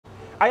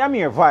I am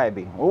here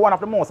vibing with one of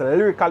the most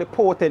lyrically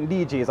potent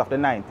DJs of the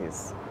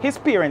 90s. His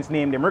parents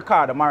named him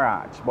Ricardo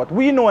Maragh, but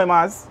we know him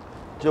as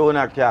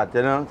Junior Cat,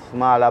 you know,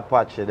 small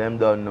Apache, them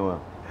don't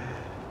know.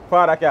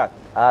 Father Cat.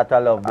 Heart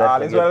of love,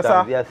 All is well,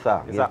 sir? Yes,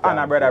 sir. It's an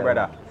honor,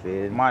 brother.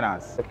 See?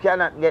 Manners. You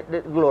cannot get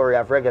the glory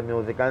of reggae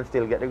music and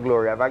still get the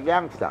glory of a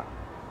gangster.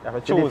 You have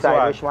to To choose decide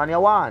one. which one you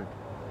want.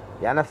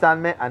 You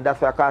understand me? And that's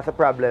why I cause a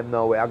problem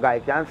now, where a guy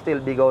can still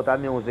big out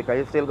of music and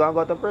you still gonna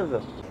go to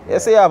prison. You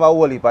say you have a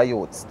whole heap of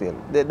youth still.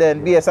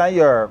 Then based on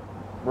your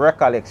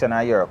recollection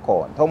and your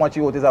account, how much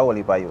youth is a whole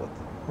heap of youth?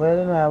 Well,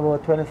 you know, I have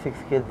about 26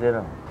 kids, you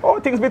know. How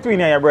things between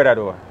you and your brother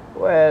though?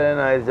 Well, you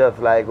know, it's just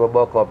like we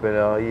buck up, you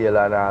know, heal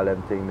and all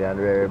them things there and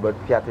rare. But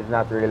Cat is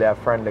not really a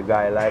friendly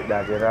guy like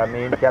that, you know what I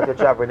mean? Cat will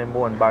travel in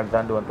bone bands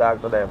and don't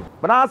talk to them.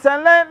 But I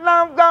say let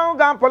love go,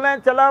 God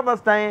let your love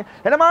stay.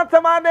 And no matter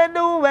what they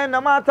do, and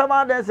no matter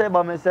what they say,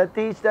 but me say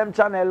teach them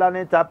channel and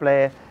it a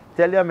play.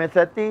 Tell you me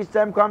say teach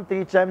them, come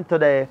teach them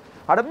today.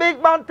 And the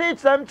big band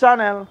teach them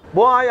channel.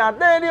 Boy, you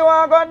dead, you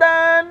are go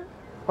then.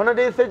 One of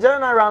these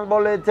general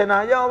bulletin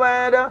and you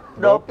wear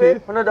dope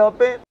it, wanna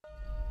dope it.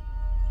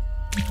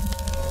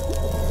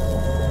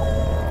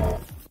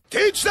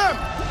 Teach them!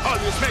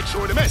 Always make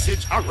sure the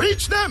message I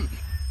reach them!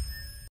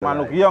 Man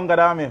look younger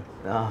than me.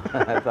 No,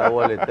 that's a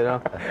wallet, you know.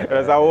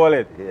 That's a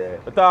wallet. Yeah.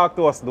 But talk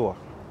to us though.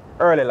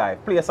 Early life,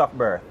 place of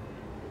birth.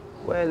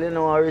 Well, you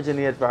know, I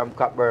originate from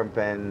Cockburn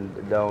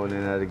Pen down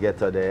in the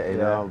ghetto there, you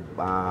know.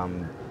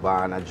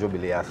 Born at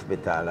Jubilee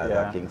Hospital as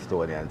a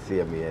Kingstonian,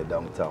 same here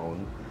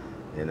downtown.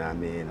 You know what I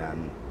mean?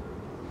 And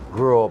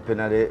grew up in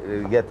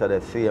the ghetto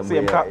the same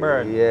way.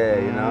 Cockburn. Yeah,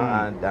 you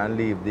know, and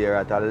live there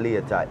at a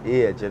later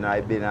age. You know,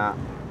 I've been a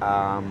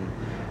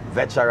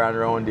veteran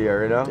around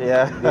there, you know.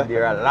 Yeah. Been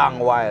there a long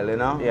while, you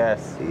know.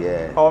 Yes.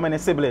 Yeah. How many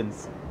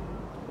siblings?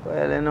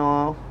 Well, you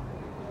know,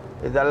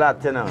 it's a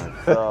lot, you know.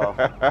 So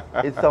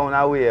it sounds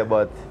away,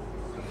 but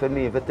for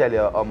me, if I tell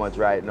you how much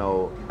right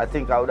now, I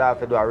think I would have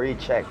to do a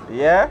recheck.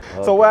 Yeah?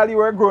 Okay. So while you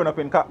were growing up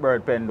in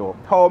Cockburn Pen though,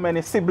 how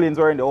many siblings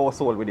were in the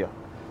household with you?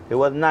 It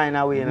was 9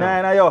 away, you know.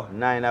 9 of you?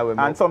 9 away.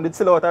 And some did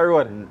still out the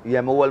road?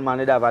 Yeah, my old man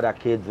did have other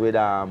kids with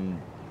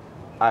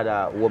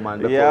other woman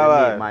before Yeah,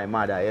 he met my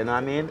mother, you know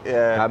what I mean?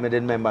 Yeah. I did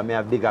remember me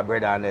have bigger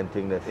brother and them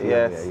things the same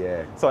Yes. way,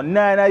 yeah. So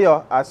 9 of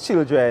you as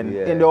children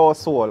in the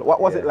household,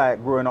 what was Yeah. it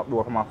like growing up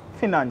though from a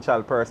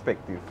financial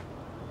perspective?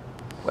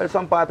 Well,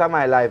 some part of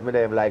my life me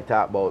don't like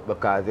talk about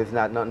because it's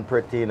not nothing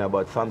pretty, you know,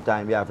 but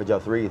sometimes you have to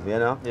just reason, you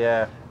know?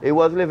 Yeah. It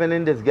was living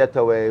in this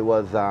ghetto where it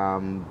was,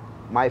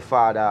 my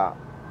father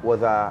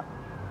was a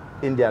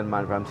Indian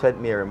man from St.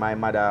 Mary. My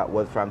mother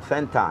was from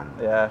St. Ann.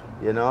 Yeah.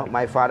 You know,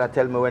 my father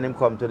tell me when him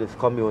come to this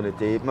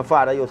community, my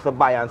father used to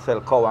buy and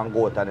sell cow and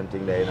goat and them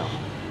thing there, you know.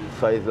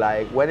 So it's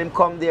like, when him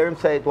come there, him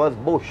say it was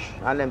bush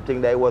and them thing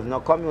there. It was no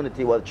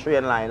community, it was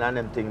train line and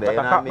them thing there, Like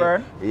you know a what I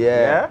mean?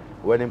 Yeah.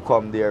 When him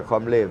come there,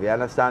 come live, you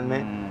understand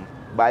me?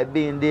 By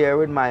being there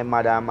with my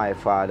mother and my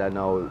father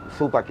now,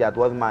 Super Cat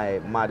was my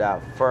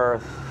mother's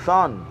first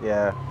son.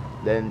 Yeah.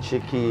 Then she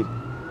keep,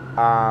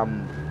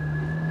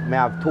 me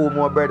have 2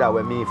 more brothers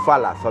with me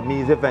follow, so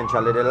me is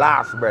eventually the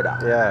last brother.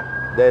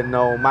 Yeah. Then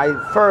now my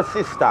first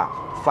sister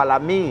follow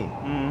me.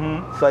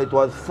 So it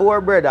was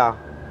 4 brothers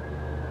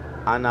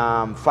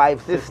and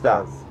 5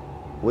 sisters,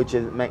 which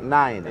is make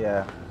 9.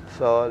 Yeah.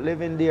 So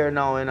living there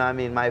now, you know what I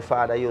mean, my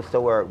father used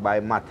to work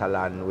by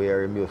Matalan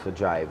where he used to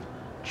drive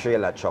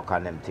trailer truck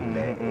and them thing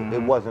there.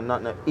 It wasn't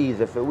nothing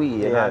easy for we,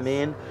 you know what I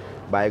mean?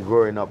 By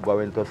growing up,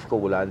 going to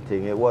school and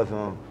thing, it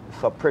wasn't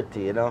so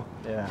pretty, you know?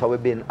 Yeah. So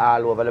we've been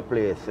all over the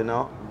place, you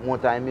know? One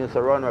time we used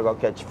to run, we go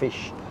catch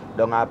fish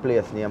down a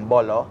place named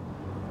Bolo.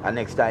 And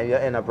next time you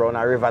end up around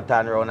a river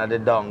town around at the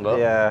dongle.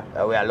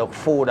 Yeah. We look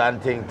food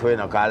and things too, you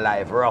know, cause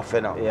life rough,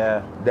 you know.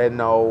 Yeah. Then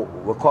now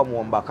we come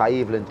home back at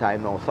evening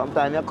time now.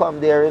 Sometimes you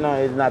come there, you know,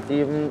 it's not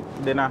even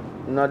Dinner.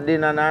 not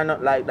dinner nor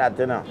not like that,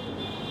 you know.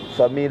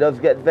 So me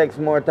just get vexed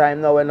more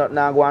time now when not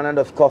now go on and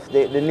just cuss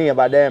the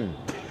neighbor them.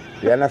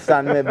 You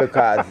understand me?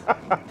 Because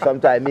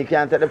sometimes me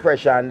can't take the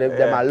pressure and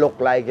them a look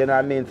like, you know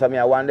what I mean? So me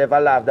I wonder if I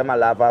laugh, them a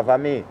laugh off of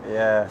me.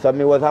 Yeah. So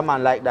me was a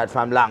man like that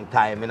from long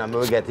time, you know, me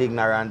will get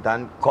ignorant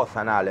and cuss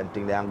and all them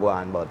things they and go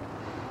on. But,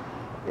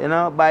 you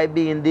know, by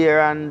being there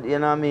and, you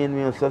know what I mean,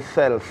 me used to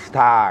sell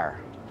Star.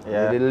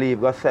 Yeah. We did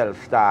leave go sell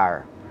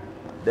Star.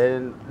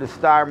 Then the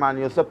Star man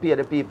used to pay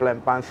the people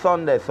on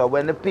Sunday. So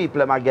when the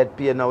people get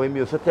paid now, he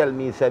used to tell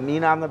me, say, me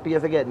not have no pay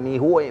to get me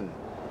home.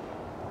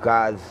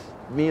 Because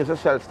me used to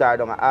sell Star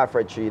down at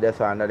Alfred Tree,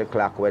 that's under the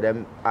clock where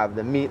them have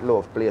the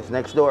meatloaf place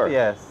next door.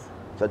 Yes.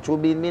 So true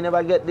being me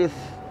never get this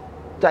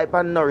type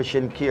of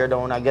nourishing care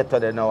down and get to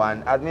there now.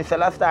 And as me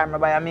sell a Star, I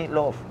buy a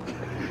meatloaf.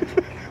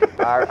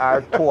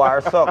 or 2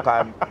 or suck.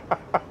 And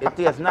it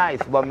tastes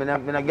nice, but me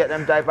not get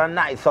them type of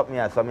nice something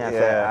here. So me I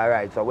say, all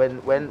right. So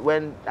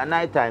when at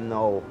night time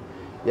now,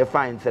 you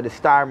find say the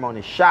Star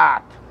money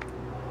short.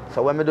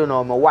 So when me do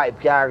now, I wipe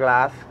car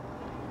glass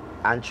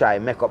and try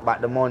make up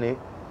back the money.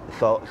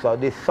 So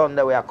this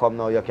Sunday where I come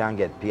now, you can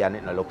get paid and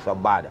it don't look so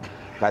bad.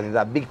 Because it's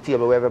a big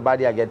table where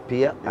everybody I get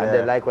paid. And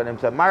they like when them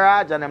say,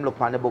 Maragh, and them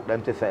look on the book,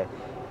 them to say,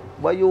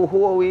 But you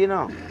who you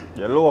know?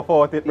 You low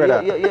for it,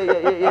 brother.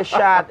 You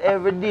shot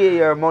every day,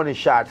 your money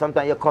shot.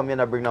 Sometimes you come in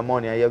and bring the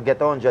money and you get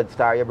 100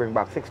 star, you bring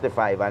back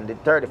 65 and the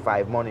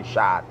 35 money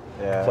shot.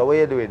 Yeah. So what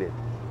you do with it?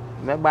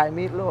 Me buy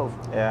meatloaf.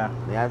 Yeah.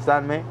 You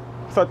understand me?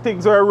 So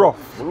things were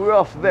rough.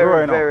 Rough,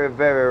 very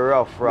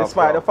rough.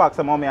 Despite the fact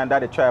that mommy and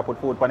daddy try to put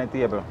food on the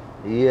table.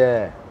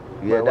 Yeah.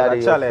 Yeah, daddy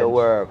used to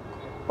work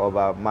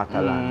over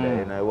Mataland there,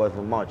 you know, it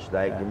wasn't much.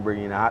 Like him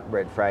bringing a hot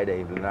bread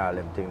Friday evening and all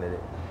them things that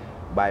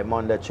by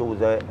Monday,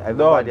 Tuesday,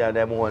 everybody and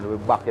them one we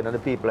back in the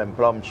people in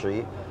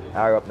Plumtree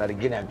or up in the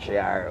Guinea tree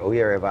or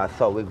wherever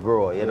so we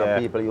grow. You know,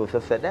 people used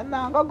to say, them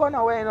now go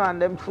nowhere, you know,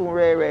 and them soon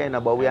you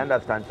know, but we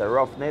understand the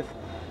roughness.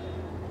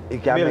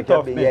 It can make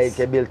you be, it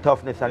can build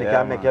toughness and it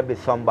can make you be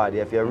somebody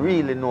if you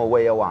really know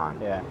where you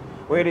want. Yeah.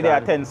 Where did they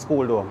attend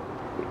school though?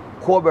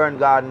 Coburn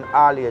Garden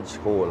All-Age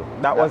School.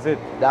 That was it?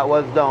 That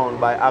was down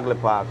by Agley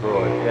Park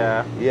Road.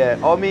 Yeah. Yeah.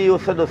 Oh, me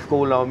used to do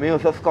school now. Me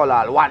used to school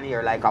all 1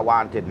 year like a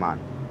wanted man.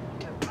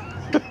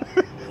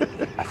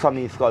 I saw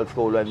me skull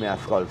school when me a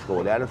skull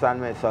school. You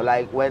understand me? So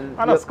like when...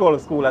 I'm not skull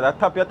school at the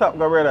top your top,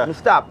 go brother.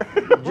 Stop.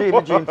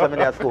 Dream some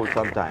in school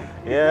sometime.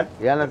 Yeah.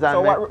 You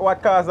understand me? So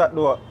what caused that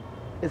though?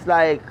 It's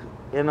like,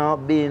 you know,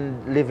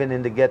 living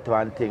in the ghetto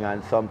and thing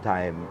and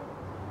sometime,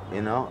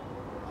 you know,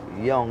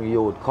 young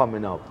youth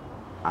coming up.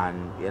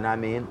 And, you know what I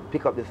mean,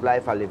 pick up this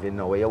life I live in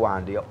now where you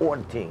want to do your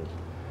own thing.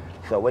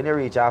 So when you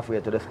reach halfway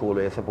to the school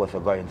where you're supposed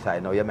to go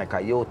inside, now you make a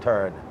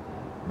U-turn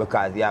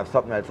because you have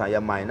something else on your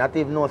mind. Not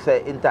even know,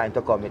 say, in time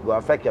to come, it will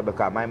affect you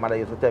because my mother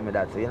used to tell me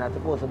that. So you're not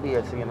supposed to be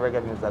here singing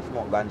reggae music,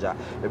 smoke ganja.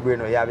 The brain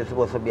you have is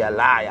supposed to be a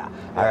liar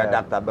or a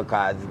doctor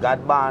because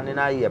God born in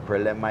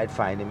April, they might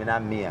find him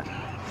in May.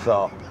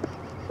 So,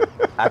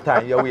 at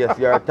time you waste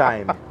your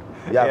time.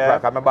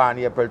 I'm born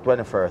April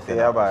 21st, you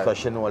know? So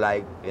she know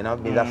like, you know,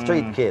 he's a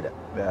street kid.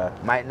 Yeah.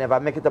 Might never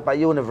make it up at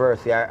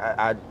university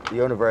or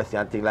university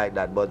and things like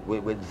that, but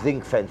with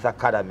Zinc Fence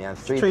Academy and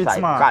Street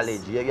Side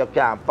College, you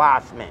can't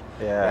pass me.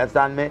 Yeah. You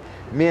understand me?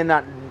 Me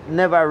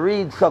never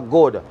read so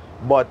good,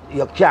 but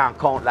you can't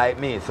count like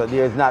me. So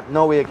there's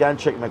no way you can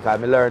trick me because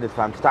I learned this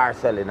from star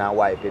selling and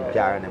wiping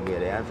carrying them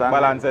with it.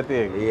 Balance the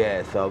thing.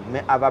 Yeah, so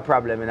me have a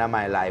problem in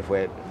my life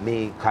where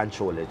me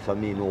control it, so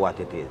me know what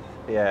it is.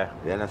 Yeah.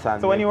 You understand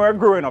So me? when you were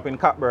growing up in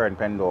Cockburn,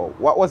 Pendo,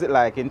 what was it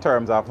like in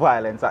terms of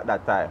violence at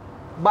that time?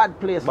 Bad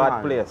place, man.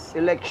 Bad place.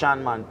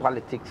 Election, man.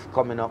 Politics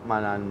coming up,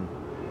 man, and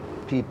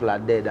people are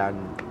dead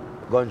and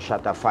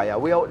gunshot are fire.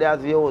 We out there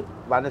as youth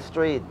on the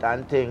street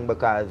and thing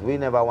because we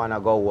never want to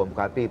go home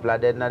because people are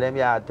dead in them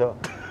yard too.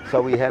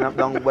 So we end up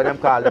down what them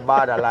call the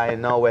borderline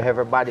now where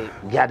everybody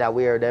gather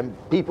where them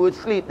people would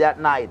sleep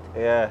that night.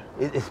 Yeah.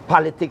 It's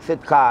politics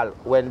it call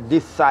when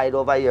this side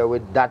over here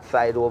with that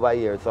side over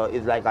here. So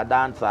it's like a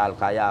dance hall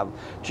because you have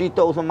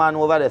 3,000 man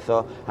over there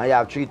so and you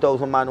have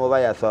 3,000 man over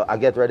here so I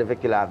get ready for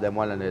kill off them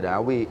one another.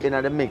 And we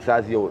in the mix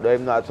as you, don't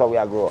even know that's how we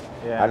are grow.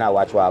 Yeah. And I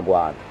watch what I go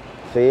on.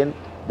 Seeing?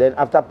 Then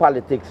after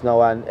politics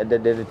now and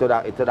then it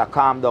would have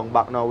calm down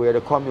back now where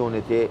the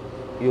community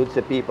you'd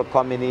see people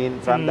coming in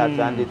from that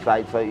and this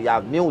side, so you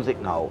have music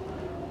now,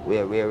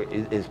 where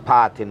it's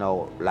party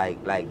now,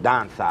 like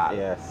dancehall.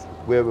 Yes.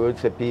 Where we would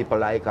see people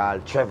like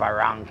Trevor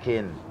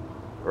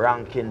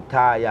Rankin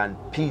Ty and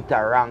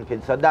Peter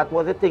Rankin. So that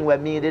was the thing where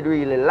me did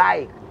really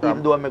like,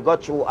 even though I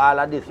got through all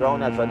of this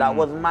round, so that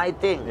was my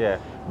thing. Yeah.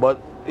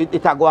 But it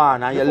a go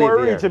on and you live here.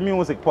 Before we reach the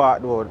music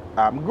part though,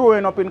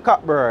 growing up in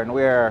Cockburn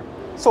where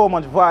so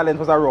much violence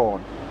was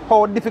around,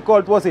 how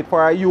difficult was it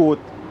for a youth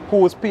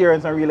whose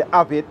parents don't really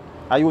have it,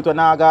 a youth who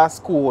now go to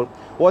school?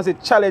 Was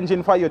it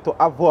challenging for you to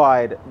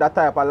avoid that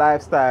type of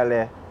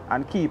lifestyle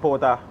and keep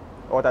out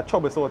of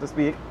trouble, so to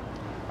speak?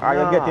 Or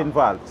you get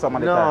involved some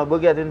of the time? No,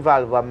 we get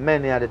involved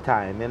many of the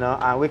time, you know,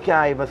 and we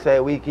can't even say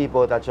we keep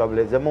out of trouble.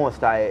 It's the most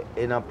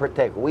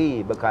protect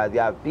we because you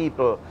have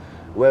people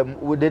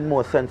who did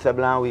more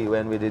sensible than we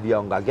when we did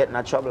younger, getting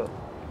in trouble.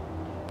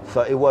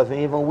 So it wasn't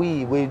even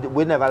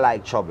we never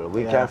liked trouble.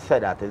 We can't say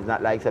that. It's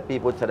not like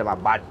people say them are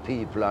bad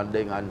people and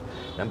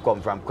them come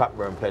from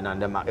Cockburn Pen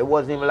and them. It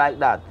wasn't even like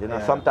that. You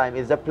know, sometimes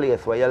it's the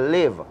place where you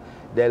live.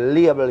 They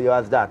label you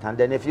as that. And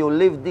then if you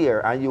live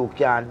there and you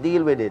can't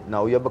deal with it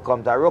now, you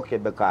become a rookie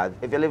because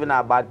if you live in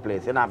a bad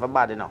place, you're not a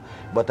bad enough.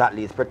 But at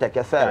least protect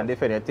yourself. And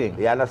defend your thing.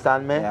 You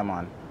understand me? Yeah,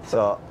 man.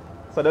 So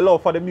the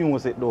love for the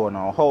music though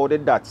now, how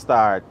did that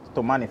start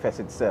to manifest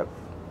itself?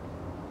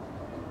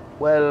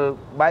 Well,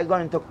 by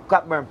going to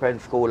Cockburn Pen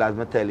School, as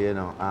I tell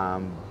you,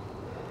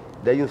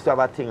 they used to have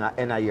a thing at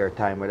end of year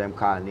time where them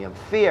call name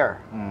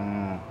Fear.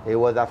 It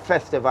was a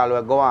festival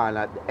that go on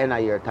at end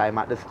of year time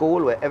at the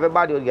school where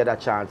everybody would get a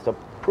chance to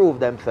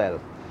prove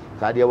themselves.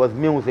 So there was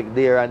music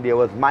there and there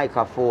was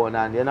microphone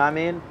and you know what I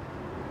mean?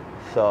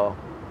 So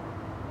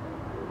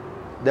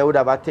they would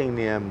have a thing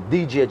named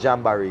DJ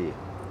Jamboree.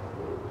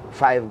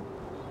 5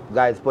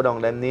 guys put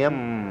on them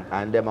name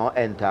and them will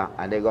enter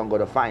and they're going to go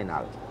to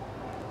final.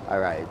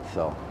 Alright,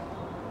 so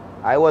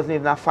I wasn't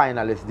even a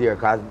finalist there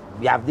because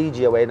you have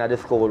DJ way in the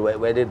school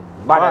where they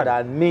better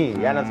than me.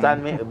 You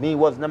understand me? Me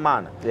wasn't the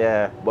man.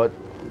 Yeah. But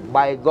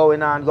by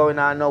going on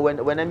now,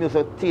 when them used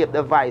to tape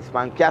the voice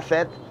on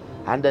cassette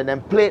and then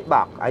them play it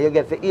back, and you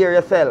get to hear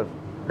yourself.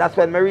 That's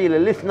when I really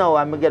listen now,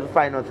 and I get to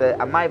find out, say,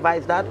 am I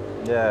voice that?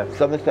 Yeah.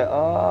 So I say,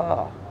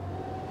 oh.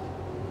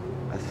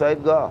 So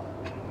it go.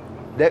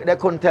 They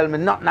couldn't tell me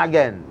nothing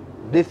again.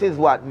 This is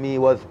what me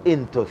was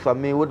into. So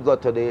me would go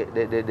to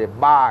the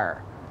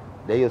bar.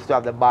 They used to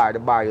have the bar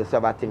used to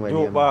have a thing when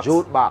you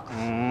jukebox.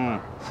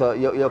 So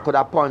you could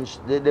have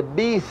punched the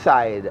B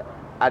side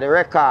of the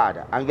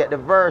record and get the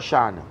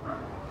version.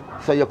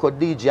 So you could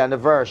DJ on the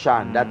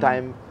version. That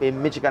time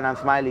in Michigan and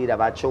Smiley they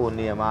have a tune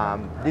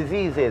named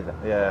Diseases.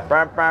 Yeah.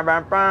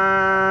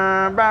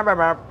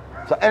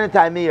 So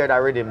anytime me hear that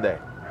rhythm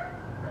there,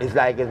 it's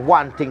like it's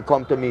one thing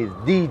come to me is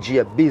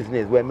DJ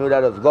business where me would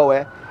just go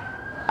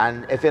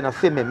and if you don't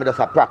see me just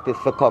practice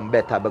to come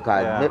better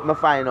because me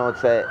find out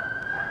say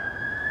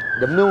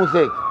the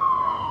music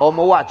or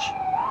me watch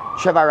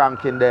Trevor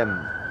Rankin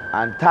them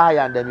and Ty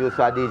and them used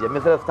to a DJ. Me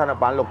just stand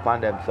up and look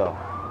on them so.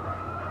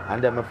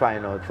 And then me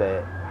find out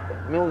say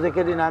music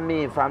it didn't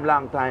me from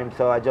long time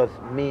so I just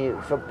me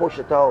for push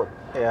it out.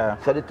 Yeah.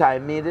 So the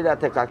time me did I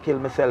take I kill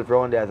myself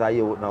around there as a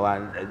youth now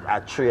and I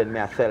train me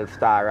a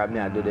self-star and me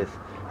I do this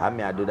and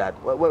me I do that.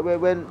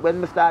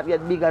 When me start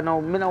get bigger now,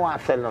 me don't want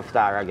to sell no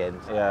star again.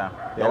 Yeah.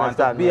 You want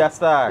to be a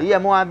star. Yeah, I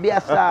want to be a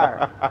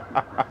star.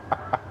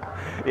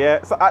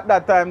 Yeah, so at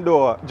that time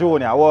though,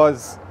 Junior,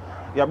 was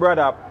your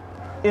brother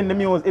in the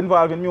music,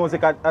 involved in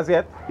music as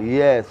yet?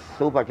 Yes,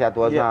 Super Cat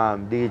was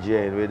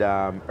DJing with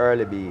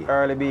Early B.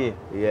 Early B.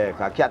 Yeah,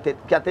 cause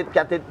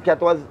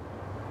Cat was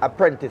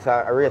apprentice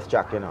a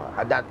racetrack, you know.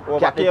 That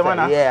Cat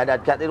yeah,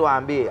 that Cat did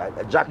want to be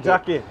a jockey.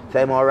 Jockey. So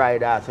he more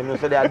rider. So he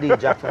used to do D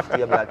Jackson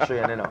stable at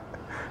train, you know.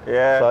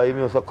 Yeah. So he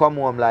used to come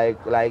home like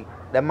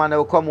the man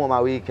will come home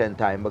at weekend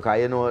time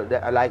because you know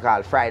like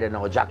all Friday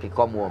now Jackie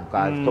come home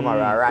because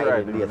tomorrow I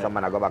ride in day some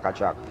man I go back a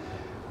track.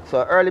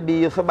 So Early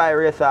B used to buy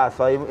racer,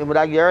 so he would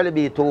have give Early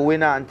B to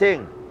winner and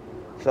thing.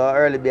 So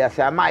Early B I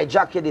say, I might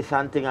Jackie this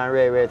and thing and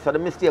rare. So the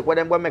mistake when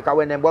them go make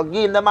when them go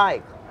give him the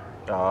mic.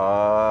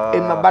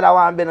 In my brother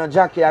want to be no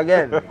jockey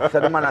again.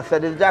 So the man I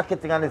said this jockey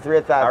thing and this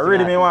racer. I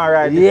really me want to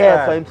ride this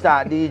yeah, so him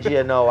start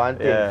DJ now and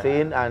thing, yeah.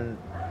 seeing and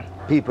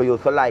people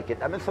used to like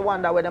it. I mean so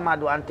wonder where them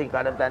do and think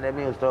at them time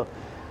they used to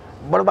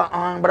me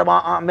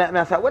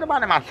I say, what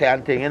about them I say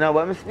and thing, you know,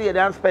 but I stay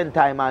there and spend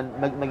time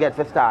and me get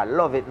to start,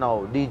 love it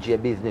now,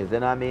 DJ business, you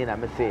know what I mean?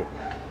 And I say,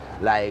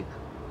 like,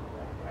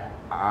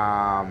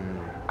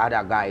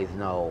 other guys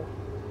now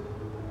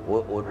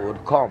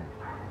would come,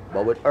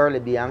 but with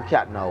Early B and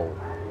Cat now,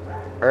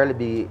 Early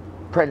B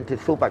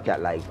Prentice Super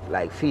Cat,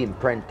 like Theme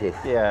Prentice,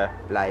 yeah,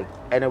 like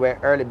anywhere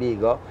Early B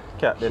go,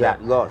 Cat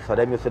go, so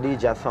them used to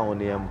DJ sound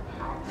name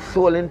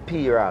Soul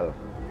Imperial.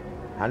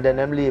 And then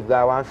them leave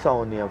guy one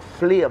sound named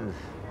Flames.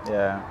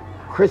 Yeah.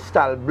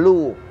 Crystal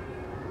Blue.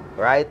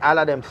 Right? All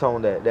of them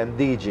sound there, them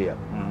DJ.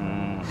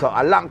 So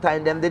a long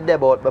time them did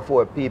about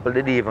before people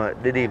did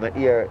even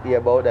hear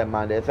about them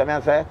man. They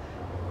say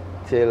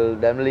till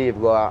them leave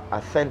go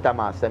a center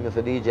mass, them used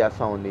to DJ a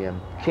sound named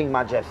King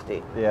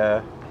Majesty.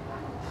 Yeah.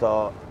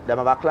 So them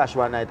have a clash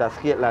one night at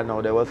Skateland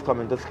now. They was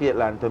coming to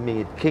Skateland to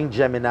meet King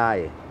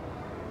Gemini,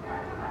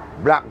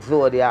 Black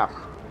Zodiac.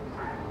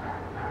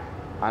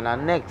 And the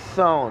next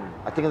sound,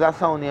 I think it's a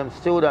sound named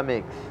Studio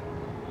Mix.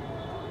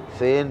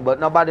 Seeing, but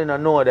nobody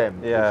don't know them.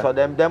 Yeah. So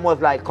them was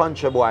like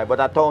country boy, but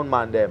a town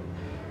man them.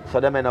 So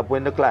them end up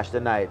win the clash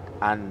tonight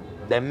and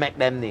they make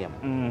them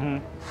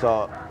name.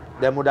 So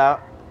them would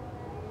have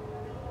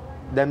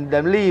them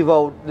leave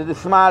out the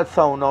small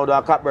sound now to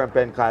a Cockburn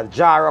Pen cause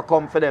Jara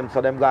come for them,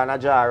 so them gonna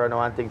Jara now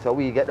and things. So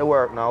we get the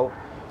work now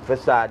for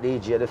start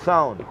DJ the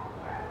sound.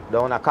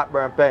 Down a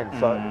Cockburn Pen.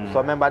 So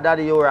remember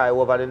Daddy Uri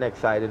over the next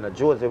side, you know,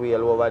 Josie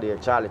Whale over there,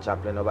 Charlie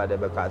Chaplin over there,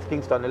 because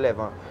Kingston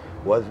 11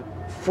 was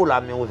full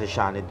of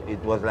musicians. It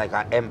was like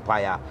an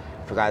empire.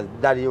 Because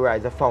Daddy Uri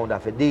is the founder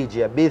for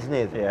DJ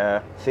business.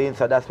 Yeah. See,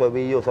 so that's where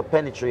we used to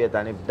penetrate,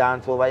 and if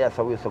dance over here,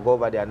 so we used to go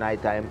over there at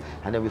night time,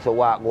 and then we used to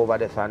walk over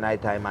there for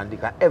night time, and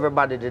because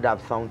everybody did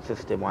have sound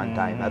system one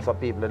time. That's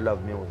what people that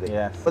love music.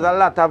 Yes. There's a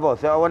lot of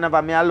us. So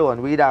whenever me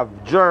alone, we'd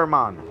have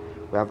German,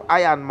 we have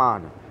Iron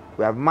Man,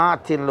 we have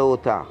Martin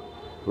Luther,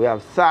 we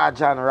have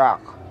Sergeant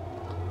Rock,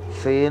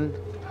 seeing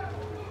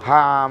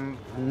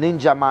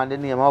Ninja Man, the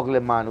name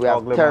Ugly Man, we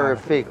have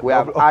Terrific, we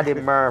have Eddie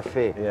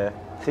Murphy. Yeah.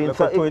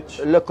 Look at Twitch.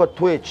 Look at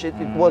Twitch. It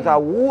was a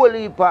whole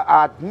heap of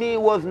art. Me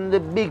wasn't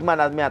the big man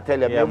as me I tell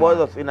you. Yeah, me was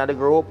just in the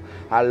group.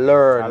 I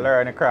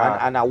learned the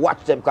craft. And I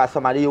watched them because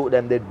some of the youth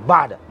them did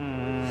bad.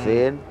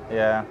 Seeing?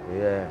 Yeah.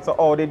 Yeah. So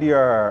how did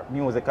your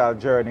musical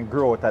journey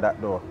grow to that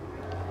though?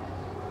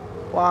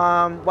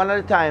 One at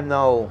a time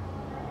now,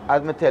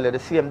 as me tell you, the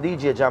same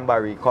DJ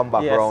Jamboree come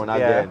back around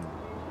again.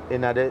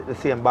 In the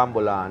same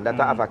Bambulan. That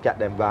I have a cat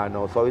them gone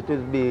now. So it will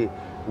be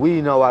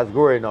we know as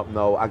growing up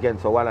now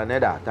against one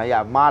another. And you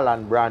have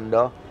Marlon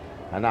Brando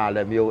and all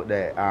them youth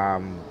there.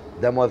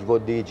 Them was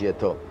good DJ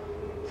too.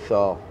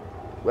 So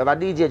we have a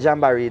DJ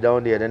Jamboree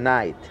down there the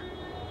night.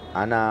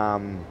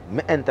 And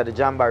me enter the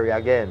Jamboree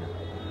again.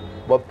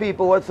 But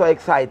people were so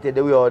excited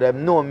the way all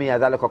them know me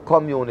as a like a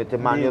community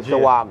man. DJ. Used to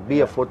walk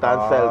barefoot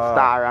and sell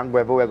star and go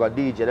everywhere go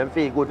DJ. Them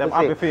feel good Them to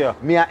happy see. for you.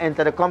 Me I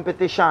enter the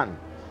competition.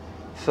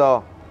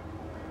 So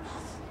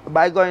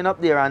by going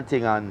up there and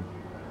thing and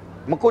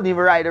I couldn't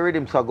even ride the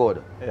rhythm so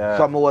good. Yeah.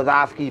 So I was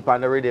half keep on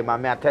the rhythm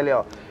and I tell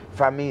you,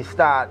 from me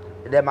start,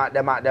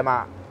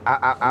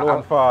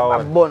 Going forward.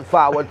 I burn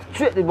forward.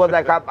 Straight, it was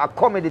like a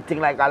comedy thing,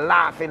 like a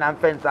laughing and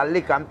fence and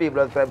lick and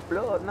people said,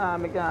 "Flood, nah,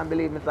 I can't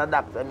believe Mr.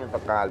 Dax." I used to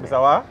call me.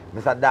 Mr. what?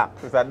 Mr.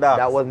 Dax. Mr. Dax.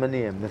 That was my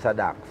name, Mr.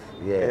 Dax.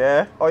 Yeah.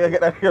 Yeah? Oh, you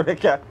get that name, the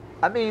cat?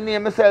 I mean,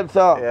 name myself,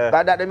 so Yeah.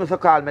 that they used to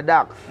call me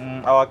Dax.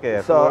 Oh,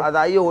 okay. So as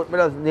a youth, I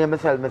just name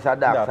myself Mr. Dax.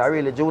 Dax. I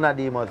really, Junior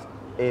D must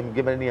give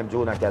me the name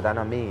Junior Cat, and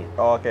not me.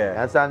 Okay. You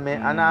understand me?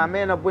 And I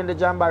end up winning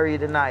the jamboree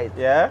the night.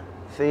 Yeah?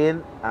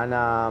 Seeing? And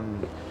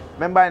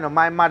remember, you know,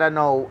 my mother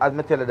now, as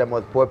me tell you, them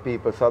was poor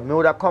people, so me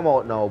would have come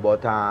out now,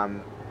 but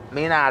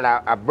me had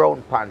a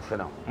brown pants, you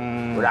know,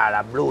 with all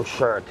a blue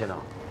shirt, you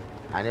know.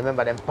 And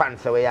remember them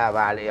pants where you have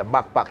all your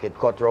back pocket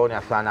cut round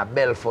your son, a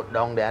bell foot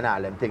down there and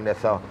all them things there,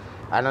 so.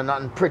 And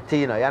nothing pretty,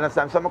 you know, you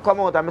understand? So I come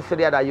out and I see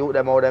the other youth,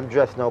 them how them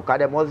dress now, because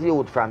them was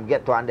youth from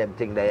ghetto and them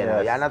thing there, you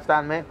know, you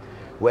understand me?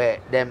 Where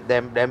them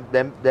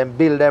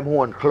build them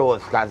own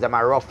clothes, because them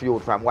are rough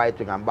youth from white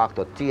thing and back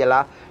to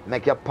tailor,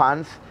 make your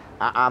pants,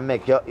 and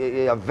make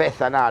your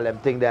vest and all them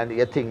thing there, and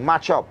your thing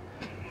match up.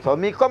 So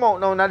me come out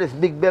now this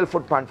big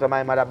barefoot pants that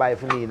my mother buy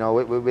for me, you know,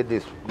 with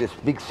this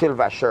big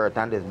silver shirt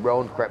and this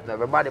brown crepe. Now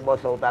everybody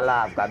bust out a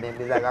laugh, because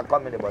it's like a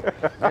comedy, but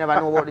I never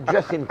know about the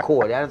dressing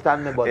code, you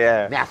understand me? But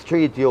me a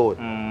street youth.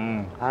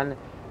 And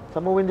so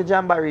I win the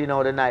jamboree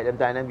now the night, them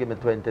time them give me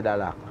 $20.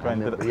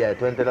 Yeah,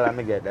 $20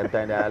 me get, them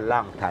time a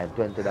long time,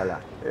 $20.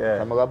 Yeah.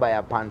 So I go buy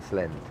a pants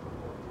length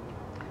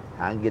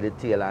and get the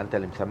tailor and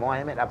tell him, so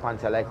I make that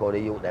pants like how the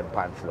youth them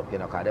pants look, you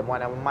know, because them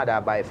one of my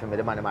mother buy for me,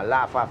 the man them a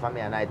laugh off of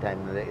me at night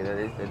time,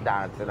 the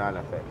dance and all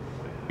of it.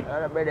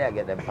 Brother, I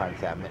get them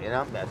pants, you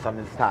know,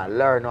 something start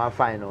learn or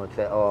find out,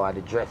 say, oh,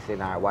 the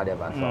dressing or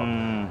whatever. So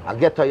I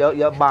get to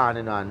you're born,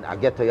 you know, and I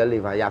get to your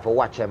live, and you have to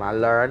watch them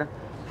and learn.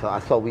 So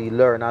that's how we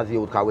learn as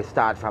youth, because we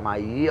start from a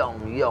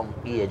young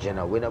age, you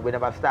know. We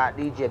never start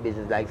DJ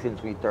business like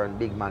since we turn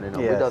big man, you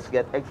know. Yes. We just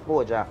get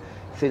exposure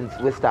since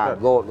we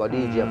start go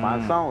DJ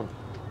for sound.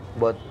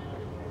 But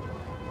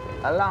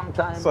a long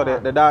time. So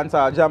the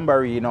dancehall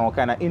jamboree, you know,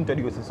 kind of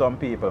introduces some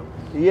people.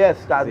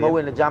 Yes, because I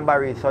win the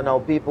jamboree, so now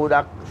people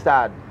that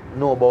start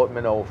know about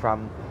me now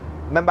from.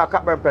 Remember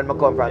Cockburn Pen I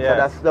come from, so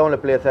that's the only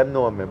place them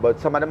know me. But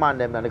some of the man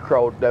them and the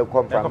crowd, they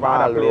come from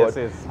all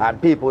road.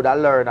 And people that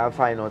learn and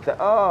find out, say,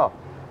 oh,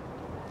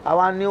 I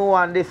want new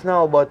one this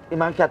now, but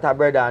him and Cat a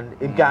brother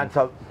and him can't,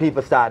 so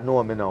people start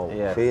knowing me now.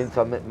 Yes. See,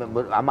 so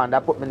a man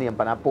that put my name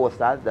on a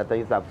posters, that I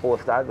used to have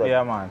posters.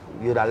 Yeah, man.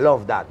 You'd have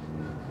loved that.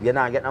 You're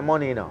not getting no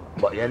money, you know,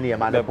 but your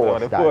name on the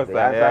poster.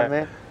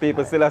 Yeah.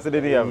 People still have to the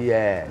name.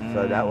 Yeah,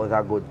 so that was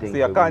a good thing. So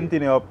you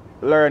continue up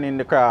learning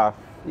the craft.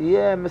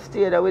 Yeah, I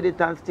stay there with it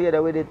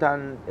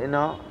and, you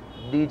know,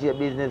 DJ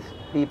business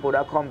people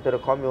that come to the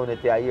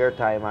community a year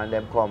time and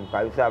them come, because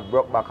we used to have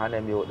broke back on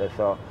them youth there,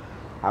 so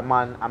a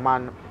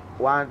man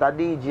want a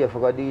DJ for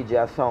go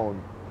DJ a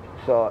sound.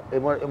 So he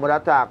would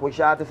attack, which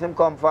artist him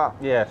come for?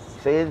 Yes.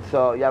 Saying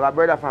so, you have a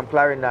brother from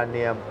Clarendon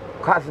named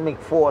Cosmic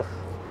Force.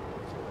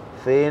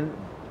 Saying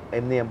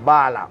him named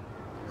Bala.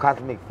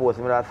 Cosmic Force,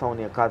 him that sound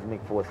named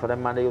Cosmic Force. So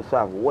them man they used to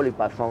have a whole heap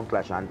of sound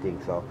clash and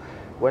things. So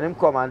when him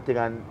come and thing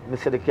and me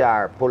see the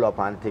car pull up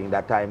and thing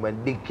that time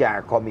when big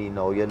car come in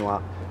now, you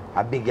know,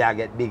 a big car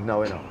get big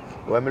now, you know.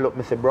 When me look,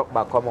 me see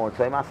Brokeback come out,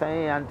 so I say,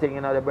 hey, and thing,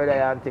 you know, the brother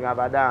and thing have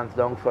a dance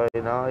down, so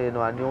you know,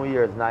 a New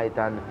Year's night,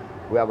 and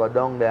we have go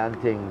down there and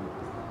thing,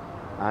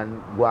 and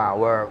go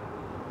and work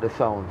the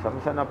sound. So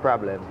I say, no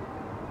problem.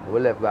 We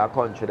left our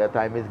country that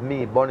time. It's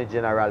me, Bunny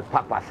General,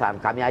 Papa San,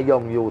 because I'm a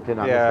young youth, you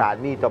know, I start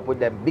meet up with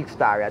them big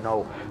star, you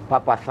know,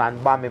 Papa San,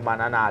 Bammy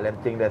Man and all them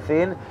things they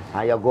seen,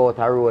 and you go out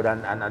the road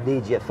and a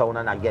DJ sound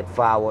and I get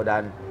forward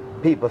and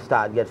people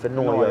start get to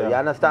know you. You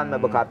understand me?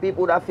 Because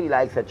people that feel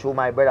like said, true,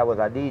 my brother was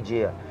a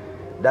DJ.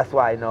 That's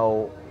why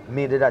now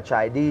me did a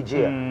try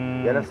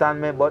DJ. You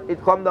understand me? But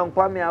it come down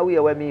for me a way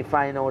when me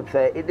find out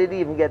say it didn't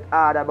even get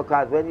harder,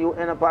 because when you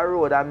end up a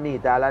road and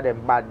meet all of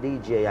them bad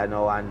DJ, you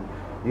know, and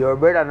your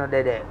brother not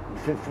there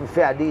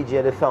fair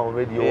DJ the sound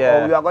with you,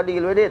 how you are gonna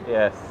deal with it?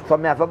 Yes. So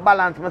me have to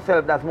balance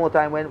myself. That's more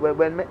time when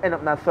me end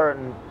up in a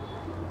certain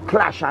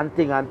clash and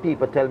thing and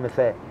people tell me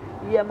say,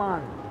 yeah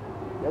man,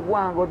 you go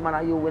on good man,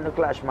 and you win the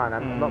clash man.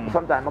 And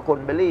sometimes I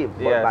couldn't believe.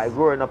 But by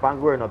growing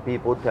up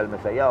people tell me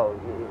say, yo,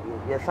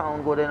 you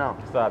sound good enough.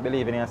 Start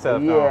believing in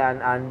yourself now.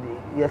 now.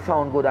 And you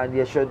sound good and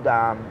you should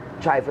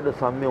try to do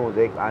some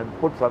music and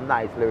put some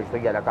nice lyrics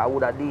together. Because I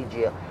would have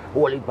DJ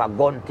whole heap of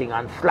gun thing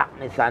and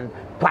slackness and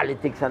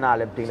politics and all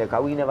them things.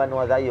 Because we never know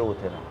as a youth,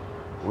 you know.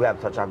 We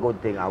have such a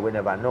good thing and we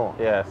never know.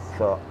 Yes.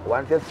 So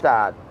once you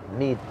start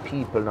meet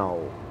people now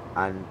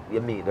and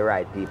you meet the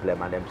right people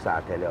and them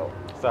start tell you.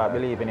 Start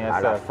believing in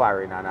yourself. All the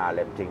foreign and all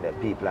them things that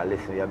people are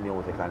listening to your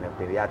music and them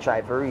things. You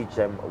try to reach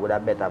them with a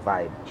better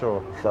vibe.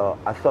 True. So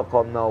as so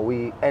come now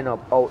we end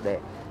up out there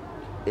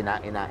in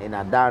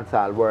a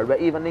dancehall world.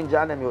 But even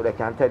Ninja and them, they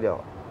can tell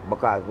you.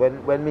 Because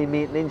when we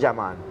meet Ninja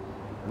Man,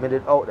 me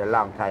did out a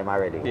long time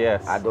already.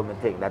 Yes. I don't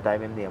think that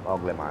time him name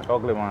Ugly Man.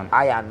 Ugly Man.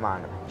 Iron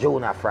Man,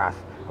 Junior Frost,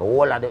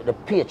 all of the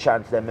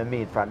patrons that me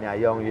meet from your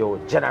young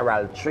youth,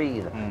 General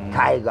Trees,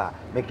 Tiger,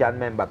 me can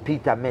remember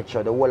Peter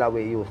Metro, the whole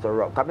way used to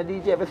rock. Come me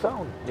DJ every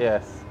sound.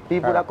 Yes.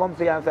 People that come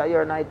for you and say,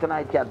 you're night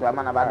tonight cat, a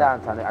man of a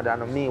dance, and I don't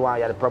know me why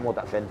you're the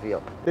promoter send for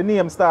you. The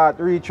name start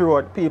reach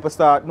road, people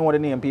start know the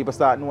name, people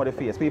start know the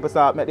face, people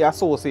start make the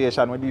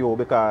association with you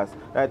because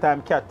that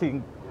time cat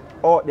thing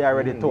out there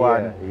ready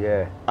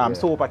to I'm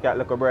Super Cat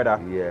little brother.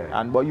 Yeah.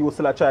 And but you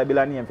still try to build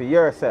a name for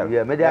yourself.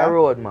 Yeah, me there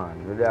road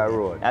man. Me there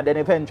road. And then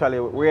eventually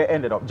where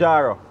ended up?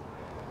 Jaro.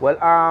 Well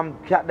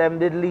cat them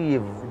did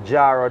leave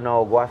Jaro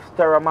now, go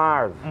Stera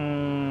Mars.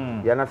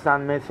 You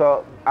understand me?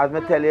 So as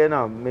me tell you,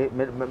 me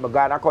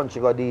go in a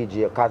country go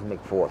DJ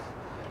Cosmic Force.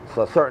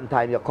 So certain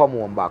time you come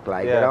home back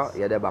like you know,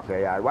 you're there back here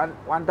yard.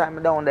 One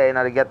time down there in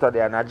the ghetto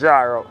there and a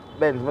Jaro,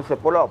 Benz me say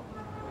pull up.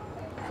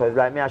 So it's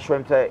like me I show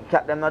him say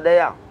cat them not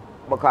there.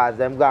 Because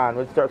them gone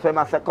with so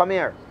I say come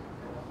here.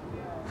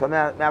 So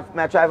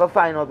I try to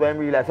find out when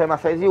realize. So I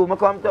say it's you me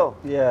come to.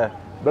 Yeah.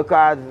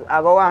 Because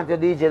I go want to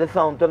DJ the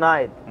sound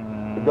tonight.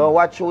 Don't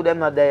watch who them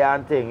not there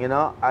and thing, you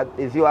know.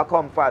 It's you I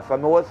come fast. So I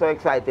was so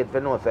excited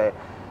to know say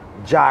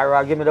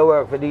Jara give me the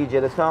work for DJ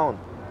the sound.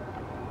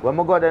 When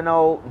I go there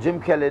now, Jim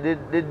Kelly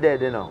did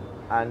dead, you know.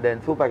 And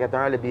then Super Cat and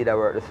Early B that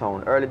work the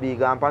sound. Early B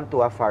gone on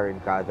to a foreign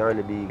cause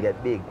Early B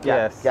get big.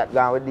 Cat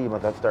gone with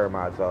Demons and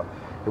Sturman. So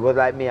it was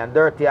like me and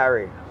Dirty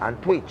Harry and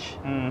Twitch.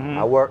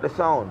 I worked the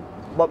sound.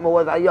 But I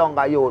was a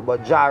younger youth,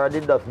 but Jara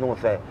did just know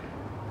say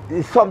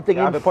it's something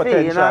in see,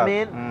 you know what I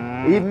mean?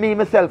 Even me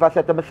myself, I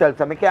said to myself,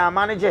 so I can't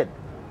manage it.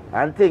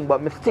 And think,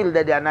 but me still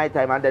there at night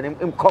time and then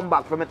him come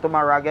back for me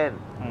tomorrow again.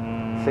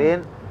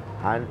 Seeing?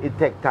 And it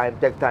take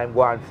time,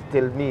 go on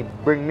still me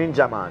bring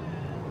Ninja Man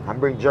and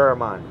bring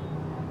German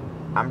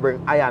and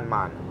bring Iron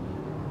Man.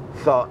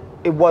 So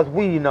it was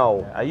we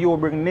now. You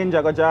bring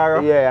Ninja go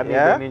Jaro? Yeah, I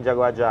bring Ninja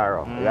go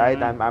Jaro.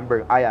 Right? I'm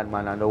bring Iron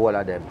Man and the whole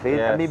of them. See?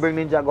 Me bring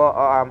Ninja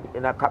go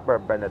in a Capper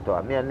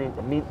Predator. Me and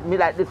Ninja, me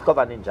like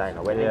discover Ninja, you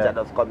know, when Ninja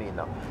does come in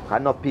now.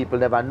 Enough people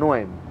never know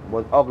him.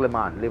 Was Ugly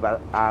Man, live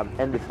at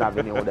Endless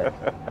Avenue there.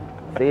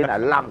 See? A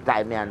long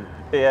time, man.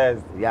 Yes.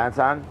 You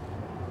understand?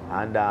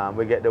 And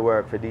we get the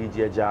work for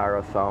DJ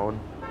Jaro sound.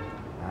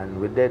 And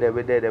we did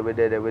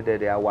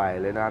it a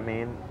while, you know what I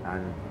mean?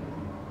 And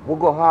we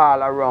go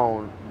all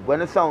around. When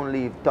the sound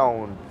leave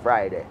town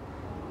Friday,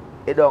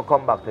 it don't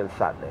come back till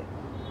Saturday.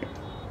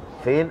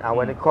 See? And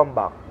when it come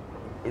back,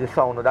 the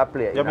sound of that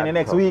play. You mean the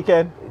next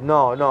weekend?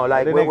 No,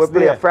 like we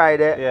play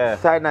Friday,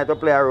 Saturday night we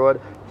play a road,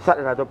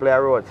 Saturday night we play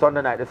a road,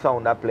 Sunday night the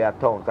sound that play at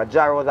town. Because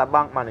Jaro was a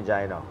bank manager,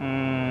 you know.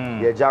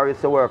 Yeah, Jaro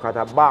used to work at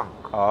a bank.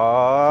 So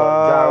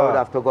Jaro would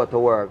have to go to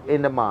work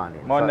in the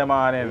morning. Monday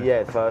morning.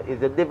 Yeah, so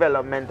it's the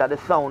development of the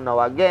sound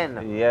now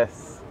again.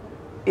 Yes.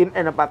 Him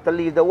end up have to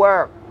leave the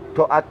work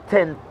to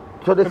attend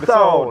to the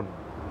sound.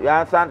 You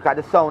understand?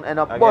 Because the sound end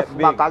up bust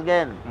back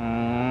again.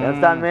 You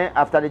understand me?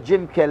 After the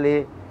Jim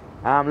Kelly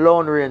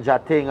Lone Ranger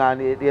thing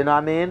and it, you know what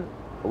I mean?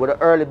 With the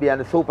Early B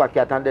and the Super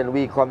Cat and then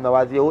we come now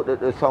as you,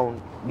 the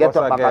sound get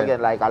up back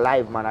again like a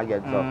live man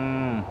again. So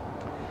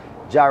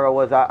Jaro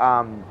was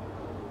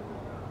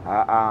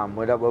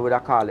what would I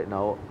call it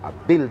now? A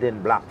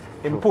building block.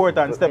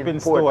 Important stepping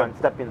stone.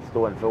 Stepping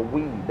stone. So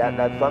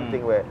that's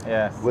something where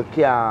we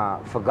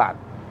can't forget.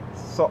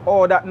 So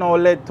all that now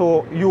led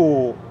to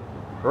you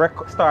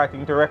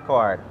starting to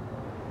record?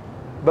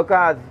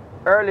 Because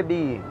Early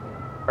B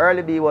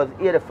was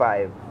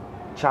 85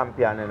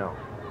 champion, you know.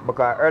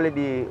 Because Early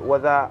B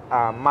was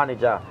a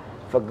manager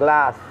for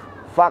Glass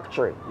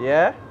Factory.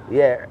 Yeah?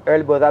 Yeah,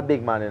 Early B was a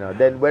big man, you know.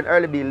 Then when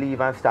Early B leave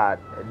and start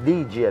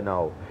DJ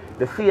now,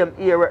 the same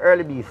year where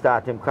Early B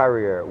start his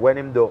career, when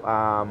him do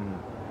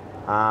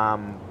I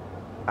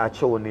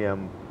show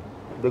name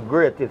the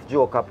greatest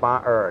joke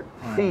upon earth,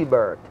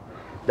 Seabird.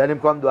 Then him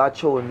come do a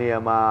show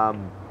name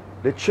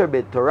the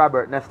tribute to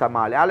Robert Nesta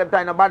Marley. All the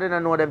time nobody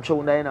don't know them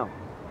tune there, you know.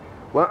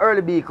 When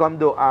Early B come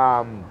do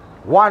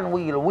One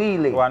Wheel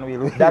Wheelie.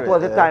 That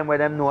was the time where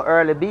them know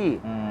Early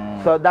B.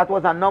 So that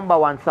was a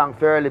 #1 song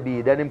for Early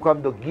B. Then him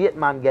come to Gate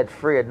Man Get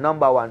Freed,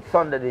 #1,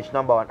 Sunday Dish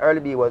 #1.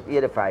 Early B was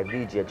 85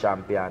 DJ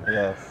champion.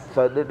 Yes.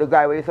 So the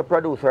guy who used to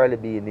produce Early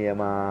B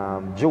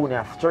named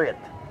Junior Straight.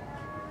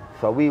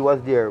 So we was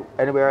there.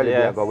 Anyway, Early B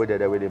I go, we did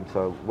there with him.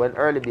 So when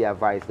Early B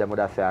advised them, would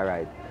I say,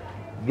 alright,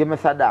 give me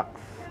Sadax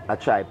a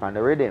try on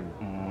the rhythm.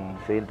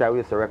 So in time we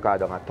used to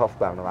record on a tough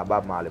band on a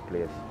Bob Marley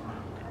place.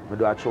 We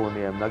do a tune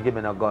name, not give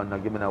me no gun,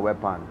 not give me no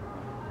weapon.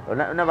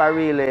 Never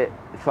really,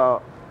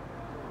 so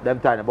them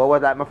time, but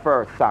was like my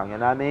first song, you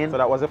know what I mean? So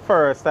that was the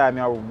first time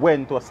you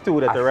went to a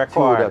studio to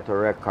record.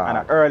 And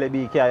an Early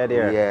B carrier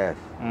there. Yes.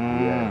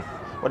 Yes.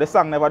 But the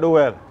song never do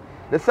well.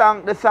 The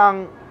song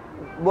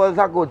was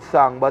a good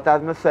song, but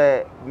as I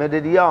say, me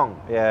did young.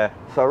 Yeah.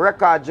 So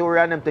record jury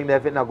and them think they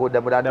fit not good,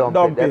 them would have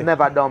dump it. Them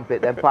never dump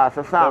it, them pass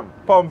the song.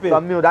 Pump it. So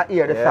me would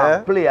hear the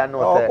song play and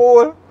know say,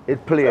 cool.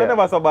 It played. So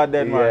never so bad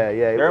then, man. Yeah,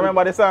 yeah. You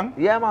remember the song?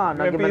 Yeah, man.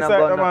 No give me no Peace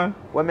out, gun. man.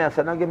 When me I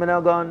say, no give me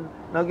no gun,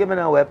 no give me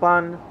no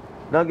weapon,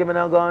 no give me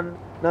no gun,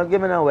 no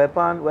give me no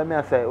weapon. When me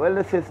I say, well,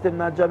 the system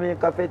not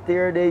Jamaica fit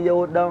tear the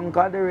youth down,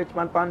 cause the rich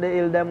man on the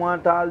hill, them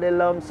want all the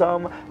lump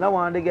sum. No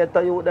want to get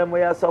to youth, them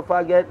where you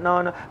suffer get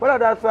none. Well,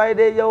 that's why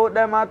the youth,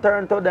 them a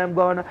turn to them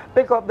gun.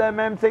 Pick up them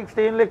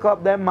M16, lick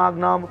up them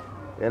Magnum.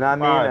 You know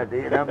what I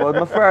mean? That was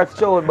my first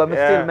show, but I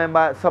still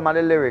remember some of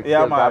the lyrics.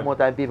 Yeah, man. More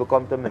time people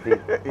come to me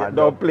and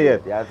don't play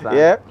it.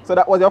 Yeah, so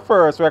that was your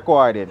first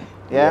recording.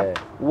 Yeah.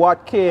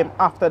 What came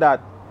after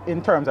that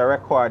in terms of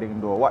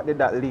recording though? What did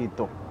that lead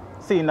to?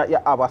 Seeing that you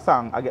have a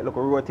song, I get like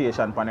a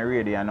rotation on the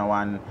radio now,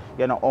 and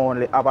you not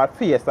only have a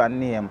face and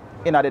name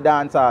in the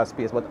dancehall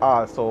space, but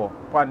also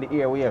on the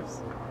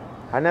airwaves.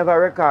 I never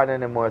record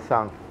any more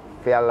songs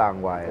for a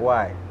long while.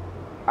 Why?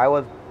 I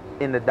was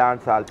in the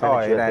dancehall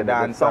penetrating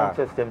the sound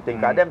system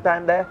thing. At them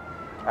time there,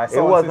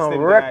 it wasn't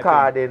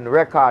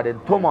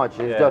recording too much.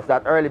 It's just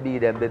that early B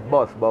them did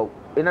bust. But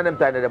in them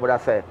time they would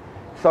have said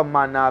some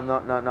man have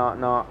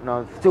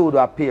no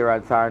studio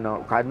appearance or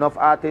no. Cause enough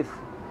artists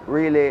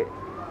really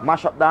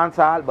mash up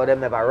dancehall, but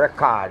them never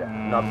record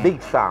no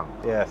big song.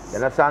 Yes.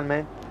 You understand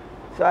me?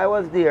 So I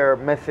was there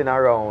messing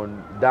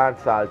around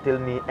dancehall till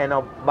me end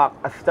up back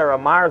at Stera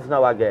Mars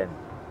now again.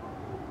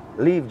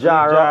 Leave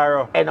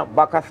Jaro, end up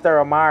back at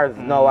Stera Mars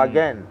now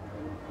again.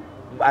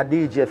 A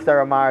DJ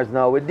Stera Mars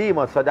now with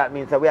Demos, so that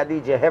means that we are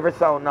DJ heavy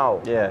sound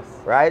now. Yes.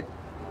 Right?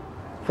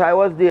 So I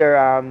was there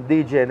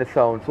DJing the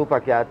sound,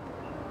 Supercat,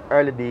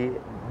 early D,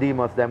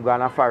 Demos, them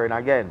gonna foreign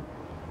again.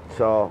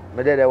 So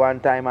I did it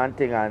one time and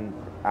thing, and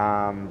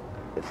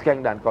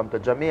Skengdan come to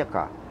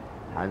Jamaica,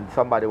 and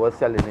somebody was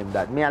telling him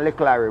that me and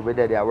Little Larry, we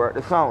did there work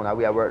the sound, and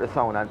we work the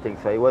sound and things.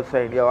 So he was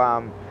saying, yo,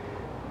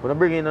 we're gonna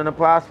bring in on a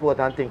passport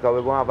and think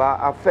we're gonna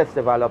have a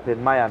festival up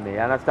in Miami, you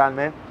understand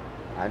me?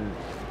 And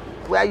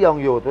we're young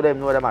youth, we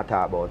don't know them I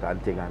talk about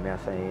and thing, and me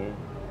saying,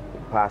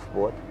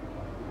 passport.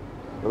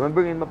 When I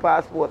bring in my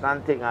passport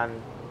and thing,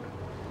 and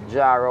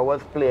Jaro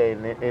was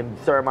playing,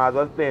 Sir Mars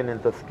was playing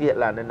into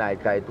Skateland the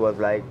night, cause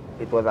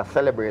it was a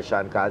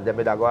celebration, cause they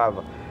would go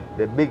have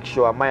the big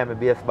show at Miami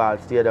Baseball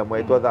Stadium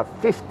where it was a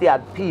 50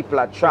 odd people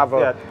that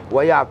travel,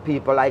 where you have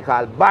people like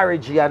Barry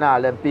G and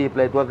all them people.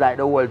 It was like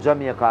the whole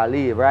Jamaica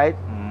leave, right?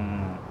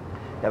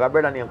 They have a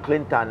brother named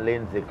Clinton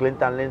Lindsay.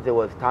 Clinton Lindsay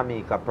was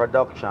Tamika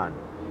Production.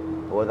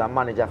 He was a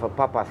manager for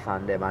Papa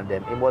San them and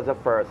them. He was the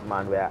first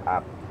man where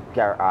a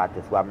care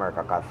artist with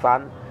America, because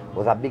San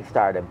was a big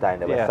star them time.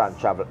 They were San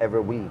travel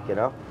every week, you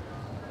know?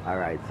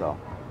 Alright, so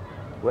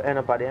we end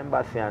up at the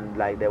embassy and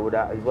like they would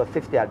it was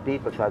 50 odd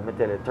people, so I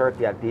tell you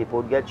 30 odd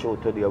people would get through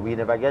to there. We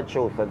never get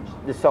through. So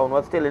the sound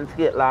was still in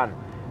Skateland,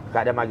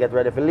 because they might get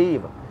ready for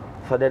leave.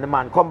 So then the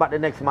man come back the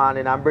next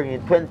morning and bring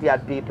in 20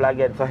 odd people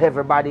again. So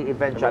everybody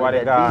eventually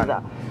get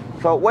visa.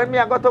 So when me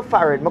I got to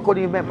foreign, I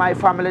couldn't even make my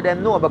family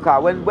them know,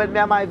 because when me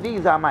have my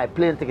visa, my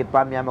plane ticket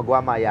for me, I go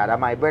to my yard,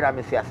 and my brother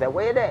me say, I say,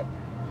 wait there.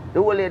 The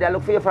old lady I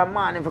look for you from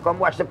morning if you come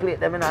watch the plate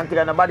them, you know,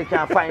 until nobody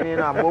can find you, you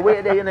know. But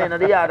wait there, you know, in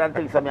the yard and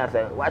things, so me I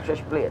say, watch this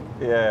plate.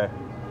 Yeah.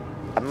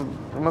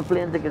 I'm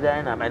plane ticket there,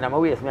 you know, and I'm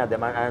waste me at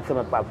them, and so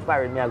I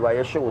foreign me I go,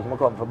 your shoes, I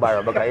come for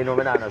borrow, because you know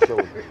me not no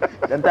shoes.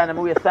 Them time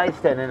I waist size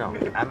 10, you know.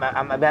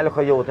 I look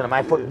at you, you know,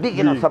 my foot big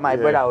enough so my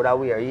brother would have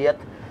wear yet.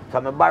 So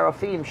I borrow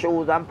film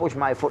shoes and push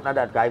my foot in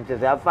that guy. He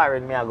says, I'm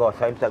firing me I go.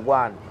 So he said, go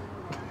on.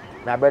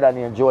 My brother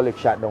named Jolik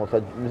shot down. So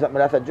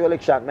I said,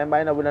 Jolik shot, remember,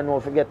 you know, we don't know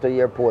if we get to the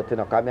airport, you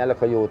know, because I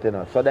look at you, you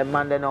know. So them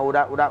man, they know,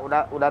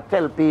 would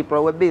tell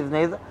people with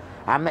business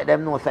and make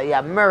them know, say, yeah,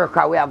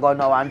 America, we are going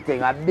now and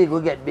thing. And big,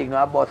 we get big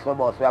now, a bus for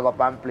bus, we are going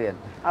on plane.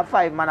 A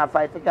 5 man, a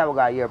 5, we can go to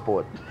the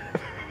airport.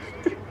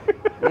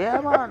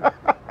 Yeah, man.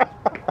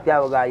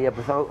 Yeah, we got here.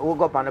 So we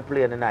go up on the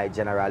plane tonight,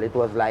 General. It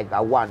was like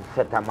a one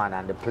set of man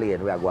on the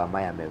plane. We are going to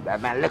Miami.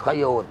 Man, look at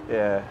you.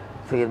 Yeah.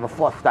 So it's my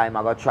first time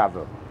I got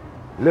travel.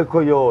 Look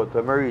at you.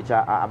 When I reach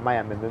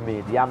Miami, I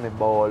meet Yami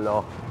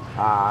Bolo,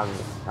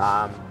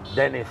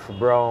 Dennis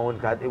Brown.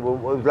 It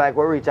was like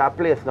we reach a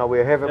place now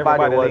where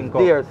everybody was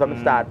there. So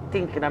I start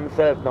thinking of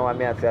myself now.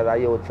 And I say, as I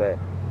would say,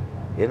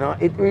 you know,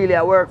 it really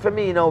worked for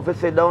me, you know, if I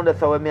sit down there,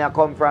 so where me I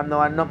come from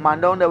now, and no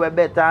man down there were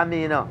better than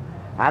me, you know.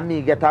 And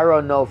me get a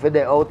run now for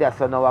the out there,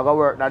 so now I go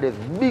work at this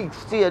big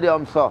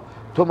stadium, so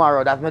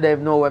tomorrow, that's me they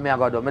know where me I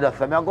go do. Me just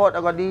say, me I go out,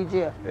 I go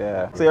DJ.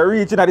 Yeah. So you're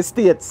reaching at the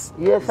States?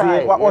 Yes,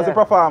 What was the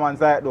performance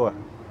like though?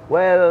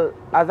 Well,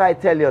 as I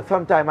tell you,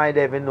 sometimes I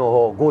don't even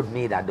know how good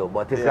me that do,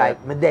 but it's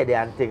like me dead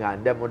and thing,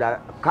 and them would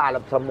call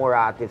up some more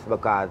artists,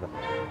 because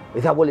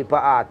it's a whole heap of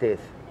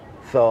artists.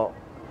 So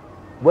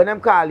when them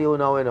call you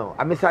now, you know,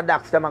 and Mr.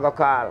 Dax them I go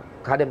call,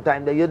 because them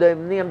time they, you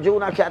don't name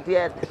Junior Cat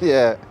yet.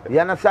 Yeah. You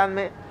understand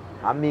me?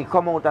 And me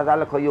come out as a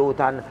little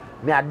youth and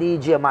me a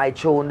DJ my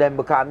tune them,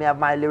 because me have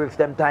my lyrics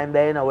them time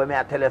there, you know, when me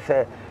I tell you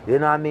say, you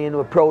know what I mean,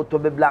 we're proud to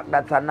be black,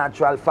 that's a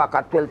natural fact.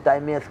 At 12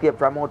 time me escape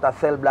from outer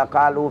cell block,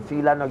 all who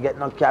feel and no get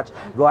no catch,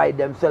 go hide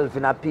themselves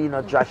in a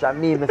peanut trash, and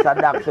me, Mr.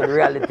 Dax with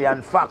reality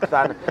and facts,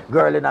 and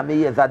girl in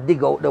me ears a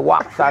dig out the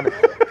wax, and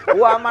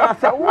One man I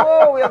say,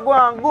 whoa, you're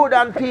going good,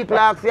 and people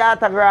ask the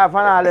autograph and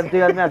all them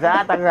things. And I say,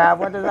 autograph?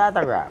 What is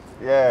autograph?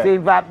 Yeah. See,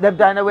 them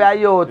time we are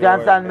youth, you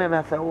understand me?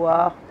 I say,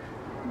 wow.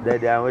 We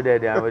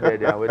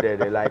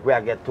dead. Like, we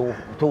are get too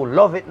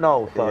love it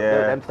now. So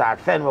them start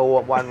sending me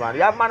home one.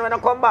 You have man when I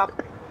come back.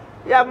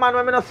 You have man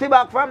when I see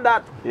back from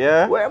that.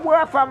 Yeah.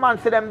 Where from man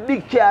see them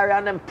big car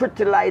and them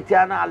pretty light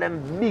and all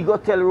them big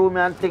hotel room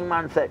and thing,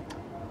 man say.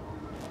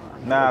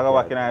 Nah, I go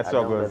back in our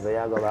struggles.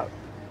 I go back.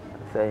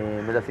 Say,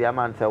 I just see a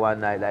man say one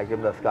night, like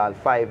him just call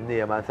 5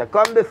 names and say,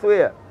 come this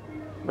way.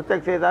 I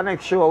take say, it's the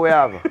next show we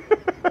have.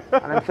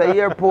 And I say,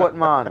 airport,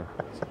 man.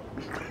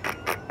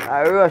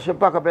 I rush to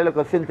pack up a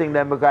little thing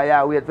them because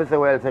I wait for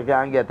so else I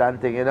can get and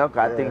thing, you know,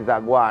 because things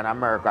are going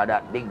America,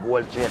 that big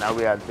gold chain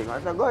away and thing.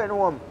 I said, going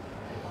home.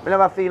 I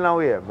never feel no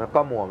way. I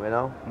come home, you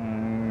know.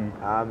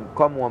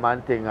 Come home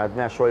and thing, as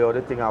I show you how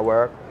the thing I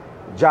work.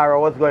 Jara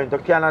was going to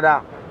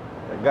Canada.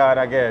 God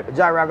again.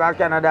 Jara got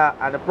Canada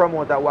and the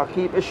promoter will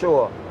keep the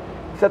show.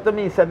 Said to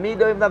me, said, me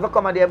don't never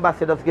come at the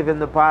embassy, just give him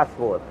the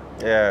passport.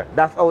 Yeah.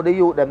 That's how the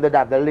youth them did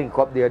that, the link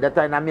up there. That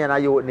time me and a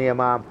youth name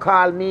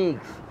Carl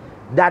Meeks,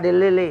 Daddy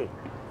Lily,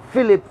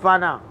 Philip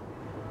Fanna.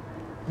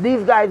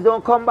 These guys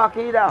don't come back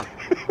either.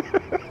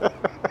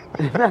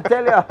 I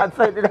tell you, I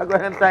said they're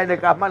going to sign the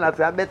car, man. I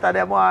said, I better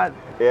them one.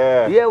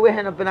 Yeah. Yeah, we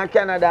end up in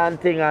Canada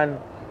and thing and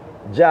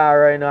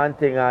Jara, you know, and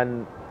thing,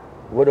 and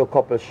we do a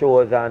couple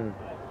shows and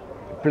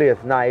place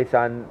nice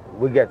and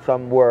we get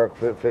some work.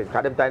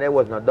 Because them time there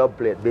was no dub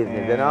plate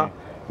business, you know.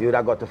 You would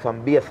have got to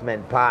some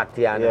basement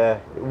party and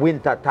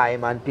winter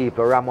time and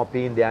people ram up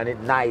in there and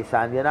it's nice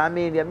and you know what I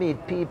mean? You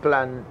meet people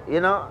and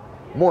you know,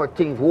 more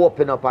things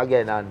open up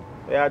again and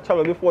yeah,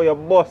 trouble before your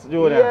boss,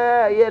 Junior.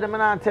 Yeah, the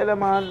man I tell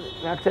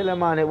him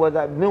man, it was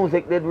that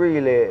music did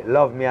really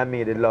love me and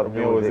me did love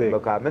music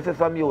because I see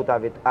some youth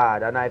have it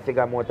hard and I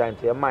figure more time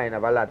to your mind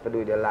have a lot to do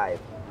with your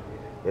life.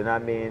 You know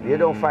what I mean? You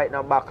don't fight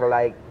no battle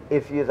like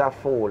if you're a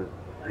fool,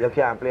 you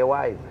can't play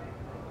wise.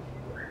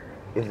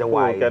 It's the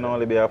wise. Can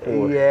only be a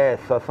fool. Yes,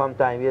 so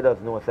sometimes you just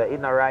know, so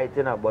it's not right,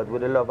 you know, but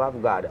with the love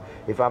of God,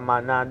 if a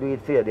man not do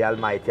it for you, the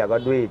Almighty, you're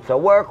going to do it. So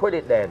work with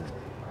it then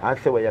and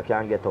see where you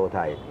can get out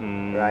of it,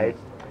 right?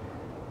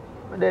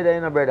 But then,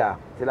 you know, brother,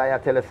 till I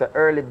tell us,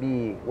 Early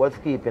B was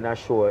keeping a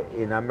show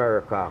in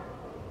America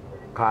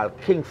called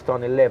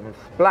Kingston 11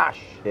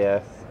 Splash.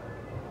 Yes.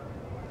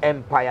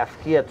 Empire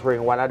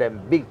Skatering, one of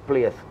them big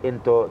places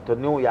into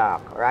New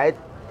York, right?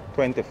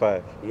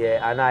 25.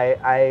 Yeah, and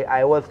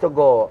I was to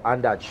go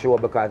on that show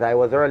because I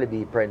was Early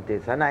B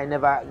apprentice and I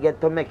never get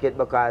to make it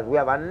because we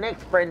have a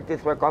next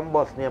apprentice we come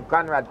bus named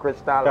Conrad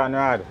Crystal.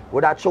 Conrad.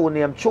 With that tune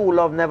named True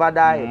Love Never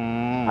Die.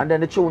 And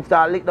then the tune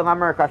started lick down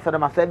America, so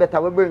them I say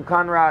better we bring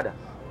Conrad.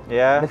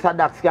 Yeah. Mr.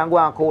 Dax can go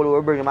and call,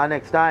 we'll bring him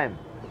next time.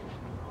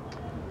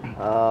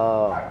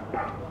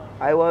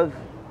 I was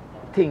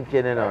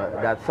thinking, you know,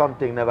 that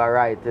something never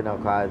right, you know,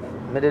 because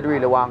I did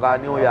really want to go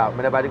to New York.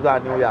 I never did go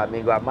to New York,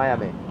 I go to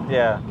Miami.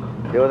 Yeah.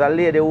 There was a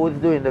lady who was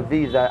doing the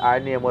visa, her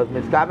name was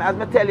Miss Carmen. As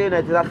I tell you, you know,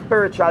 it's a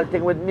spiritual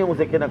thing with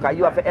music, you know, because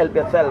you have to help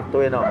yourself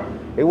too, you know.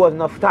 It was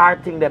not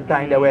starting them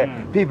time there where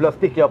people just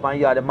pick you up and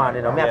you are the man,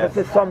 you know. I have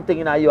to see something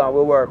in you and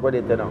we work with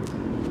it, you know.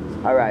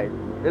 All right.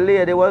 The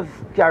lady was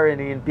carrying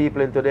in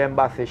people into the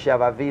embassy. She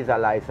have a visa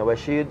license where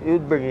she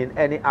would bring in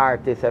any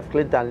artist if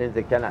Clinton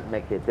Lindsay cannot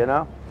make it, you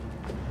know.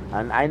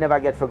 And I never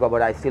get forgot,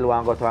 but I still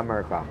want to go to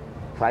America.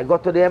 So I go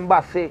to the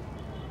embassy.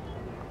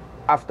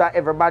 After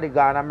everybody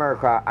gone to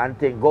America and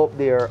thing, go up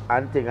there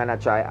and thing and I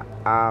try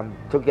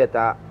to get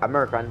a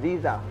American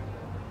visa.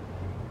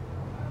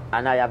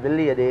 And I have the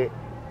lady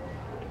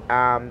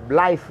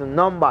license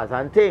numbers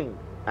and thing.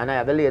 And I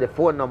have the lady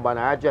phone number and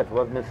her address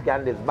was Miss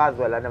Candice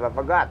Baswell, I never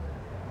forgot.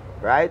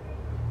 Right?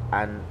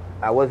 And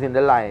I was in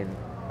the line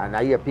and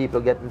I hear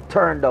people getting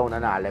turned down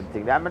and all them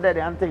things. I'm there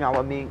and thing,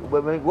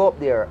 when we go up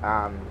there,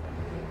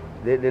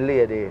 the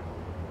lady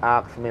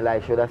asked me,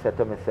 like, should I say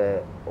to me,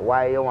 say,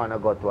 why you want to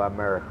go to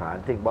America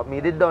and think, but me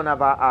did don't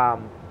have a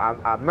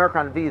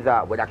American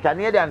visa with a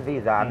Canadian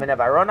visa, I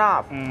never run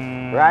off,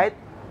 right?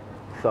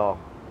 So,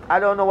 I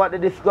don't know what the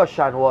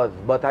discussion was,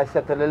 but I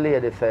said to the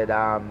lady, said,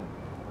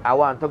 I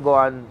want to go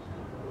and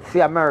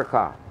see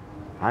America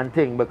and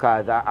think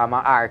because I'm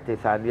an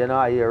artist and, you know,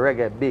 I hear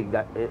reggae big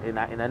that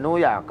in New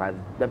York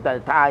and them tell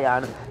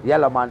Tyan,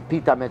 Yellowman,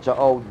 Peter Mitchell,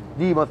 how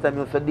Demus them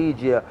used to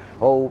DJ,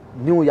 how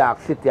New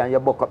York City and you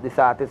book up this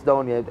artist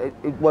down here.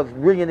 It was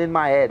ringing in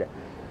my head.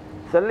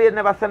 So the lady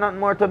never said nothing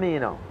more to me, you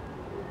know.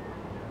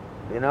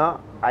 You know,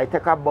 I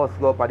take a bus,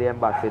 go up at the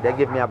embassy, they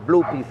give me a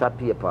blue piece of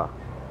paper.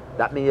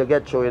 That means you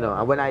get through, you know.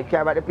 And when I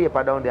carry back the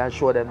paper down there and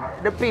show them,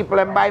 the people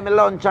them buy me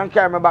lunch and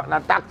carry me back in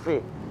a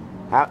taxi.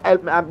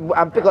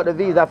 And pick up the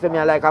visa for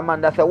me like a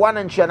man that say 1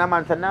 inch and a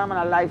man say, no, I'm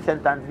on a life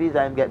sentence visa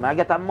and get me. I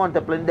get a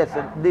multiple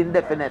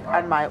indefinite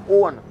on my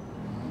own.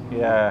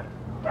 Yeah.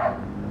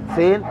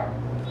 See?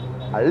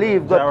 I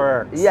leave, go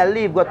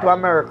to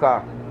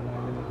America.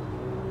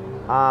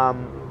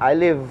 I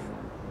live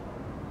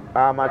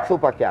at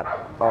Supercat.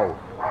 Oh.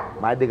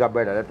 My bigger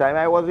brother. The time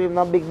I wasn't even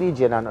a big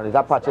DJ and it's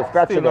Apache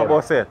scratching Still them.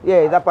 about it. Yeah,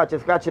 it's Apache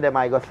scratching them,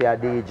 I go see a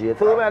DJ.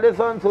 So man, this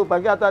one Super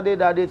Cat I did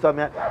that, this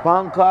one,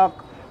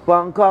 Bangkok. You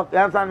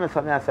understand me? So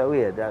I said,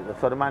 wait,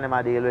 so the man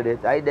I deal with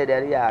it. I did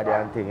that yard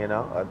and thing, you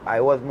know. I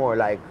was more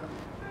like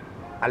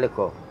a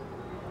little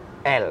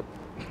help.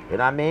 You know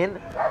what I mean?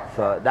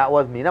 So that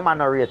was me. The man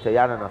not rated, you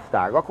don't know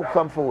star. Go cook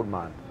some food,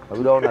 man.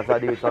 We don't have to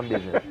do some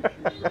business.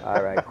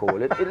 Alright, cool.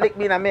 It licked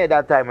me in the made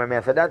that time when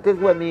I said that is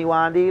what me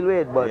want to deal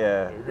with, but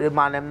the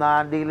man them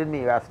not deal with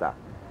me, Rasta.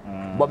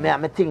 But me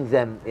have my things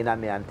them in a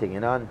me and thing, you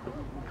know.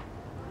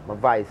 I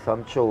vice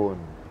some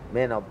tune.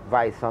 Me not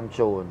vice some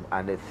tune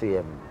and the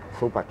same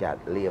Super Cat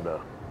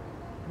label.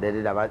 They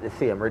did have the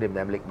same rhythm,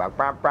 them lick back,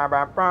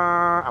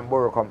 and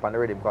Burrow come on the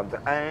rhythm comes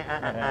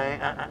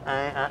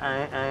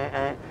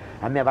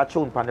and me have a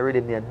tune on the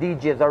rhythm there.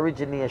 DJ's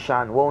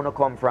origination, where wanna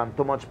come from,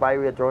 too much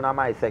pirate around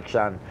my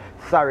section.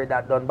 Sorry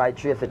that done by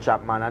Tracy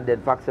Chapman and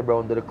then Foxy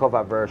Brown do the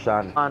cover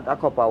version. And a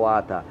cup of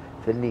water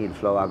for Neil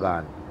Flower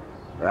Gun.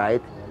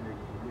 Right?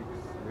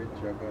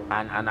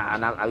 And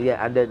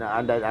then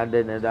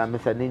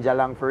Mr. Ninja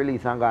Long for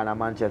release and gone to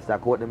Manchester.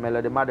 Quote the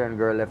melody, modern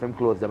girl left him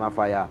close them a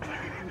fire.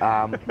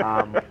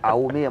 I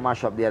will me a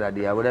mash up the other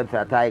day. I would them say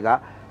a tiger.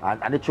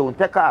 And the tune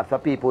take off. So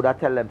people that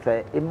tell them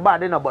say, it's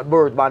bad enough, but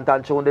Bird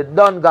Bantan tune, they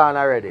done gone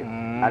already.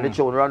 And the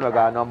tune run we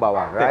got #1,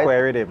 right? Take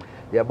away rhythm.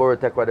 Yeah, Bird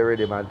take away the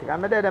rhythm and thing.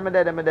 I'm dead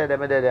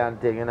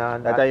and thing, you know.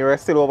 That time you were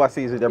still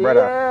overseas with your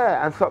brother.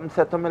 Yeah, and something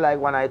said to me like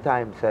one night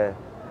time, say,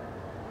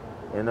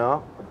 you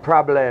know,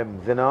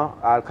 problems, you know,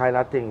 all kind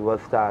of things will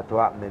start to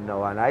happen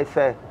now. And I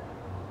say,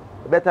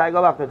 better I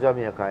go back to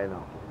Jamaica, you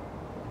know.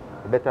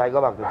 Better I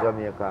go back to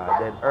Jamaica.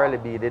 Then Early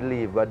B did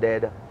leave, but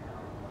dead.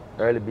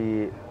 Early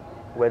B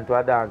went to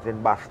a dance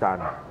in Boston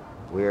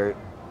where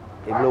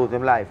he lose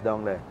his life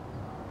down there.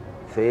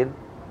 See?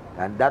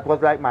 And that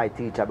was like my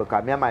teacher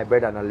because me and my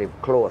brother don't live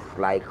close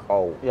like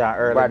how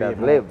brothers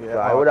live. Yeah, so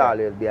I would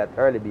always be at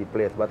Early B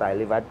place, but I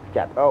live at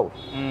Cat House.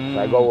 So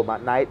I go home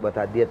at night, but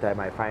at daytime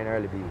I find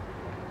Early B.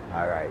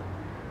 Alright.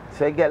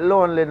 So I get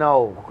lonely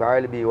now because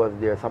Early B was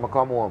there, so I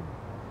come home.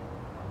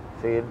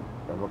 See?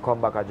 When I come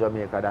back to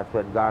Jamaica, that's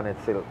when Garnet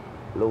still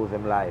lose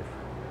his life.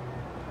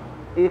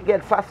 You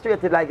get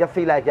frustrated like you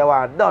feel like you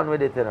want done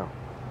with it, you know.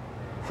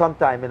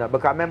 Sometimes, you know,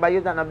 because remember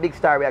you're not a big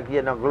star, we are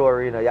getting no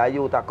glory, you know. Your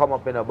youth are come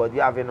up, you know, but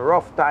you're having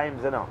rough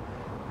times, you know.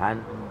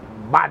 And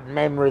bad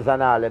memories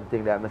and all them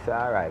things there. I say,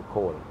 alright,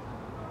 cool.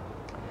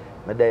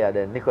 My there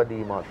then,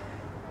 Nicodemus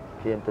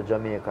came to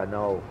Jamaica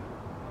now.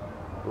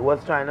 He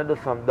was trying to do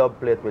some dub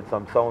plate with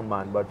some sound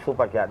man, but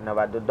Super Cat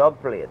never do dub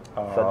plate.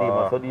 So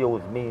Demus would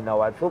use me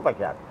now as Super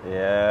Cat.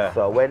 Yeah.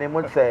 So when he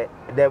would say,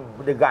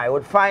 the guy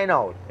would find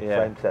out. Yeah.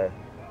 So he say,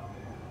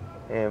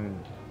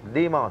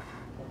 Demus,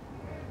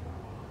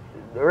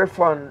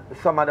 refund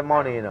some of the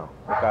money, you know.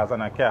 Because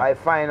I'm a cat. I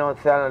find out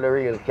selling the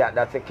real cat,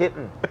 that's a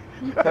kitten.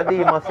 So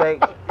Demus say,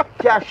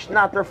 cash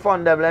not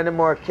refundable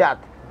anymore, cat.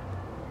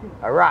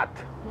 A rat.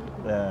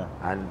 Yeah.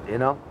 And you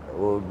know,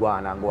 we'll go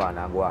on and go on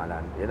and go on.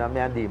 And you know,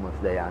 me and Demus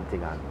there and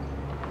thing. And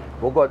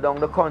we'll go down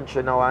the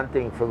country now and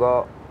thing for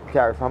go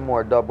carry some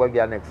more dub, we'll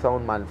get next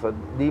sound man. So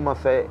Demus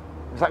say,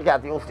 so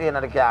cat, you stay in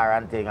the car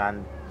and thing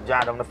and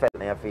draw down the felt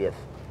in your face.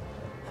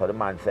 So the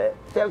man say,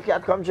 tell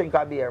cat come drink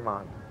a beer,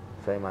 man.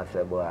 So the man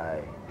say,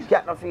 boy,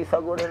 cat no feel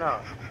so good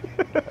enough.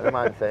 So the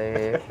man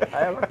say, I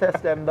have to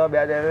test them dub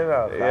here, you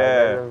know. So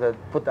yeah.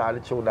 Put all the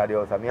tune at the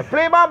house. And me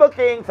play Bubble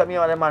King. So me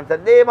and the man say,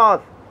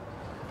 Demus,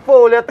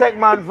 fool you take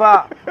man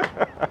for.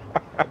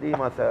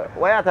 Demus say,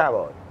 what you talking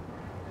about?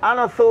 I'm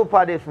not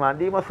super this man.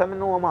 Demus say, me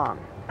know man.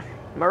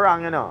 I'm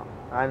wrong, you know.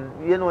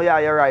 And you know, yeah,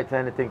 you're right, so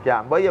anything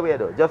can. But yeah, we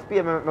do. Just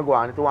pay me go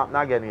on. It won't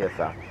happen again here,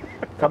 sir.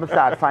 So I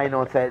start finding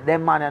out, say,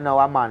 them man you know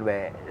a man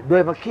where don't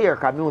even care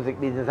because music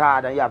business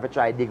hard and you have to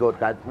try to dig out.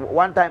 Because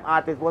one time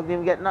artist wasn't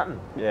even get nothing.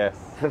 Yes.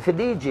 For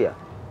DJ.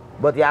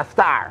 But you're a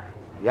star.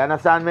 You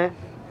understand me?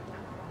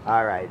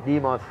 Alright,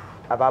 Demus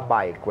have a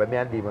bike where me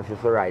and Demus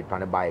used to ride on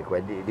the bike.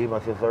 Where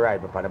Demus used to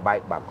ride on the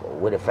bike back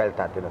with the felt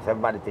at, you know. So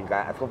everybody think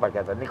I Super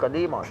Cat and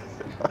Nicodemus.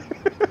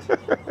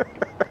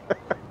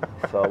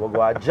 So we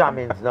go at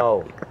jammings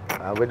now.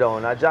 And we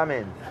down at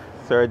jammings.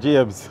 Sir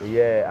James.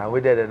 Yeah, and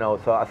we did it now.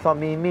 So I saw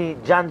me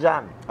meet Jan.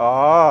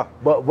 Oh.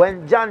 But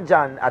when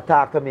Jan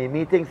attacked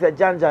me thinks that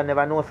Jan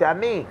never know say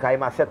me.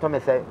 Because he said to me,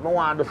 say, I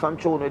want to do some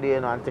tune with you, you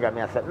know, and think of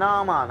me. I said,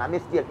 no man, a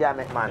mistake you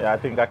make, man. Yeah, I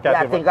think I can't.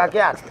 Yeah, I think I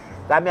can't.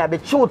 That I be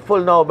truthful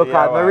now because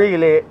I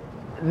really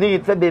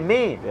need to be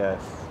me.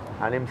 Yes.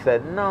 And him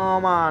said,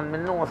 no man, I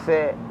know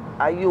say,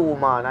 are you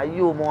man, are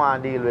you more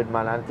to deal with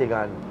man and think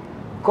and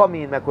come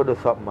in, I could do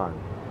something, man.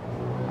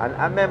 And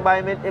I remember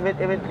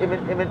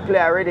him play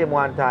a rhythm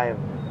one time.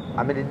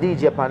 I mean the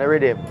DJ on the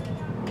rhythm.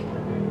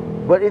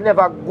 But he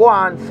never go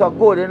on so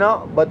good, you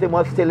know. But he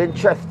was still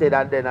interested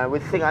and then we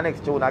sing our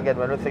next tune again.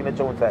 When we sing the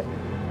tune say,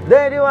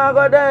 dead you wanna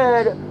go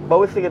dead. But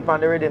we sing it on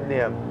the rhythm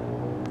name.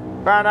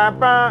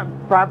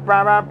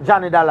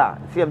 Johnny Dollar.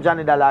 See him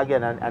Johnny Dollar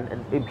again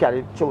and him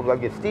carry the tune will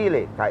get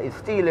Steely. Cause it's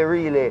Steely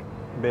really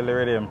build the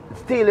rhythm.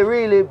 Steely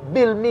really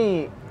build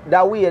me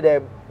that way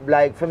they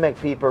like to make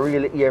people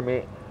really hear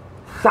me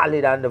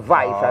solid on the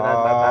voice and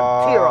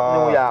tear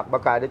up New York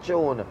because the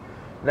tune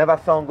never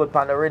sound good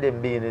on the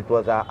rhythm being it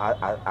was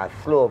a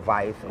slow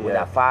voice with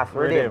a fast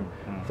rhythm.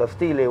 So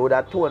Steely would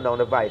have toned down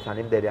the voice and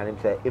him dead and him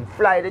say, him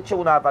fly the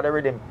tune off of the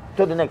rhythm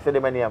to the next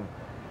rhythm and him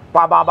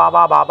ba ba ba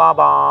ba ba ba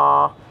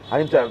ba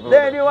and him say,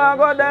 then you are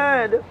go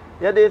dead.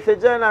 Yeah, this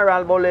is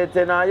general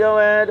bulletin on your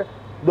head.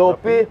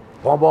 Dopey.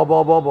 Bo bo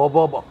bo bo bo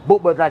bo bo.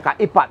 But like a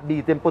hip hop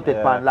beat and put it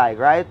on like,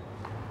 right?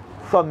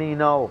 So me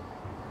now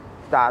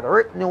start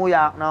rip New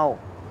York now.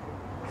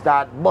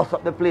 Start bust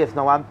up the place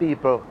now and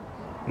people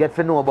get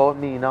to know about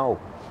me now.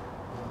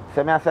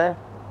 See me I say?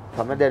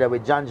 So I'm there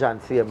with John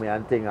see me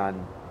and thing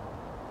and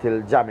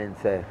till Jamin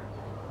say,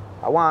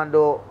 I want to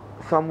do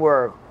some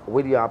work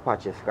with you and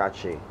Apache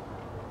Scratchy.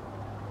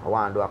 I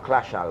want to do a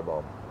Clash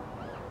album.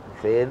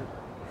 See?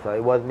 So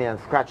it was me and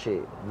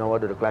Scratchy. Now I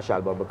do the Clash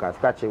album because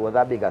Scratchy was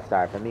a bigger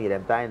star for me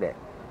them time there.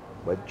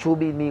 But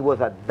Chubby me was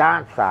a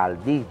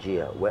dancehall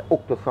DJ with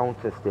hooked to sound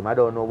system. I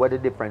don't know what the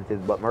difference is,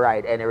 but I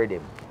ride any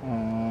rhythm.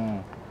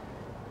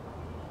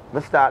 I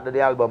started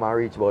the album and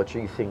reach about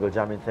 3 singles.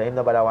 Jamin say,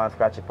 nobody want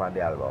Scratchy on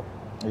the album.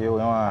 You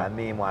want? And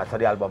me want, so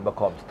the album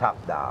becomes Top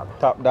Dog.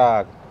 Top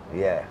Dog.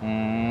 Yeah.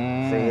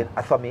 So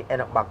I saw me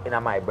end up back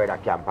in my brother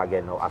camp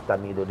again now after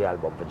me do the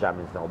album for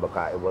Jamin now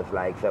because it was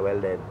like, say, well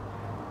then,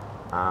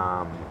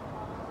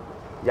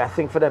 you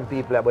sing for them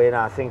people, but you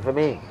not sing for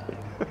me.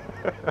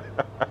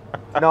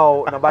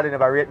 No, nobody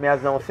never rate me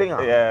as no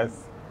singer.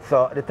 Yes.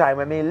 So the time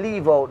when me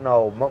leave out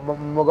now, I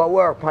go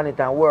work on it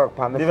and work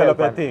on myself. Develop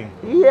a thing.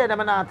 Yeah,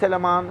 them not tell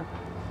them, man.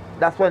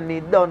 That's when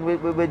me done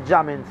with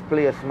Jamin's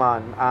place,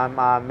 man.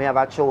 Me have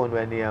a tune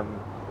when he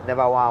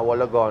never want to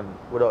hold a gun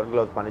without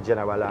gloves on the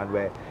general land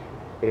where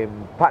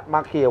Pat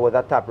McKay was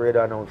a top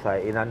radio announcer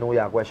in New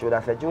York where she would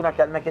have said, Junior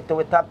can make it to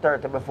the top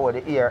 30 before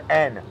the year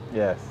end.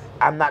 Yes.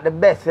 I'm not the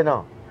best, you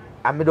know.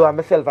 I'm doing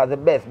myself as the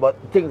best, but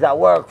things that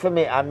work for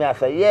me, and me I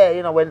say, yeah,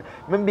 you know, when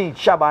me beat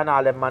Shabba and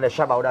all them man, the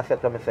Shabba would have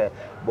said to me, say,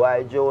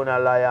 boy, Jonah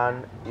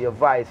Lion, your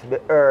voice be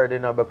heard, you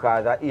know,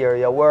 because I hear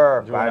your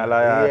work. Jonah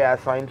Lion. Yeah,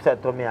 so him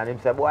said to me, and him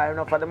said, boy, you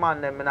know, for the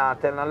man, them, me not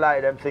tell no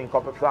lie, them sing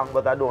couple songs,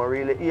 but I don't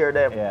really hear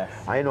them. Yes.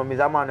 And you know, me's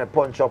a man that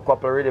punch up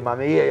couple rhythm,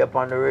 and me hear you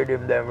upon the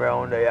rhythm, them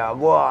round there, yeah,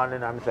 go on,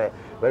 and I'm say,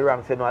 well,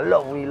 Ram say, no,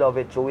 we love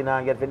it, so we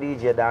not get for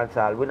DJ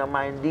dancehall, we don't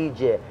mind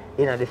DJ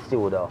in the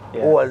studio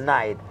all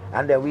night.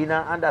 And then we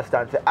not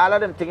understand. Say, all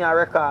of them things are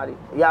recorded.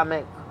 Yeah,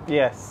 man.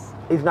 Yes.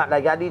 It's not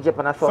like a DJ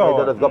on a song,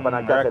 so, just go on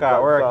a cassette.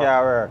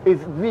 Work.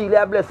 It's really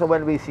a blessing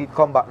when we see it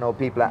come back now.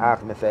 People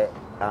ask me, say,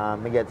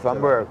 me get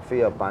some work for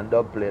you up and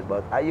dub plate,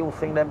 but are you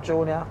sing them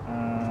tune, yeah?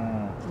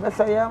 I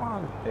say, yeah,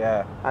 man.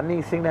 Yeah. I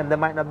mean, sing them. They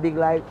might not big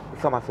like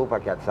some of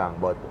Super Cat song,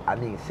 but I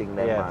mean, sing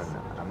them, man.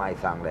 I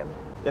might sing them.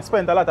 You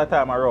spent a lot of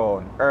time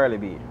around Early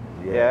B.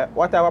 Yeah.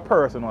 What type of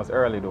person was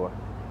Early though?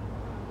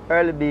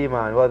 Early B,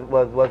 man,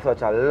 was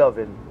such a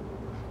loving,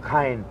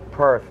 kind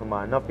person,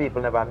 man. No people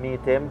never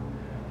meet him,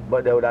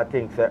 but they would have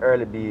think say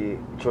Early B,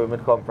 show him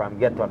come from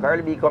Ghetto.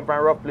 Early B come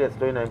from rough place,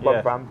 you know, he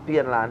come from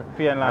Pienland.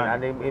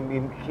 And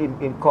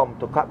him come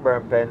to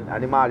Cockburn Pen,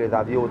 and him always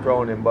have youth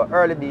around him. But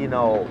Early B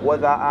now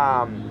was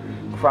a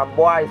from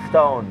Boys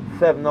Town,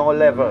 7-0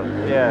 level.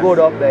 Yes. Good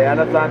up there, you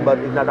understand? But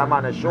it's not a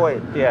man to show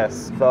it.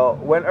 Yes. So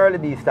when Early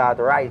B start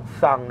to write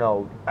song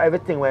now,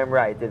 everything when him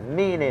write is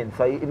meaning,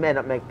 so he may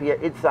not make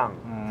it song.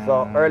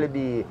 So Early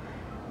B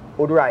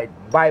would write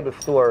Bible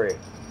story,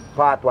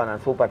 part 1,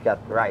 and Super Cat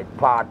write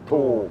part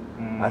 2.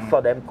 I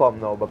saw them come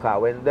now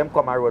because when them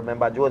come I road,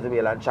 remember Josie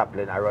Whale and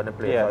Chaplin I run the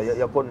place. Yes. So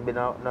you couldn't be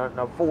no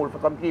fool for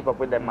come keep up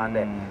with them man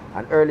there.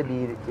 And Early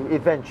B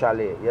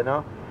eventually, you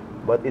know.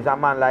 But he's a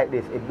man like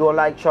this. He don't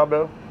like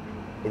trouble.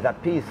 He's a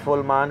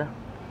peaceful man.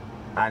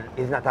 And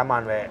he's not a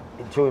man where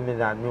he show him in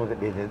the music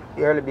business.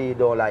 Early B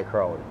don't like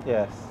crowd.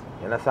 Yes.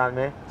 You understand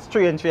me?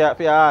 Strange for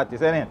your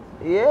artist, isn't it?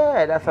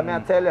 Yeah, that's what I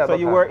tell you. So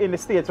you were in the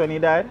States when he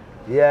died?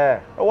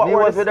 Yeah. What me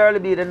was with Early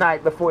B the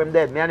night before him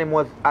dead. Me and him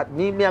was at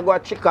me I go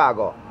to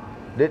Chicago.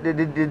 The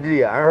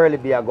day. And Early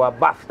B I go to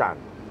Boston.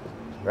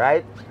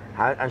 Right?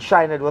 And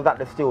Shined was at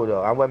the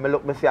studio. And when me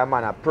look, me see a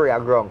man a pray a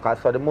ground. Because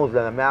I saw the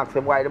Muslim and I asked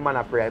him why the man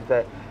a pray. He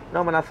said,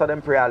 no man I saw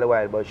them pray all the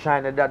while. But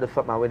Shined that do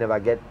something we never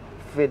get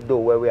fit do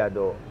where we are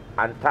do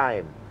on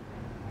time.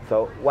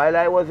 So while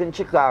I was in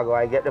Chicago,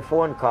 I get the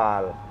phone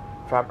call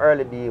from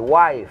Early B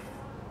wife.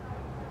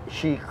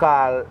 She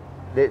called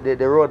the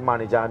road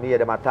manager and me hear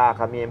them attack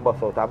and me and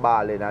bust out a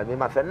ball in and me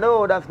must say,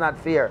 no, that's not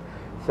fair.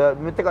 So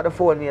me take out the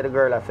phone, me and the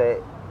girl I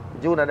say,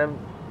 Junior them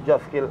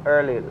just killed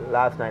Early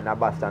last night in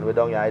Boston. We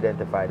don't yet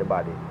identify the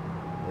body.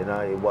 You know,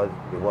 it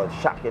was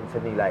shocking for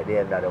me like the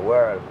end of the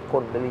world.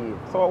 Couldn't believe.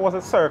 So what was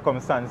the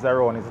circumstance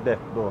around his death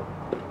though?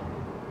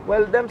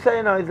 Well, them say,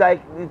 you know, it's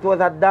like it was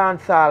a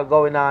dance hall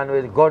going on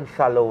with gun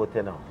salute,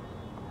 you know.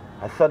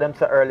 I saw them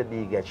say Early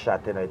B get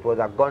shot, you know. It was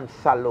a gun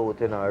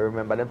salute, you know. I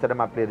remember them say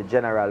them I played the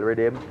general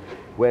rhythm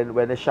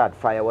when the shot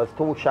fire was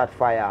 2 shot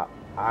fire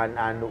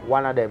and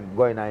one of them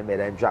going on made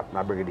and dropped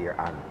my Brigadier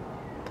hand.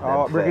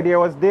 Oh, Brigadier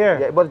was there?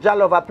 Yeah, it was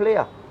Jalova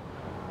player.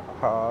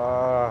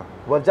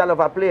 Was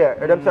Jalova player.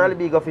 Them say Early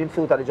B go for him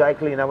suit at the dry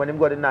cleaner when him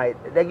go the night.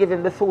 They give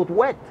him the suit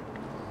wet.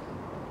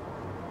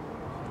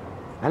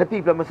 And the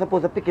people are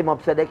supposed to pick him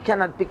up, so they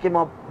cannot pick him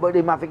up, but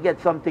they have to get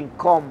something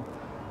come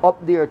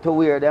up there to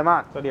where them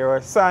at. So there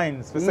were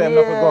signs for saying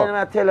yeah, not to go.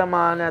 I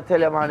tell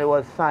you man, it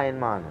was sign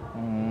man.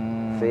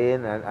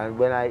 Saying, and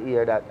when I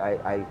hear that,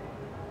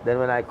 then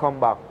when I come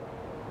back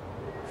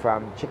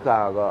from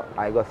Chicago,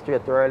 I go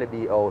straight to Early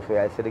B house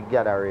where I see the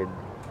gathering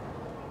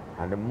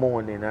and the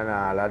mourning and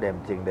all of them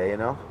things there, you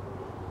know.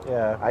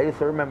 Yeah. I used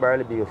to remember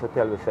Early B used to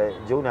tell me, say,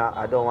 Junior,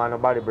 I don't want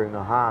nobody bring no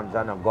arms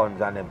and no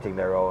guns and them things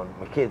around.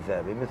 My kids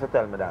have. He used to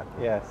tell me that.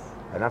 Yes.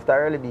 And after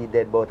Early B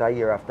dead about a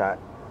year after,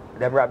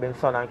 them rob him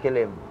son and kill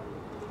him.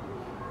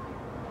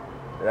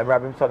 Them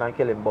rob him son and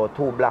kill him about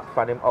 2 blocks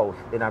from him house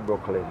in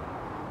Brooklyn.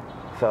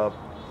 So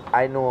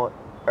I know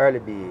Early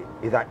B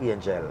is an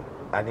angel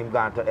and him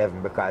gone to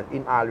heaven because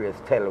him always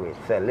tell me,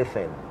 say,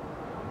 listen,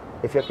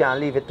 if you can't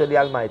leave it to the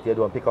Almighty, you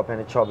don't pick up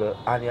any trouble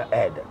on your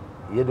head.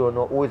 You don't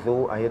know who is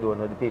who and you don't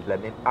know the people. I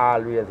mean,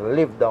 always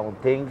live down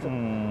things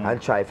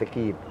and try to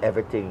keep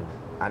everything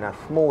on a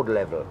smooth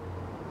level.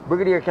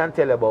 Brigadier can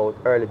tell about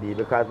Early B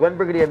because when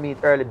Brigadier meet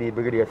Early B,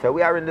 Brigadier said,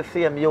 we are in the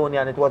same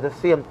union, it was the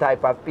same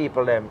type of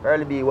people them.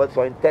 Early B was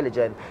so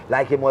intelligent,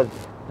 like him was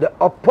the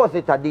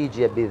opposite of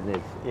DJ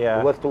business. Yeah.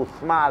 It was too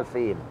small for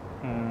him.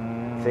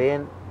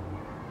 Saying?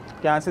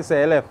 Can't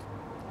say he left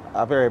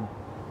a very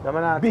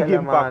big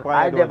impact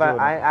on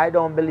I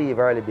don't believe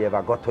Early B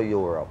ever got to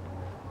Europe.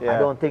 Yeah. I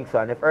don't think so.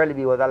 And if Early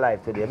B was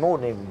alive today, I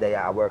wouldn't even they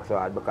work so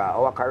hard because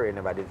our career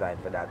never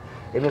designed for that.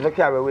 He used to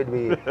carry with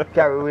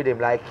him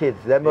like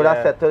kids. Them would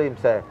have said to him,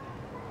 say,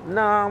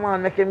 no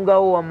man, make him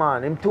go home,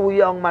 man. Him too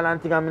young, man, and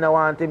think I don't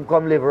want him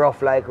come live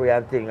rough like we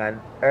and thing.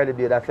 And Early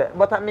B would have said,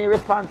 but I mean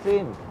respond to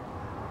him.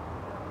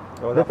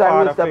 The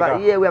time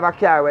we we have a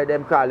car where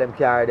them call them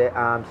car the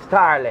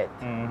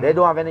Starlet. They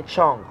don't have any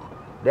trunk.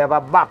 They have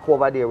a back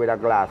over there with a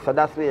glass. So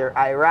that's where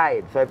I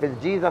ride. So if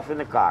it's Jesus in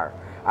the car,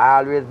 I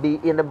always be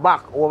in the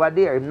back over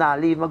there. If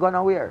not, leave me gun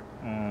away.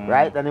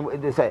 Right?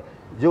 And they say,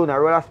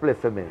 Junior, roll a split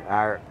for me.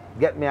 Or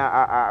get me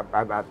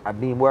a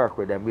beam work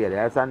with them. Really.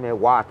 I send me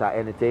water,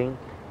 anything.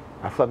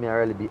 I saw me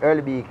Early B.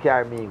 Early B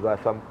carry me go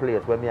some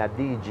place where me a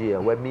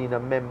DJ, where me no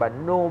member,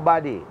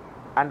 nobody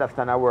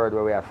understand a word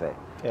where we are say.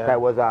 Yeah.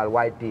 It was all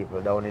white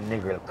people down in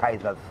Negril,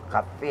 Kaiser's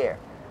Cafe,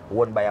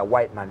 owned by a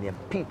white man named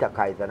Peter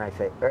Kaiser. And I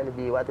said, Early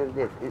B, what is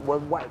this? It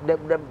was white.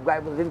 Them guy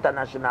was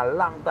international,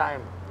 long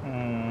time.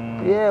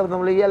 Yeah, it was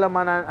only yellow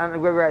man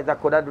and Gregory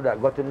that could have do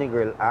that. Go to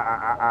Negril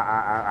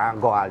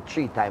and go all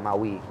 3 times a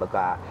week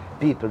because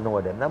people know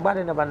them.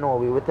 Nobody never know.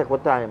 We will take our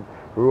time,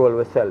 roll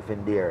ourselves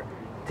in there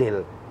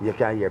till you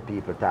can hear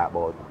people talk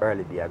about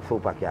Early B and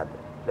Super Cat.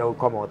 They will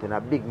come out in a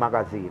big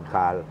magazine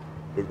called,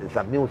 it's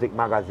a music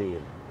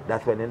magazine.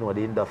 That's when you know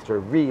the industry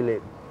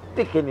really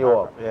picking you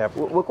up. Yep.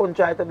 We couldn't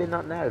try to be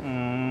nothing else. You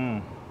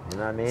know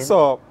what I mean?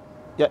 So,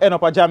 you end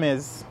up a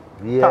Jammies.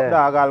 Top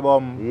Dog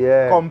album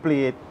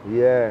complete.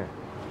 Yeah.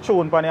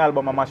 Tune for the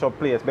album a mash up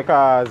place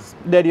because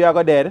Dead You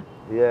Go Dead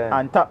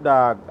and Top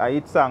Dog I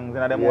hit songs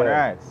in them own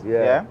rights.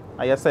 Yeah.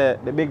 And you say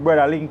the big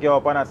brother link you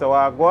up and I say,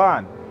 well, go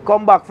on.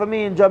 Come back for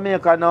me in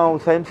Jamaica now,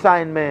 so him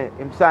signed me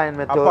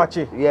to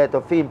Apache. Yeah,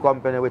 to film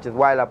company which is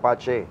Wild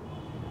Apache.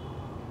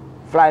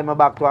 Fly me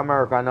back to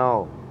America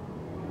now.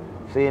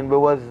 Seeing we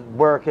was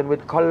working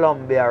with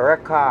Columbia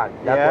Record,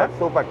 that was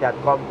Super Cat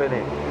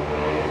company.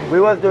 We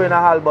was doing an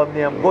album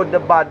named Good, the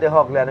Bad, the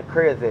Ugly and the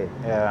Crazy.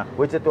 Yeah.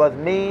 Which it was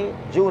me,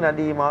 Junior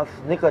Demus,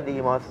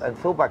 Nicodemus and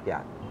Super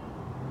Cat.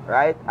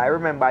 Right? I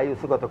remember I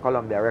used to go to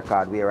Columbia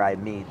Record where I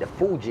meet the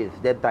Fugees.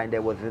 That time they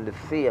was in the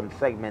same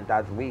segment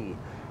as we.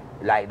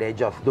 Like they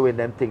just doing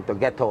them things to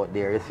get out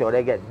there. So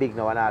they get big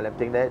now and all them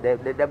things.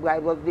 Them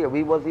guys was there.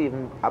 We was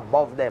even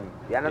above them.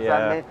 You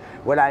understand me?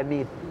 When I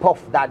meet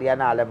Puff Daddy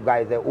and all them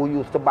guys who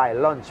used to buy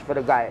lunch for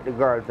the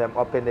girls them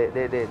up in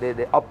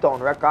the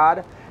Uptown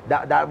Record,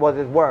 that was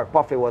his work.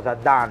 Puffy was a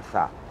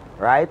dancer,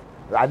 right?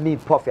 I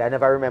meet Puffy. I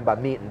never remember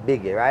meeting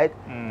Biggie, right?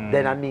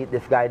 Then I meet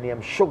this guy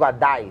named Sugar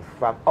Dice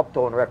from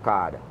Uptown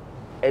Record.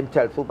 Him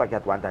tell Super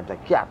Cat one time, say,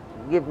 Cat,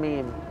 give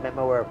me, make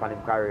me work on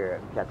him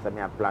career. Cat said, me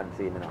have plans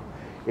for him, you know.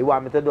 He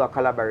wanted me to do a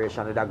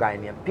collaboration with a guy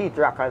named Pete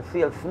Rock and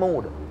Seal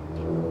Smooth.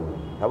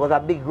 That was a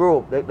big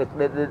group.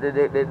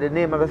 The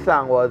name of the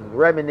song was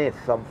Reminisce,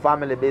 some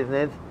family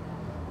business.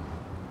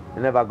 It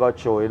never got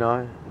show, you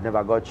know. It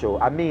never got show.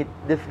 I meet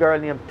this girl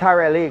named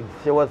Tara Higgs.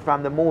 She was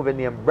from the movie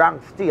named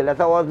Bronx Steel. That's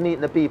how I was meeting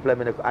the people.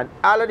 And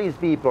all of these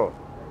people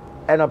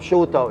end up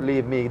shoot out,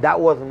 leave me. That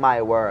wasn't my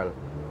world.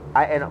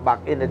 I end up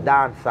back in the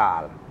dance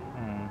hall.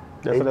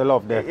 That's what they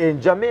love there. In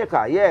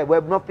Jamaica, yeah, where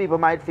enough people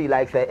might feel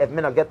like, say, if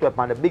me not get to up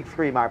on the big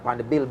screen or on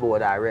the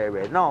billboard or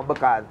rare. No,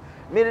 because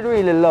me didn't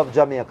really love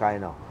Jamaica, you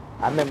know.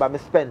 I remember me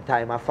spend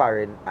time a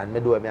foreign and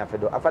me do what me have to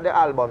do. After the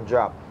album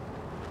drop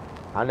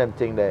and them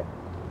thing there,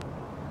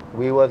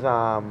 we was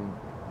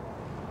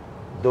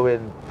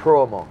doing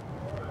promo.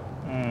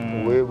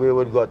 We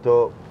would go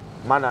to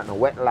Manhattan,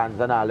 wetlands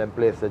and all them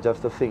places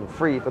just to sing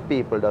free for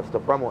people, just to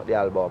promote the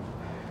album.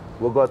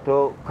 We go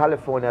to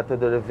California to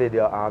do the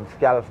video,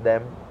 scalp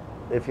them.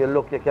 If you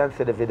look, you can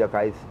see the video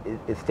because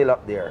it's still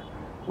up there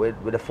with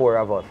the 4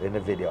 of us in the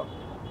video,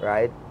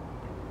 right?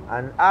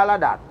 And all of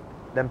that,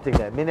 them things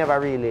there. Me never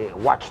really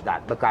watch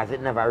that because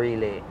it never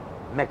really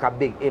make a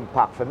big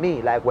impact for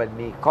me. Like when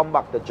me come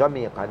back to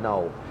Jamaica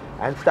now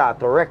and start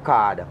to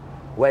record,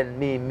 when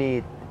me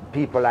meet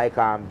people like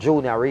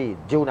Junior Reid.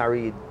 Junior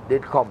Reid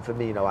did come for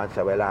me now and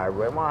say, well, I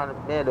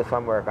want to do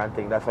some work and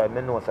things. That's why I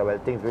know, so well,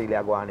 things really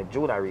are going on if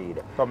Junior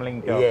Reid. From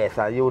link up. Yes,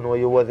 and you know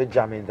you was the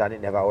jammings and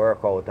it never work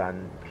out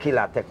and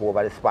Killer take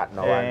over the spot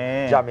now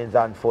and jammings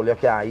on full. You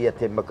can't hate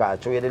him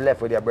because you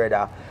left with your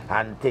brother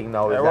and thing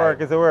now. The work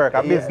is a work,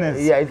 a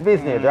business. Yeah, it's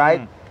business,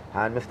 right?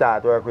 And we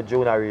start work with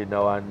Junior Reid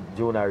now and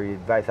Junior Reid,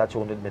 vice a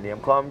tune with my name,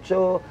 come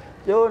true,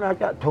 Junior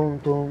Cat, tum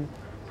tum,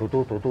 tum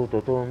tum tum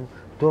tum tum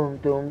tum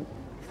tum.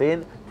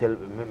 Till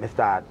me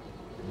start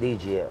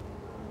DJ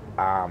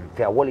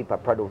for a whole heap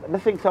of produce. I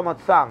sing so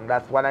much song,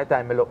 that's one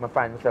time I look, I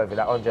find myself with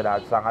a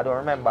 100-odd song. I don't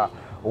remember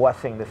who I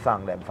sing the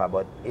song them for,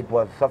 but it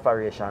was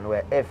sufferation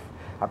where if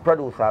a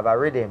producer have a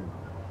rhythm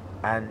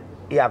and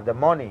he have the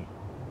money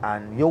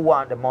and you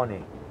want the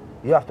money,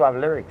 you have to have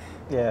lyrics.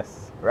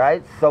 Yes.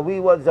 Right? So we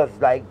was just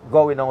like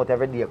going out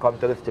every day, come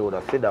to the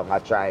studio, sit down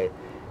and try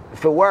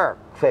for work.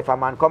 So if a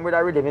man come with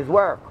a rhythm, it's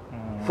work.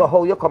 So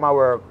how you come and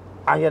work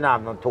and you don't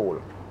have no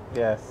tool?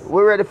 Yes.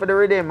 We're ready for the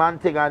rhythm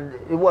and thing, and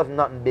it was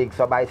nothing big.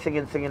 So by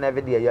singing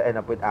every day, you end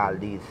up with all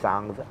these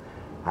songs,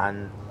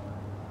 and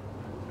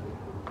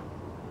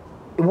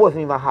it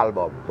wasn't even an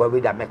album. But we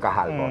didn't make a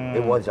album.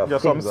 It was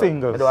just some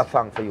singles. I do a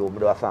song for you, I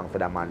do a song for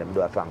the man, I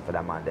do a song for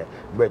the man. The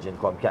Bridget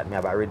come cat me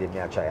have a rhythm, me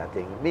a try a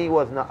thing. Me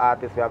was no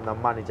artist, we have no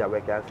manager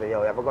where can say,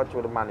 yo, you ever got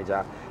through the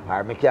manager,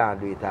 or me can't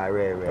do it, or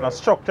rare. No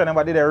structure,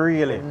 never did it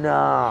really.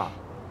 Nah.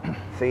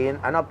 See,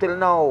 and up till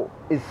now,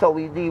 it's so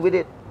we deal with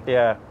it.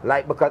 Yeah.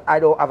 Like, because I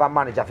don't have a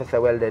manager to say,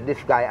 well then, this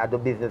guy I do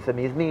business for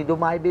me. It's me do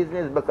my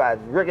business because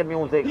reggae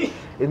music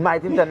is my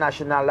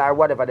international or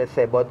whatever they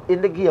say, but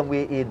in the game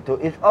we into,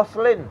 it's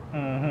hustling.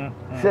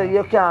 So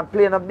you can't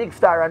play a big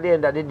star at the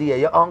end of the day,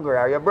 you're hungry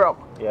or you're broke.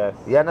 Yes.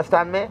 You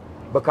understand me?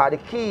 Because the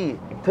key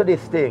to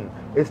this thing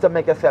is to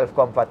make yourself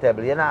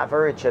comfortable. You're not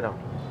for rich, you know.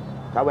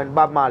 Because when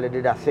Bob Marley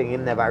did that thing, he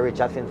never rich,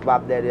 and since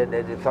Bob dead,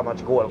 there's so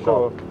much gold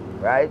come.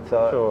 Right?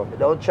 So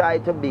don't try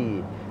to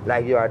be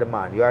like you are the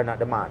man. You are not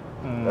the man.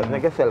 Just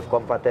make yourself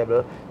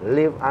comfortable,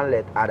 live and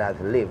let others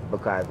live.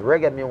 Because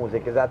reggae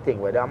music is a thing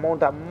where the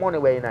amount of money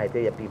where you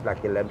hear people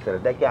kill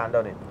themselves, they can't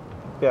done it.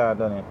 Yeah,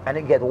 done it. And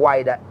it gets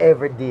wider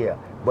every day.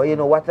 But you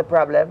know what's the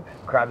problem?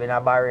 Crab in a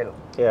barrel.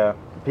 Yeah.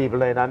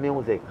 People in a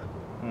music.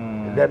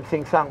 Them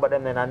sing song, but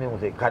them in a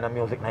music. Kind of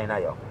music in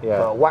you. Yeah.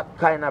 So what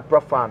kind of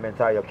performance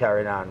are you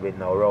carrying on with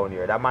now around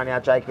here? That man here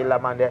try kill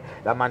that man there,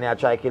 that man here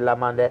try kill that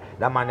man there,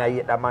 that man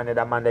here eat that man there,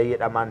 that man there eat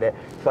that man there.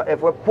 So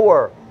if we're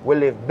poor, we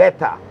live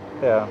better.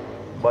 Yeah.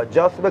 But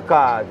just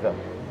because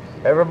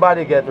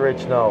everybody get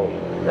rich now,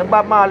 then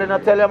Bob Marley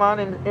not tell you,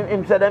 man,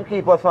 him say them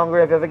keep us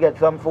hungry if you get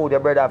some food, your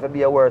brother have to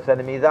be a worse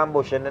enemy. He's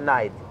ambush in the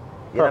night.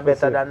 You're not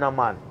better than no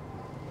man.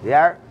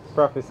 Yeah?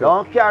 Prophecy.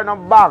 Don't carry no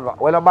bag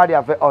when nobody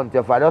have to hunt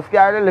you for. Just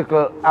carry the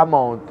little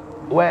amount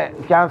where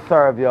can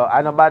serve you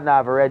and nobody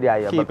have ready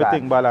at you. Keep the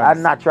thing balanced.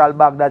 A natural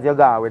bag that you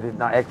got with is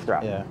not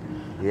extra. Yeah.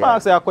 Yeah. I'll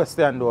ask you a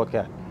question though,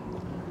 Cat.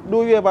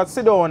 Do you ever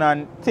sit down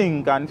and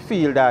think and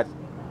feel that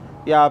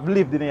you have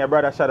lived in your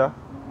brother's shadow?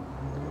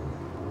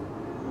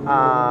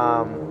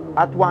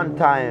 At one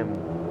time,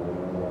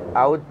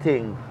 I would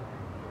think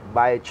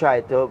by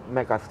trying to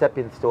make a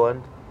stepping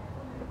stone,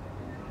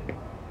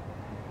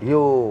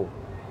 you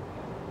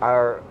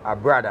are a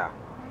brother,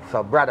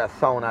 so brothers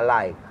sound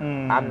alike.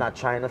 I'm not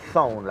trying to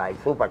sound like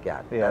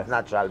Supercat. Yes. That's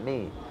natural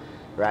me,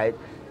 right?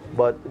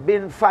 But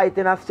been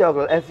fighting a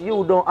struggle. If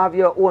you don't have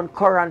your own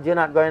current, you're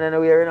not going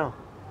anywhere, you know.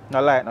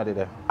 No light, no did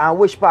it. And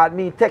which part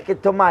me take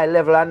it to my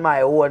level and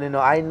my own, you know.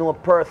 I know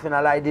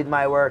personal, I did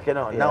my work, you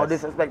know. Yes. Now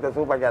disrespect the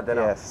Supercat, you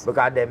know. Yes.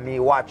 Because then me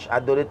watch, I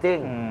do the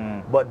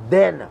thing. But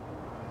then,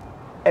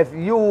 if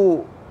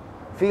you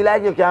feel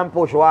like you can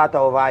push water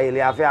over hill,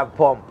 you have to have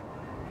pump.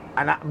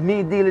 And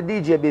me deal with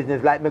DJ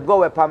business, like me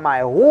go up on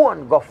my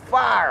own, go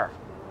far.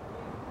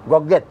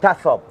 Go get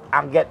toss up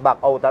and get back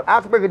out of.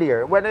 Ask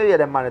Brigadier, when you hear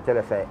them man tell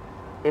you say,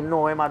 him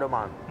know him other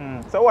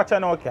man. So watch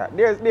out now, Cat.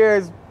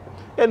 There's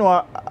you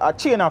know, a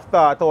chain of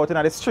thought out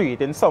in the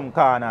street in some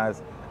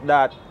corners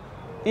that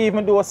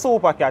even though a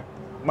Supercat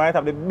might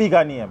have the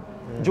bigger name,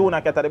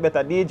 Junior Cat are the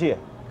better DJ.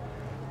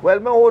 Well,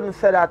 me wouldn't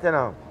say that, you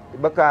know,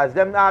 because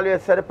them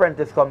always say the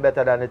apprentice come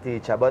better than the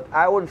teacher, but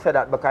I wouldn't say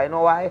that because you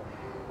know why?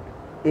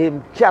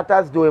 Him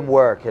Catters do him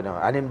work, you know,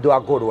 and him do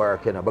a good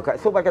work, you know, because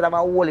Supercat have a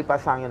whole heap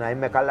of song, you know, he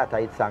make a lot of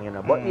hit song, you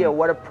know, but here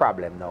what the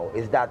problem now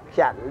is that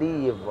Cat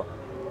leave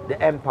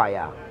the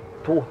empire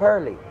too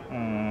early.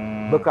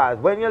 Because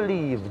when you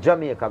leave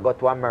Jamaica, go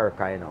to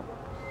America, you know,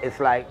 it's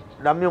like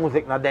the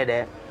music not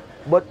there,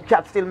 but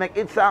Cat still make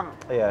it song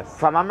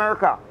from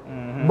America.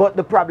 But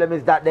the problem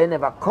is that they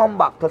never come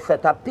back to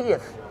set a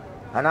pace.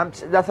 And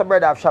that's a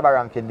brother of Shabba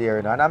Rankin there,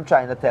 you know, and I'm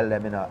trying to tell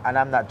them, you know, and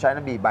I'm not trying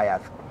to be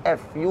biased. If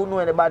you know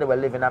anybody who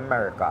live in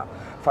America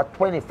for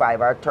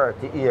 25 or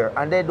 30 years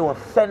and they don't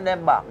send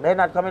them back. They're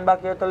not coming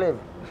back here to live.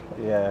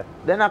 Yeah.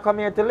 They're not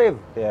coming here to live.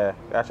 Yeah.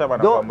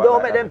 Don't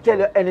make them tell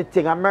you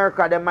anything.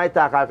 America, they might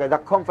talk like it's a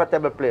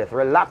comfortable place,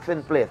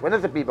 relaxing place. When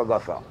does the people go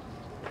so?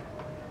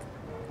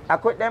 I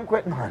quit them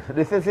quick, man.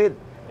 This is it.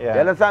 Yeah. You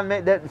understand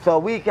me? So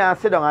we can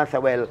sit down and say,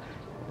 well,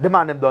 the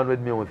man them done with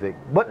music.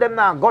 But them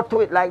now got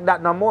to it like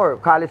that no more.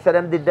 Because they said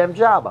them did them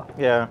job.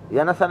 Yeah. You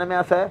understand me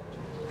I say?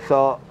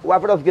 So we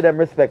have to just give them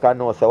respect and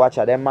know. So watch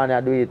out, them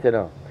man do it, you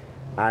know.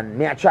 And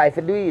me I try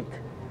to do it.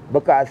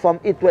 Because some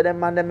hit where them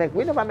man they make,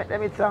 we never make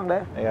them hit song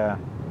there. Yeah.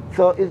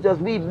 So it's just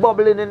we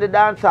bubbling in the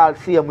dancehall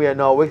same way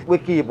now. We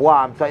keep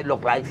warm so it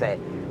look like say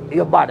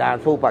you're bad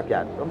and super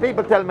cat. When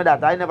people tell me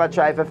that, I never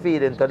try to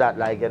feed into that,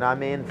 like, you know what I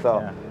mean? So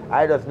yeah.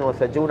 I just know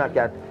say Junior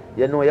Cat,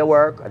 you know your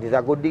work and he's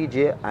a good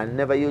DJ and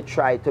never you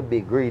try to be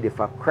greedy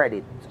for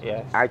credit.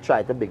 Yes. I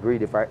try to be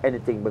greedy for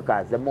anything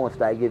because the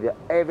most I give you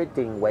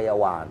everything where you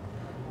want.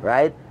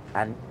 Right?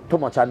 And too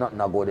much and nothing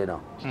not good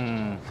enough.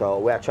 So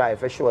we are trying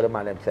for sure the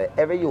man them say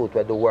every youth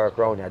where do work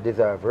around you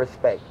deserve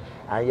respect.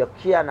 And you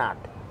cannot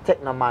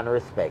take no man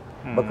respect.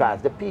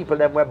 Because the people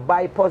them will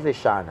buy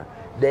position,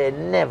 they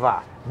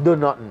never do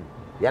nothing.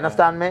 You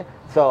understand me?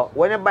 So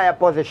when you buy a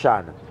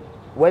position,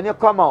 when you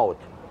come out,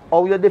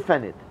 how you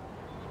defend it?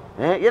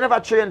 You never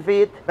train for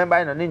it. Remember,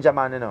 you know, Ninja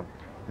Man, you know.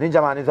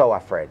 Ninja Man is our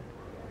friend.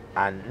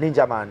 And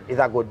Ninja Man is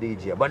a good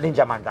DJ. But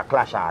Ninja Man's a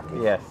clash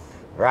artist. Yes.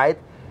 Right?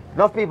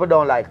 Enough people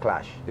don't like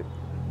clash.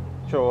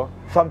 Sure.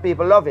 Some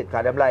people love it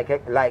because they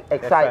like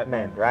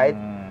excitement, right?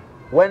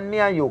 When me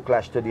and you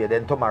clash today,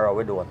 then tomorrow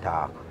we don't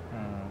talk.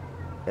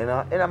 You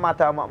know, it don't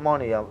matter how much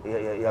money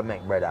you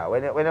make, brother.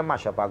 When you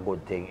mash up a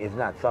good thing, it's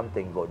not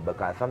something good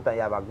because sometimes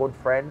you have a good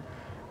friend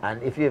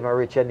and if you're even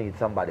rich, you need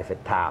somebody to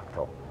talk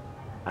to.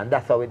 And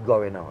that's how it's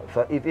going on.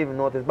 So if you even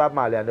notice Bob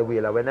Marley and the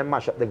Wheeler, when they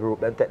mash up the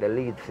group, they take the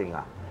lead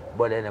singer,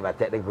 but they never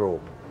take the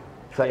group.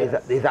 So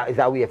yes. it's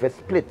a way if you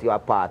split your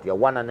party,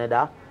 one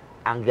another,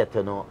 and get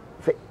to know,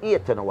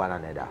 hate to know one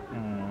another,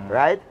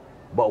 right?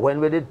 But when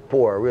we did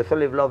poor, we used to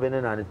live loving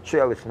and the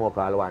three we smoke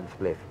all one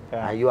split.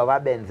 Yeah. And you have a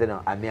Benz, you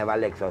know, and me have a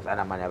Lexus,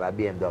 and a man have a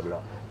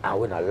BMW, and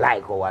we don't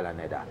like one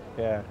another.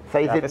 Yeah. So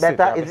is it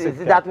better? Is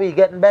that we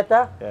getting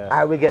better?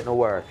 Yeah. Or we getting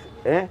worse?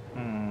 Eh?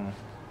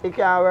 It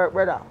can't work,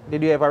 brother.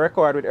 Did you ever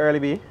record with Early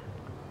B?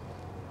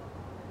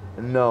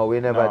 No, we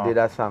never did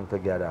a song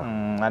together.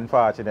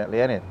 Unfortunately,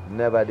 innit?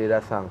 Never did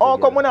a song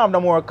together. Come on, have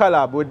no more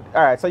collab with.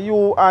 Alright, so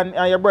you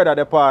and your brother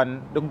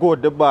depend the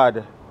good, the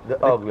bad,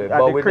 the ugly,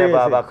 but we never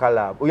have a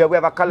collab. We have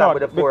a collab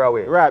with the 4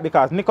 away. Right,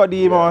 because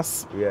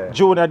Nicodemus,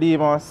 Junior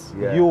Demus,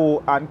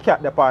 you and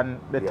Cat depend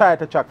the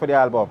title track for the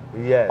album.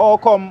 Yeah. How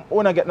come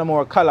we don't get no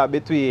more collab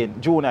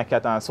between Junior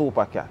Cat and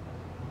Super Cat?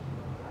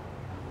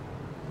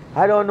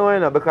 I don't know, you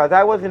know, because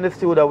I was in the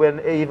studio when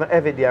even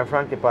Everyday and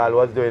Frankie Paul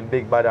was doing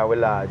Big Bad and We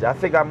Large. I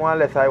think more or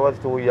less I was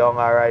too young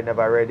or I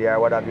never ready or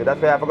what have you.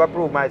 That's why I forgot to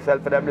prove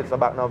myself for them listen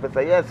back now to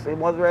say, yes, he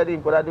was ready,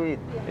 he could have do it.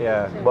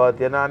 Yeah. But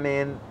you know what I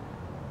mean?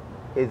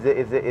 It's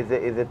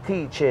a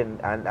teaching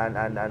and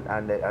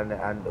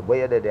the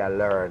way that they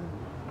learn.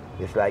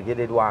 It's like you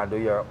did want to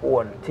do your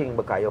own thing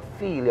because you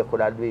feel you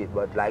could have do it.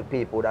 But like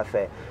people that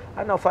say,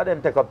 enough of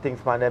them take up things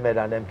from them head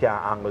and them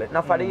can't angle it.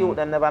 Enough of the youth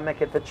them never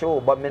make it for show,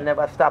 but me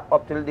never stop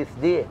up till this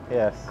day.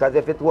 Yes. Because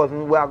if it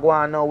wasn't we are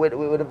going now with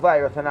the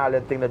virus and all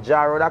them things, the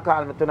Jar would have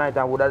called me tonight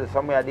and would have done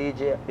somewhere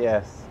DJ.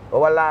 Yes.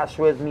 Our last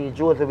show was me,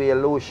 Joseph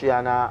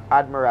Lucian,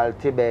 Admiral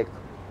Tibek,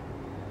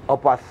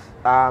 up at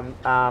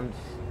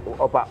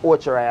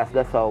Ocherayas,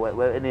 that's how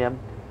we name.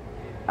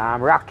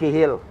 Rocky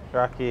Hill.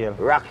 Rocky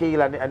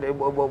Hill, and it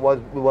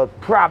was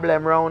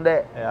problem around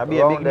there. Yeah, be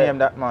a big name,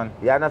 that man.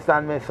 You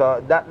understand me?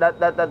 So that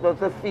was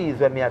the fees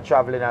when me are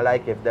traveling. I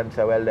like if them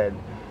say, well then,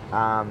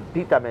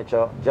 Peter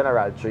Metro,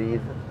 General Trees,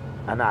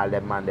 and all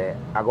them man there,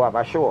 I go have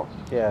a show.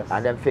 Yes.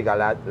 And then figure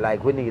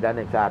like we need an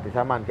next artist.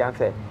 A man can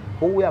say,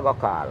 who we have a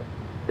call?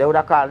 They would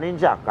have called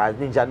Ninja, because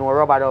Ninja know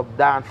rubber up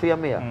dance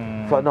same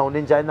here. So now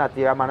Ninja is not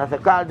here, man. I say,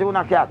 call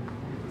Junior Cat.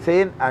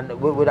 Saying,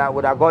 and we would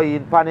have go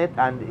in pan it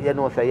and you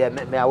know say, yeah,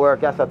 me I work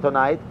here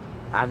tonight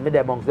and me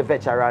them amongst the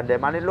veteran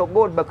them and it look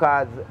good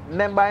because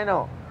remember you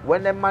know,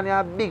 when them man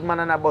are big man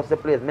and I bust the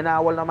place, me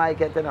not hold no mic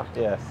yet, you know.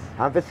 Yes.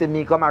 And for see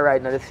me come and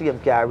ride in the same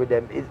car with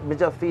them, me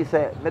just feel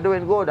say, me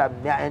doing good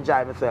and me I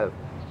enjoy myself.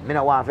 Me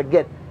not want to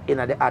get in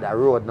the other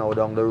road now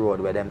down the road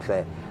where them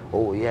say,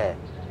 oh yeah,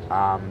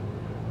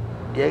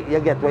 you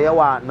get where you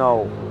want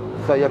now,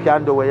 so you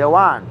can do what you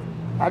want.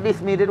 And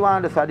this me did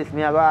want to do, so this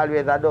me I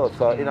always do.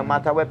 So it no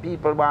matter what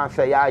people want to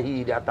say, you're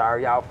idiot or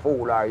you're a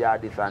fool or you're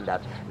this and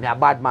that. Me a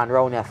bad man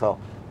round here, so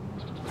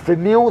for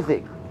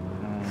music.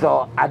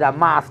 So as a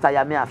master,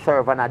 you me a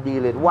serve and I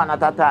deal it one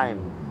at a time.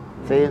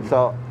 Saying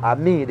so I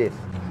me this.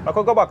 I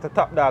could go back to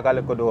Top Dog a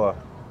little though,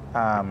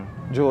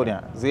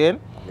 Junior, Zane?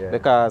 Yeah.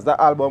 Because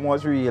that album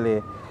was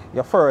really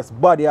your first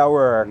body of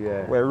work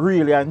where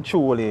really and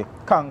truly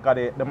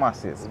conquer the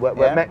masses. What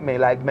make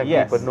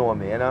people know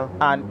me, you know?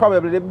 And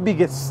probably the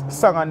biggest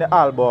song on the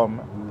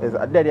album is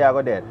Dead I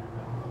Go Dead.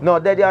 No,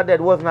 Dead or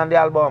Dead wasn't on the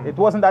album. It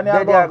wasn't on the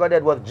Dead album? or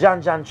Dead was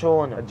Jan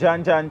tune.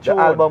 Jan tune. The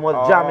album was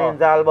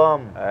Jamin's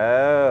album.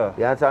 Oh.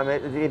 You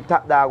understand me?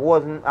 Top Dog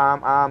wasn't,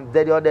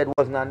 Dead or Dead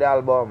wasn't on the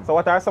album. So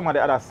what are some of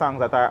the other songs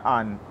that are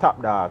on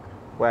Top Dog?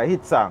 Were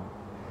hit song?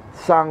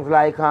 Songs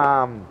like,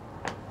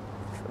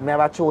 me have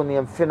a tune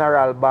named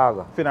Funeral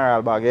Bag.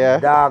 Funeral Bag, yeah.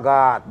 Dog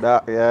Art.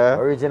 Yeah.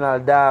 Original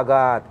Dog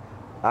Art.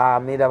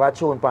 Me have a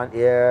tune pan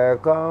Here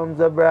Comes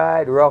the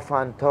Bride, Rough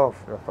and Tough.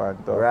 Rough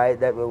and Tough. Right,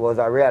 that was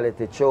a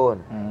reality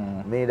tune.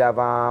 Me have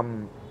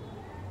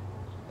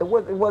it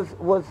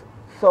was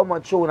so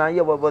much tune, and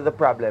yeah, what was the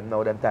problem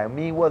now them time?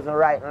 Me wasn't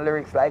writing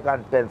lyrics like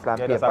on pencil and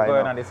paper. Just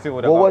going on the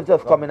studio. We was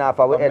just coming off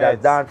our head as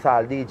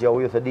dancehall DJ.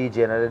 We used to DJ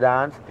in the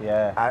dance.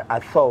 Yeah.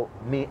 I saw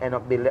me end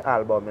up building the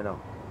album, you know.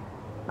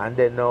 And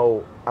then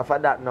now, after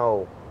that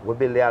now, we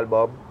build the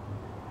album.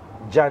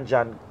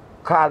 Jan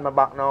called me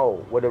back now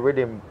with the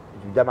rhythm.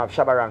 Them have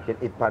Shabba Rankin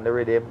hit pan the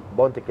rhythm,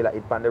 Bounty Killer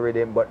hit pan the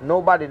rhythm, but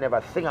nobody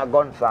never sing a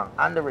gun song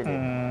on the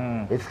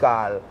rhythm. It's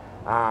called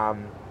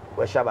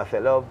where Shabba say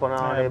love pon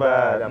on the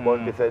bed and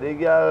Bounty say the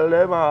girl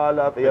them all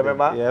up. You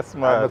remember? Yes,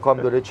 man. And we come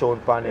to the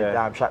tune pan it,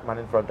 Shotman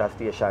in front of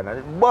station and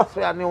it bust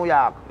me at New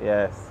York.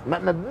 Yes.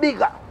 Make me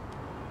bigger.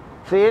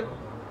 See it?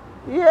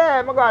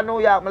 Yeah, I go to New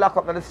York, I lock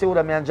up in the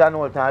studio, me and John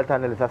Holton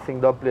alternately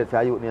sing dub plates for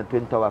a youth named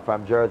Twin Tower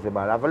from Jersey,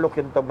 man. I have a look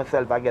into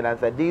myself again and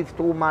say, these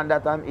two men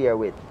that I'm here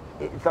with,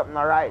 it's something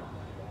alright.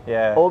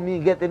 Yeah. Oh, me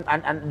getting,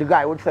 and the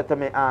guy would say to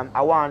me,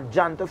 I want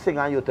John to sing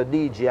and you to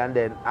DJ and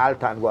then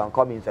Alton go and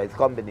come inside, it's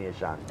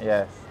combination.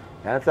 Yes.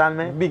 You understand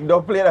me? Big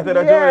dub plate that the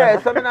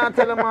yeah, so I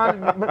tell him,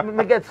 man,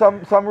 me get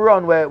some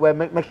run where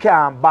me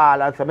can't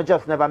ball and so I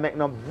just never make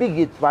no big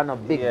hits for no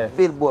big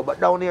billboard, but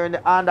down here in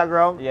the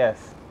underground,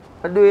 yes.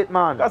 I do it,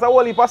 man. That's a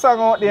whole heap of song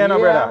out there, no,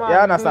 brother. Man, you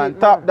understand?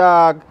 Top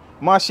Dog,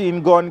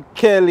 Machine Gun,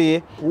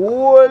 Kelly.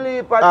 Whole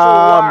heap of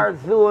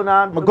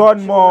Warzone and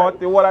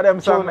Gunmouth, all of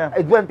them songs there.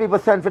 It's when people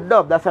send for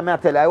dub, that's what I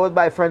tell you. I was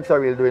by friend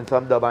Sorrel doing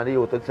some dub and the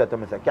youth would say to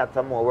me, say, Cat,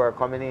 some more work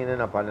coming in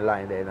and up on the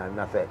line there. And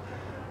I say,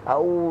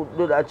 who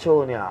do that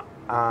tune here?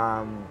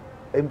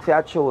 Him say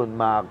a tune,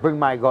 Bring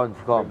My Guns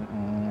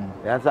Come.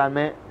 You understand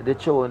me? The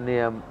tune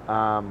name,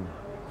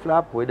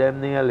 Flap With Them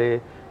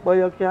Nearly. But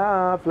you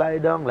can't fly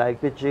down like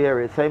the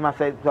cherry. So I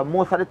say, so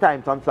most of the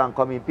time some song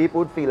come in, people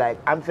would feel like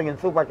I'm singing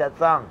Super Cat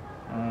song.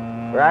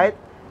 Right?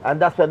 And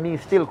that's when me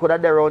still could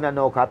have their own, you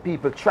know, because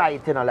people try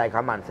it, you know, like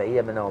a man say,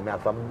 yeah, me know, me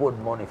have some good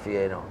money for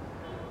you, you know.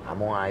 I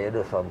want you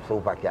to do some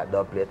Super Cat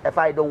dub plate. If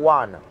I do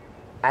one,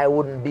 I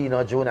wouldn't be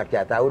no Junior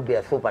Cat, I would be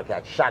a Super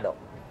Cat shadow.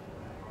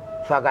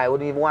 So a guy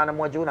wouldn't even want no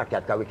more Junior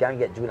Cat, because we can't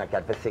get Junior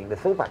Cat to sing the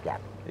Super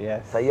Cat.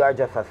 Yes. So you are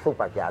just a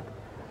Super Cat,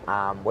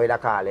 what do you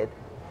call it?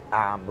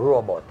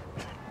 Robot.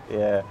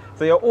 Yeah.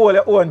 So you own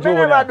your own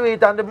Junior. I never do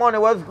it and the money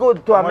was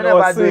good too. I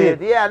never do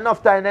it. Yeah,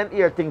 enough time them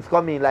hear things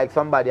come in like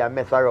somebody and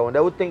mess around.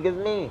 They would think it's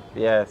me.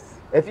 Yes.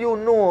 If you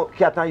know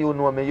Cat and you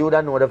know me, you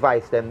would know the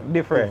voice them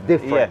different.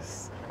 Different.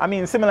 Yes. I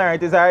mean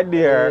similarities are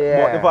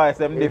there, but the voice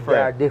them different.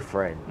 They are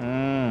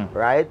different.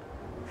 Right?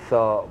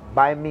 So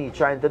by me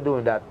trying to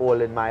do that all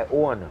in my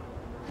own,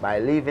 by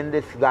leaving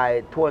this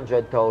guy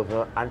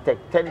 200,000 and take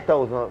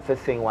 10,000 for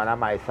sing one of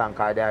my songs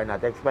because they are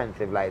not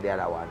expensive like the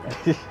other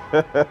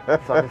one.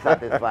 So I'm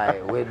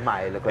satisfied with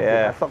my little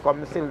thing. So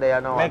come still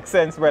there now. Makes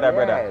sense,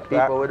 brother.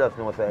 People with us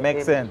know say.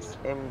 Makes sense.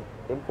 Him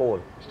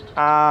cool.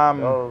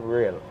 Oh,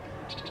 real.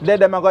 Dead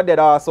them I got dead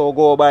also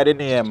go by the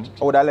name.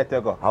 How would I let you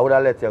go? How would I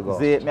let you go?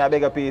 See, me a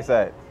bigger piece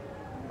of it.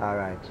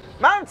 Alright.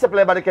 Man, to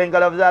play by the king of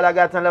Love Zala,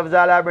 got and Love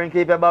Zala, bring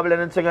keep it bubbling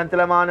and chicken till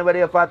the morning, whether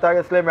you're fat or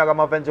you're slim,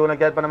 ragamuffin, Junior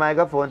Cat on the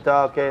microphone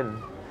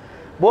talking.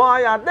 Boy,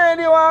 you're dead,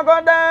 you want to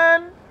go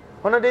then.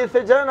 When this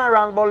is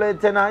general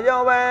bulletin on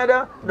your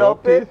head,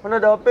 dope it, when I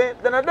dope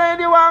it, then a dead,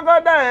 you want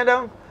to go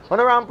then. When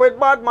I ramp with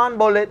Batman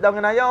bullet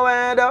down in your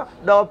head,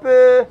 dope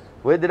it.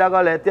 Where did I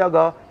go let you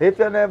go? If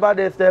you never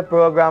did the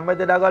program, where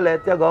did I go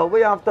let you go?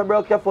 We have to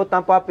break your foot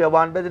and pop your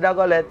one, where did I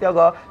go let you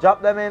go?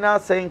 Drop them in a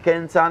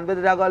sinking sand, where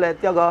did I go let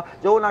you go?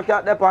 Junior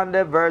Cat up on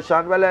the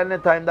version, well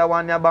anytime the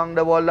one you bang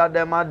the wall of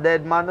them a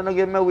dead man. Don't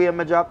give me way,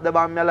 me drop the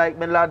bomb, you like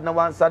me lad, no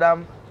one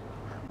Saddam.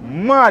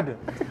 Mad!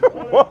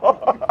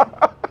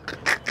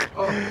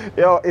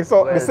 Yo, it's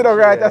so, well, the sit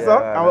right there, so,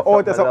 and we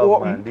out there so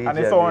open, and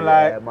it's on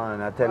like, man,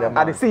 I tell you, man.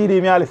 And the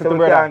CD me I listen so to, we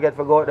brother. can't get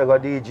forgot to go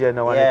DJ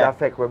now, and it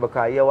affect me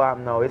because you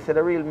want now. You see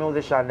the real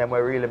musician, them will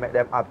really make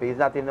them happy. It's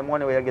not in the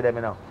money where you give them,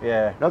 you know.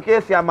 Yeah. No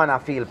case your man I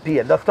feel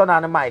pain, just turn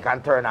on the mic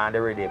and turn on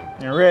the rhythm.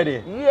 You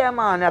ready? Yeah,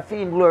 man, I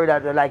feel glory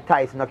that like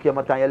Tyson, came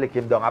out and you lick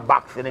him down, a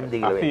boxing him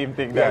deal with.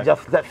 Yeah,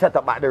 just set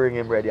up back the ring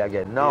him ready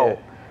again. No.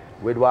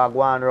 With what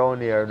going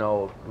around here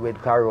now, with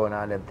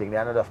Corona and them things, they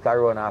know just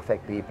Corona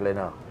affect people, you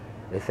know.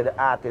 They say the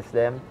artists,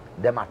 them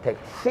are take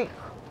sick.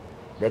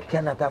 They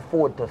cannot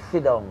afford to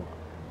sit down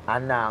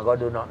and now go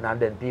do nothing, and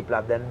then people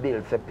have them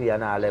bills to pay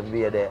and all them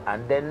way there.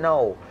 And then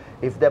now,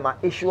 if them a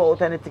issue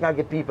out anything I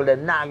give people,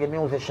 then not give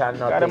musician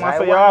nothing. Them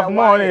say you have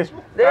money. You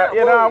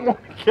don't have money.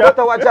 But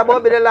what job will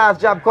be the last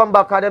job come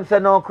back and them say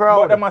no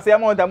crowd. But them say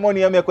amount of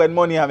money you make when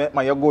money you make,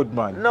 man, you're good,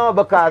 man. No,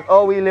 because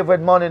how we live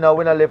with money now,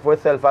 we don't live for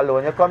yourself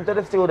alone. You come to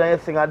the studio and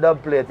you sing a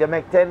dub plate, you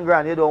make 10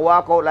 grand, you don't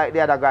walk out like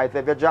the other guys.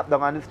 If you drop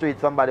down on the street,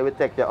 somebody will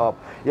take you up.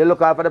 You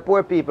look out for the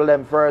poor people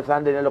them first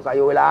and then you look at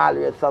you will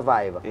always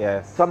survive.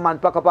 Yes. Some man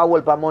pack up a whole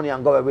of money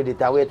and go with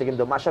it and wait for him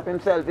to mash up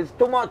himself. It's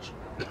too much.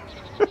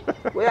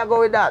 Where you go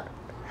with that?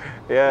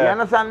 Yeah. You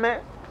understand me?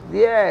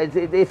 Yeah,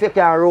 if you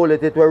can roll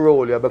it, it will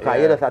roll you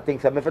because you just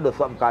think, if you do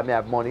something because I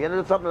have money. You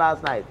do something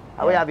last night.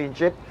 And we having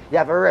trip, you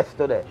have a rest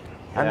today.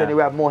 And then you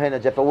have more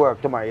energy for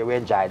work tomorrow, you will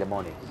enjoy the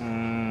money.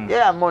 You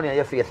have money and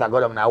your face go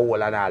down in a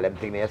hole and all them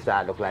things, you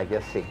start look like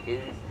you're sick.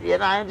 You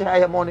don't enjoy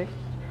your money.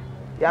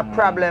 You have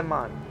problem,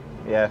 man.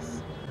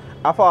 Yes.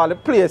 Of all the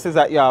places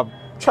that you have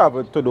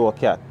traveled to do,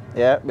 Cat,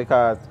 yeah,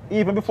 because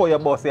even before your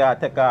bus, you have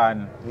take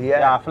on, you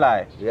have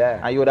fly. Yeah.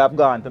 And you would have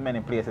gone to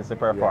many places to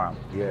perform.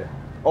 Yeah.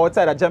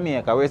 Outside of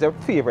Jamaica, where's your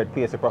favorite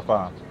place to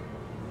perform?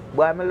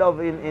 But I love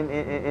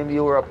in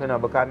Europe, you know,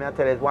 because I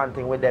tell you one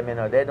thing with them, you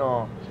know, they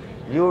don't,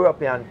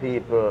 European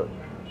people,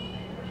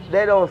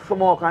 they don't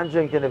smoke and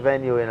drink in the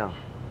venue, you know.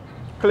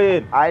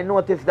 Clean. I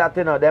noticed that,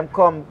 you know, them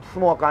come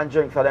smoke and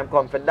drink, so them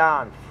come for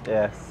dance.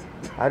 Yes.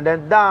 And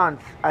then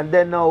dance, and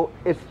then now,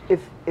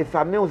 if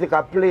a music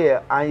a play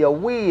and you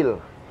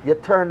wheel, you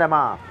turn them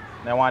off.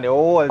 They want the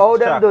whole How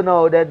track. them do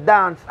now, they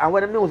dance, and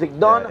when the music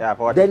done,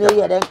 then you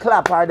hear them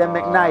clap or them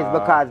make nice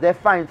because they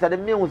find that the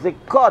music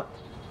cut.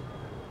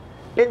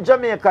 In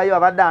Jamaica, you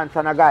have a dance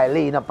and a guy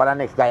lean up and the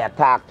next guy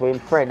talk to him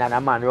friend and a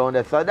man around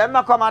there. So them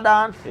not come and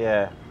dance.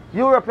 Yeah.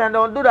 Europeans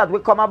don't do that. We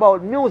come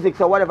about music,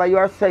 so whatever you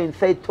are saying,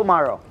 say it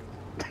tomorrow.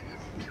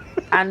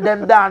 And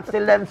them dance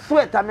till them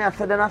sweat. And I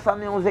say, then that's some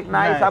music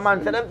nice. And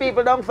man say, them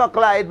people don't so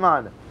Clyde,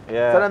 man.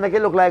 Yeah. So they make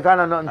it look like I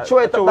don't know. Throw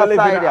it up that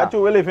side. I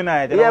we live in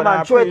it. Yeah,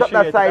 man, throw it up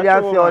that side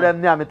and see how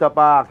them name it up and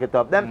arc it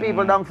up. Them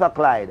people don't so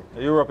Clyde.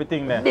 The Europe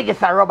thing there.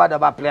 Biggest a rubber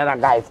dub play and a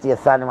guy stay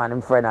standing man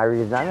in front of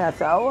reason. And I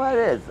say, oh, what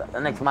is? The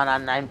next man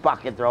had 9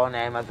 pockets around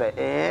him. I say,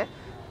 eh?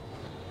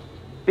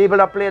 People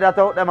that play that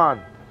out there,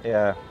 man.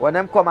 Yeah. When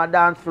them come and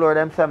dance floor,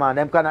 them say, man,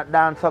 them cannot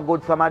dance so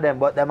good, some of them,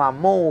 but them a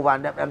move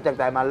and them take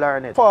time and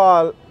learn it. For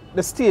all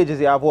the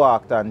stages you have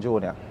walked on,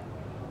 Junior,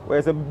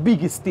 where's the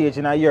biggest stage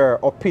in your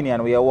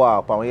opinion where you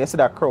walk and when you see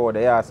that crowd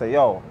there, you say,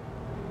 yo,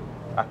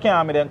 I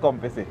can't me then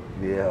come to see.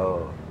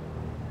 Yo.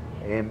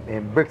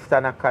 In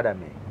Brixton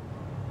Academy.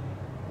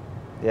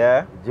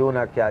 Yeah?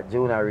 Junior Cat,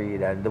 Junior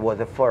Reed, and there was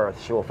the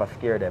first show for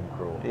Scare Them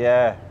Crew.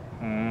 Yeah.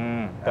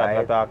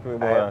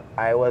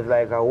 I was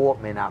like a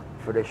opening act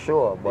for the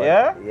show, but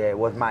yeah, it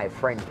was my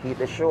friend Keith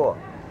the show.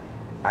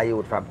 A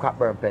youth from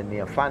Cockburn Pen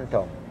named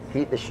Phantom,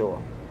 Keith the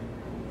show.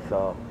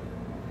 So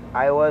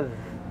I was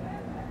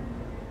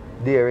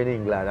there in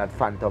England at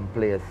Phantom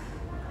Place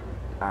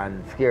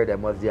and Scare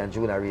Them was there and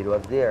Junior Reed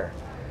was there.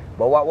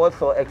 But what was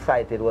so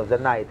excited was the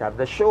night of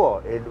the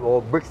show.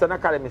 Brixton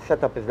Academy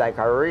setup is like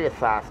a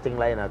race ass thing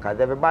like that,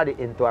 because everybody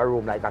into a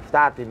room like a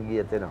starting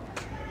gate, you know.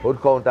 Would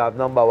count off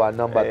number 1,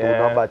 number 2,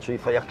 number 3.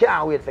 So you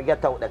can't wait to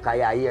get out there because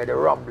you hear the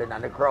rumbling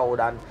and the crowd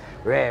and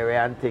rare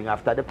and thing.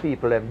 After the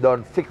people them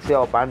done fix you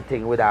up and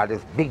thing with all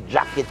this big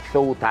jacket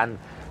suit and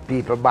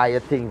people buy your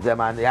things them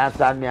and you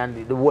understand me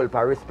and the whole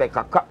for respect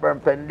of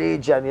Cockburn Pen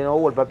Deejay and you know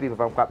whole for people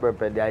from Cockburn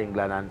Pen there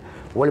England and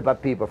whole for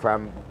people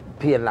from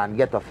Painland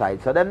ghetto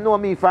side. So them know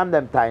me from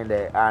them time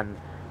there and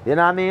you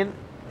know what I mean?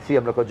 See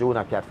him like a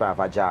Junior Cat from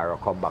a jar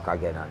come back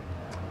again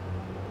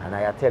and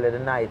I tell you the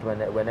night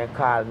when they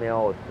call me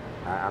out.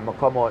 I'm going to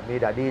come out, me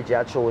the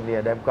DJ show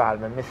near them call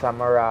me Mr.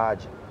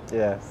 Maragh.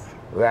 Yes.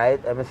 Right?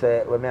 And I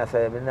say,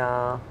 me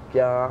nah,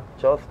 can't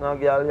trust no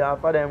girl, yeah,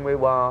 for them we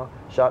want.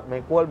 Shot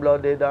me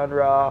cold-blooded and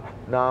raw.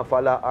 Nah,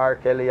 follow R.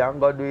 Kelly and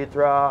go do it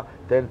raw.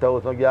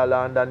 10,000 girl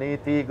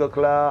underneath Eagle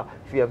Claw.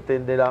 Same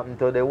thing did happen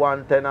to the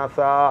 110 I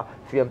saw.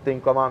 Same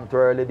thing come up to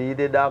early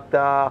the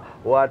doctor.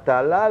 What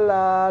a la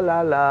la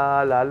la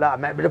la la la.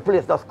 Maybe the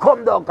place just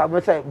come down because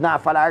we say, nah,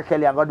 follow R.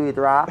 Kelly and go do it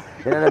raw.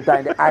 You know the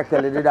time the R.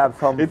 Kelly did have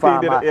some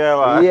farmer.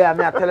 Yeah,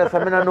 I tell you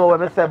something I know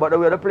what I say, but the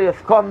way the place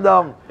come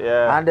down.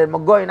 Yeah. And then I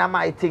go in and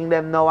my thing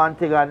them now and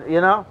thing and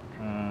you know.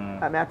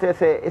 I mean, I tell you,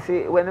 say, you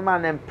see, when the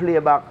man them play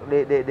back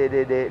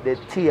the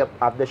tape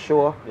of the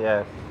show,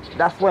 yes,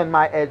 that's when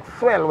my head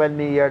swell when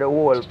me hear the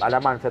whole. And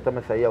the man said to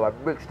me, say, yo,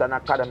 at Brixton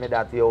Academy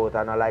that you out,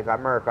 and I like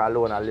America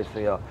alone, I listen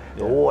to you.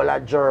 The whole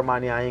of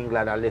Germany and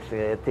England, I listen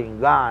to you, thing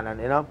gone,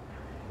 and you know.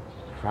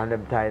 From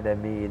them time, that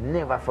me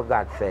never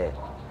forgot, say,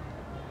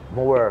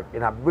 my work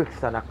in a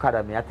Brixton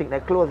Academy. I think they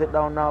close it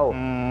down now.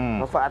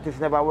 My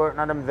artists never work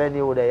in them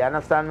venue there, you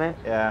understand me?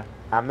 Yeah.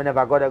 And me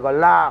never go there go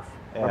laugh.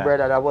 Yeah. My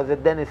brother, that was the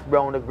Dennis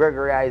Brown, the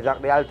Gregory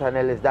Isaac, the Alton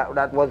Ellis,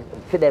 that was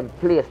for them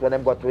place when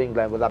them got to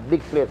England. It was a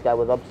big place that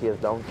was upstairs,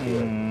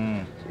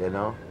 downstairs, you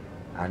know.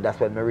 And that's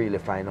when me really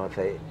find out,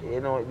 say, you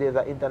know, there's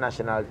an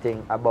international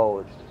thing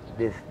about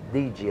this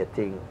DJ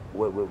thing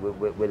with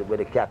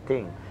the cat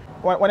thing.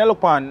 when you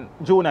look on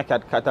Junior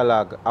Cat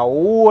catalog, a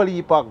whole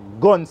heap of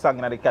gun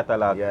song in the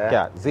catalog,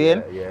 Cat,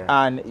 Zane,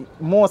 and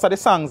most of the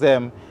songs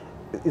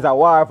is a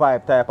war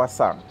vibe type of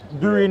song.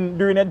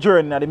 During a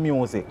journey of the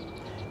music,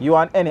 you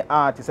and any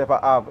artist ever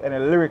have any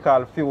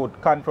lyrical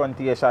feud,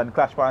 confrontation,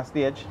 clash on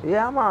stage?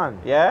 Yeah, man.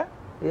 Yeah?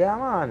 Yeah,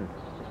 man.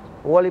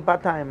 Whole heap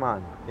of time,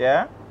 man.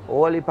 Yeah?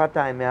 Whole heap of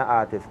time, me and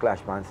artists clash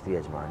on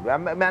stage, man.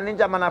 Me and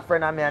Ninja man a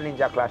friend and me and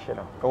Ninja clash, you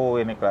know. Oh,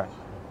 in the clash?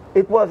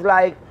 It was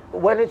like,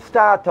 when it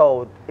start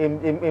out,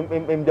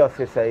 him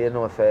just say, you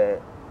know, say,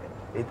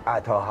 it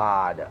at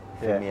hard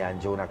for me and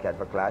Junior Cat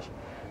for clash.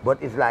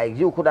 But it's like,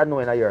 you could have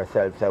known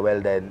yourself, say, well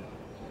then,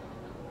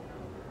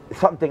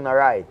 something not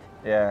right.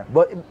 Yeah.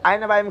 But I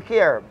never even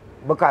care,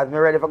 because me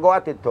ready for go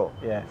at it too.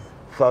 Yes.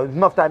 So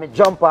enough time it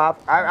jump off.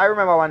 I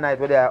remember one night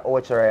with the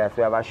Ocherayas,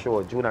 we have a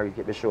show, Junior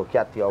keep the show,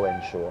 Cat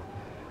Owen show.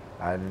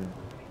 And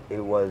it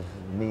was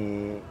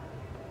me,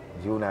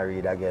 Junior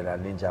Reid again,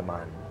 and Ninja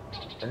Man.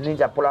 And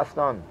Ninja pull a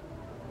stun.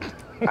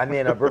 I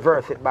mean, I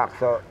reverse it back,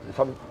 so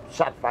some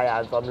shot fire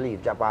and some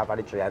leaf jump off of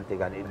the tree and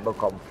thing, and it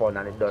become fun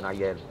and it done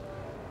again.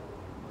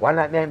 One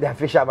night, me and the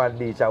Fisherman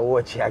Beach, I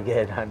watch it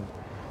again and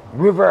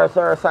reverse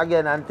us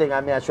again and thing,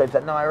 and me and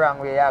said, no, wrong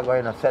way you're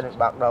going to send it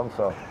back down,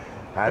 so,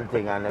 and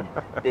thing, and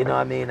you know what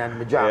I mean, and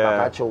me drop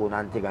back a tune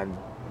and thing, and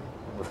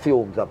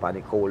fumes up and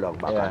it cool down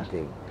back and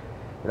thing.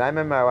 And I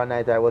remember one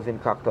night I was in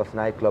Cactus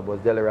nightclub,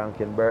 was Delly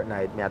Rankin birth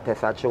night, me I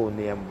test a tune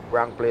name,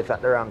 wrong place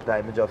at the wrong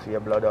time, me just see a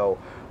blood out,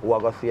 who I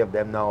go save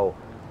them now.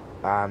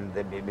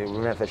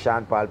 Remember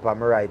Sean Paul on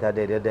my right, I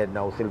dead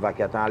now, Silver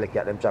Cat and Alley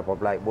Cat, them chop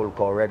up like Bull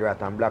Cow, Red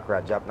Rat and Black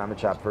Rat, drop now me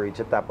chop for each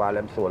top, all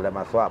them soul, them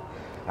a swap.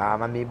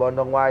 And me bun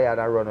down wire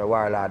and run with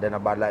Warlord, then a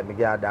bad like me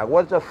get dog.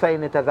 Was just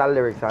saying it as a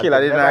lyrics.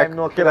 Killer didn't like,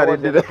 no Killer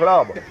was in the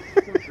club.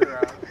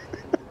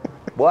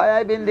 Boy,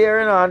 I been there,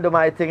 you know, and do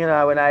my thing, you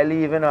know, when I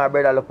leave, you know, a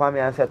brother look at me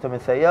and said to me,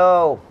 say,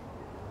 yo,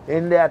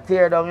 in there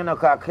tear down, you know,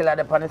 cause Killer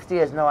up on the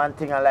stage now and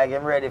thing, and like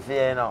him ready for you,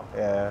 you know.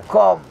 Yeah.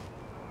 Come.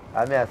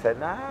 And me I said,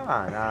 nah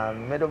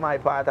man, I do my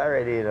part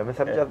already, you know. I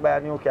said, just buy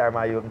a new car,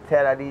 man. You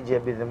tell the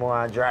DJ busy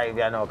more and drive,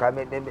 you know, cause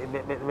me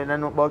don't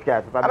know about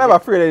cars. I'm never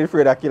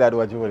afraid of Killer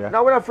do a Junior.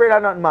 No, we're not afraid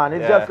of nothing, man.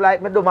 It's just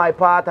like me do my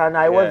part and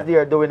I was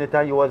there doing it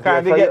and you was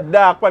there. Can't get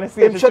dark on the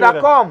stage. Him should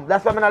have come.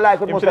 That's what I like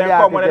with most of the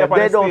artists.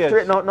 They don't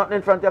straighten out nothing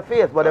in front of your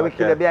face, but they will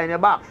kill you behind your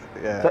back.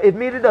 Yeah. So if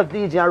me did just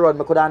DJ and run,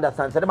 I could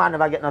understand. So the man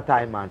never get no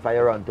time, man, for you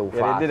run too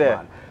fast,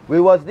 man.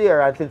 We was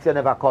there and since you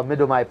never come, me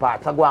do my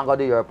part. So go and go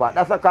do your part.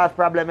 That's a cause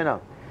problem, you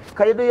know.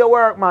 Can you do your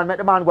work, man? Make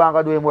the man go and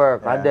go do his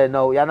work. And then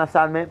now, you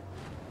understand me?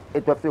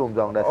 It was filmed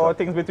down there. All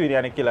things between you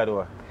and the Killer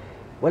do.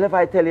 Well, if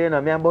I tell you, you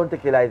know, me and Bounty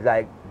Killer is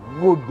like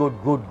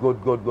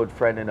good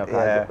friend, you know.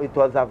 It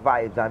was a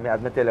vibe. And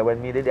as I tell you,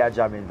 when me did their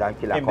jammings and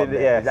Killer come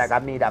there, it's like I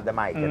made up the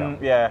mic, you know.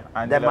 Yeah.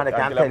 And that man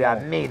can tell you I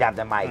made up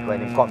the mic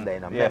when he come there, you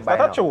know. Yes,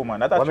 that's true, man.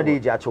 That's true. When me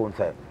DJ tune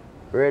say,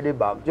 ready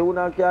back,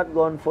 Junior Cat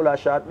gun full of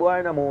shot,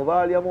 boy, no move,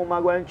 all your move,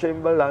 go and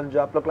tremble and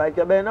drop, look like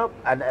you been up.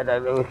 And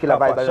Killer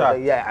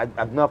vibe, yeah,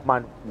 enough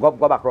man, go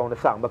back around the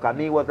song, because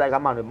me was like a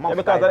man with must.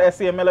 Yeah, because of the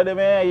same melody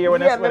me hear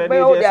when the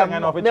DJ sing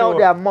enough with you. Me out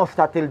there must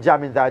till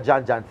jammings or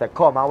John say,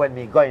 come, and when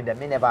me going there,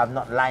 me never have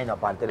not line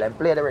up until them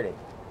play the ready.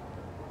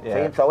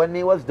 Yeah. So when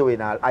me was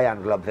doing all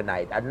Iron Gloves the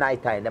night, at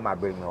night time, them a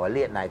bring me, or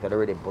late night, or the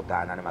rhythm put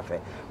on, and them a say,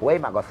 where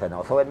am I going to say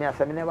now? So when me I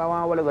say, me never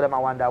want to go, them I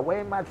wonder,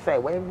 where am I say,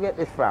 where you get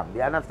this from?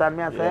 You understand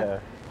me I say? Yeah.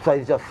 So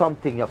it's just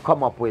something you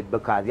come up with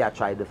because you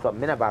try to do something.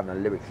 Me never have no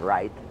lyrics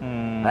right.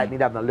 Like me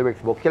have no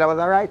lyrics book. Killer was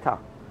a writer.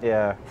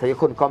 Yeah. So you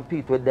couldn't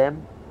compete with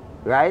them,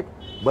 right?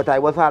 But I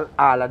was all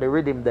of the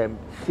rhythm them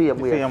same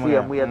way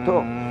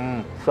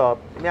too. So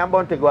me and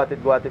Bounty go at it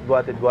for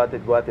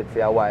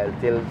a while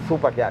till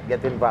Super Cat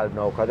get involved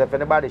now. Because if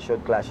anybody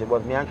should clash, it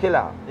was me and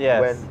Killer.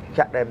 Yes. When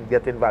Cat them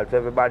get involved, so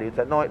everybody would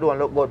say, no, it don't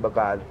look good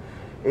because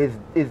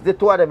it's the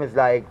two of them is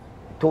like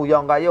two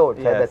younger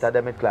youths, so better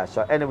them in clash.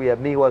 So anyway,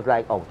 me was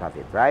like out of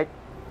it, right?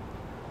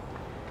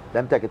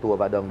 Them take it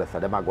over down there, so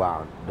them a go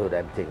and do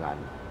them thing and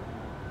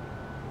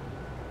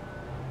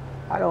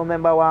I don't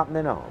remember what happened,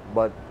 you know,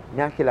 but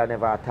me and Killer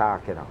never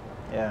attack, you know.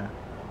 Yeah.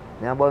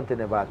 Me and Bounty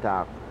never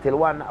attack. Till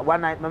one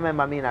night, I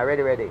remember me and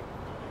ready.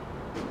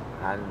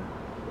 And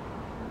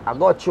I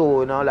got through,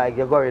 you know, like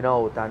you're going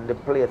out and the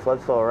place was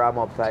so ram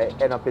up, so I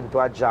end up into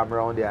a jam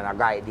around there and a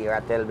guy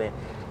there tell me,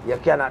 you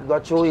cannot go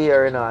through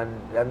here, you know,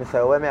 and I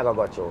say, where me I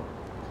go through?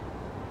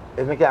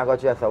 If me can't go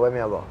through, I say, where me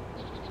I go?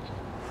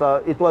 So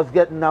it was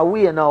getting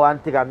away now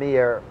and think I'm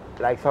here,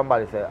 like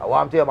somebody said, I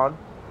want to you, man.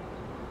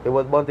 It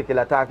was Bounty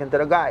Killer talking to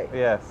the guy.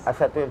 Yes. I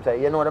said to him,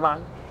 say, you know the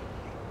man?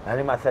 And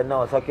him I said,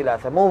 no. So Killer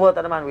said, move out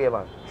of the man way,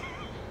 man.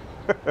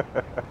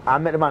 I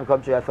met the man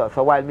come through,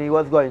 so while me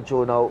was going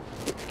through now,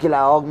 Killer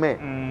hug me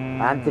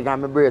and think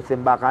I'm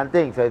bracing back and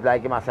things. So it's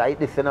like him I say,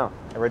 this, you know.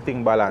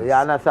 Everything balanced. You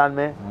understand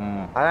me?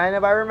 And I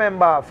never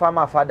remember from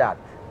after that,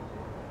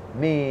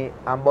 me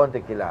and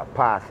Bounty Killer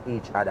passed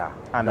each other.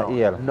 And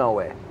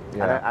nowhere.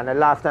 Yeah. And the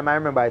last time I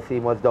remember I see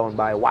him was down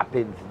by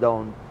Wappings,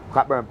 down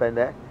Cockburn Pen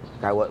there.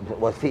 I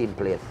was seeing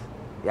place.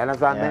 You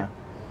understand me?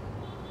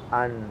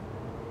 And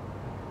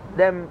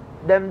them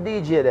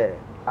DJ there,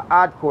 a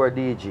hardcore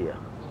DJ.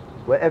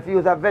 Where if you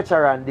was a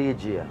veteran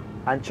DJ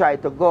and try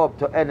to go up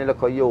to any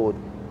local youth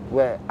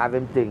where have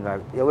him think,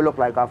 you will look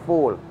like a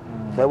fool.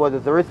 So it was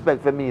just a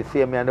respect for me,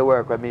 see me and the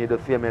work with me,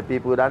 to see me,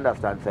 people would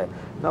understand, say,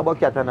 no, but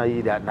cat and I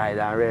eat that night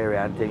and rare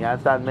and thing, you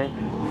understand me?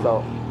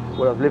 So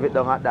we'll just leave it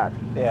down at that.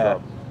 Yeah.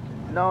 So,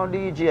 no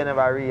DJ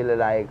never really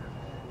like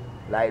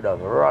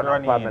just run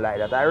up on me like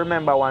that. I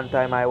remember one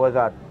time I was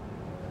at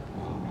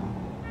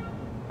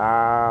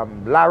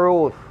La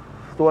Rose,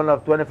 Stone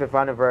Love 25th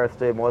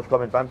anniversary. I was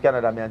coming from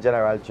Canada, me and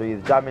General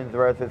Trees, Jammins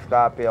versus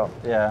Scorpio.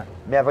 Yeah.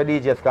 Me have a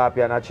DJ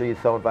Scorpio and a Trees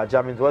sound, but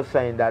Jammins was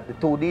saying that the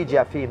two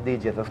DJ theme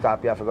DJs, so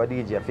Scorpio forgot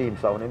DJ theme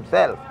sound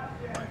himself.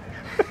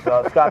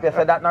 So Scorpio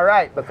said that's not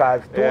right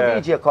because two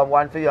DJ come,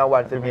 one for you and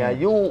one for me, and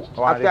you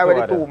after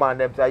already two man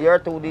them, so you're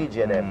two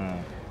DJ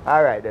them.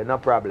 Alright then, no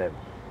problem.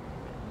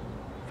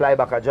 Fly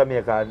back to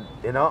Jamaica and,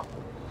 you know,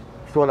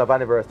 Stone Love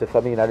anniversary,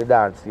 so me in the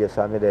dance, yes,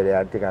 I'm there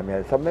and think I'm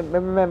here. So me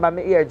remember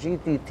me hear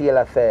GT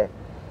Taylor say,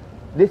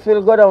 this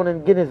will go down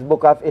in Guinness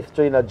Book of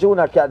History, in a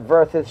Junior Cat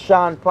versus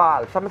Sean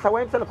Paul. So I said,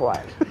 wait until a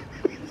while.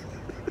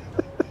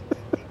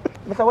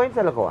 I said, wait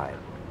until a while.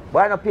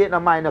 But I don't pay it no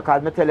mind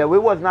because I tell you, we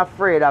wasn't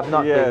afraid of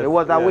nothing. It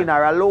was a win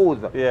or a lose.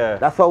 Yeah.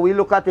 That's how we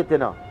look at it, you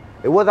know.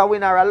 It was a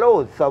win or a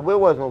lose, so we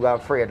wasn't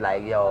afraid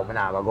like, yo, I'm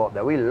not going to go up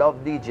there. We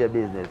love DJ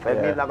business. If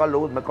I'm not going to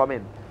lose, I come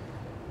in.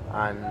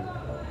 And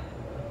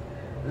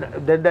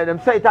then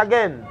them say it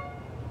again.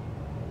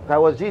 I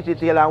was GT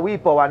Taylor and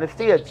Weepo on the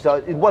stage, so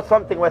it was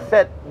something was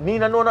said. Me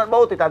don't know nothing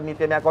about it as me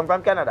I come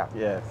from Canada.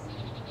 Yes.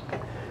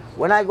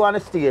 When I go on the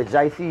stage,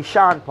 I see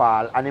Sean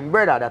Paul and his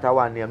brother that I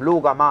want name,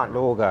 Luga Man.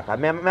 Luga.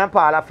 Me and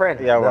Paul are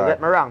friends. Yeah, Don't right.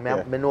 get me wrong.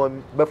 Me know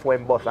him before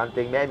him bust and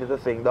thing. Me used to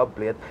sing dub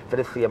plate for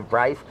the same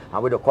price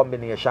and with a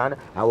combination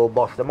and we'll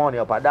bust the money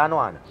up at that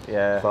one.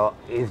 Yeah. So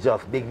it's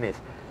just bigness.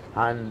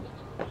 And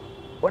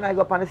when I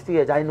go up on the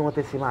stage, I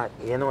notice him,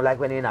 you know, like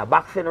when he's in a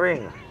boxing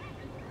ring.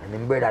 And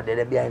his brother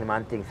there behind him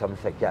and think some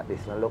say, cat,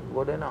 this no look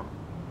good enough.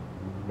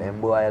 Them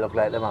boy look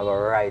like them I go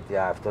right here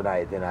after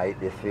tonight and I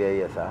eat this for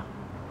you, sir.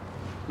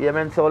 Yeah,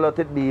 man, so let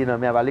it be, you know,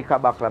 I have a liquor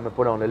bottle and I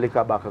put on the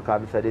liquor bottle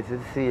because I said this is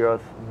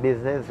serious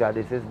business,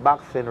 this is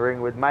boxing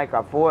ring with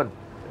microphone.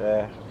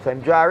 Yeah. So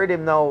I'm draw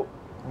rhythm now,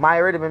 my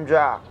rhythm him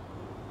draw.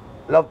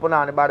 Love put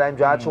on the bad I'm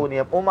draw tune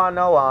him, woman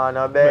no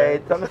wanna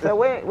bait. So I say,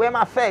 where am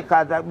I say?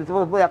 Because this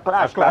supposed to be a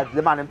clash, because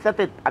the man him set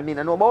it, I mean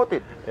I know about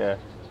it. Yeah.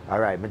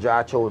 Alright, I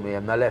draw tune me,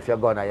 I'm not left your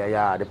gun at your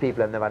yard. The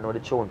people never know the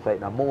tune, so it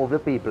not move the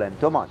people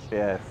too much.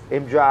 Yes.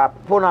 Him draw,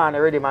 put on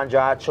the rhythm and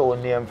draw a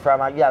tune name from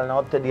a girl now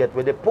up to date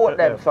with the put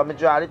them. So I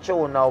draw the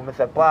tune now, I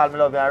say, Paul, I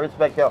love you and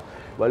respect you.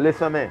 But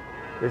listen me,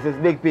 this is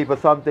big people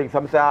something.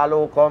 Some say,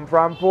 hello, come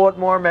from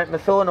Portmore, make me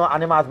so no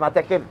animals ma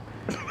take him.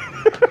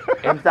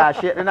 Him start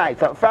shit tonight.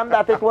 So from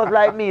that it was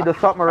like me, there's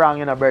something wrong,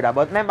 you know, brother.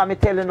 But remember me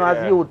telling you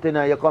as youth, you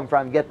know, you come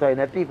from ghetto, you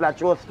know, people that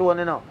throw stone,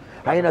 you know.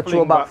 And you know,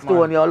 throw back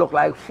stone, you look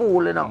like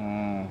fool, you know.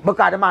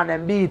 Because the man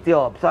them beat you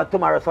up. So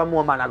tomorrow some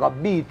more man I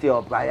got beat you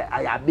up.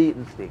 I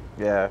beating stick.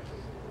 Yeah.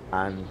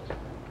 And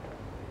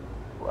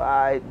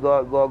I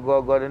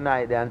go the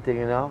night there and thing,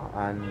 you know.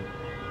 And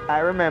I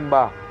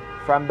remember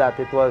from that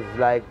it was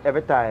like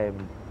every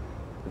time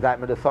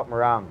that me do something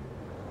wrong.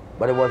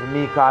 But it was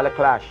me call a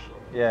clash.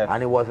 Yes.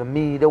 And it was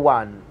me the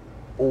one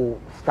who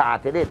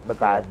started it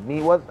because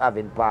me was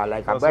having Paul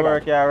like a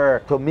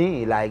brother. To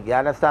me, like, you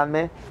understand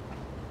me?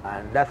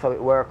 And that's how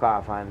it work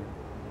off. And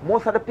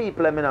most of the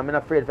people, I'm not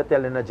afraid for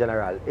telling the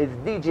general, it's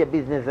DJ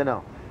business, you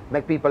know,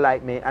 make people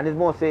like me, and it's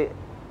mostly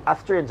a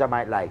stranger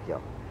might like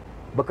you.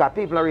 Because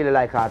people don't really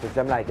like artists,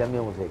 them like their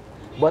music.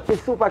 But the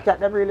Super Cat,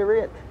 them really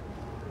rate.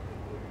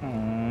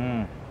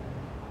 You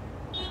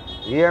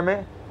hear me?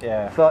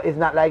 Yeah. So it's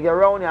not like you're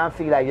around here and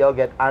feel like you'll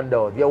get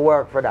handled. You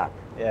work for that.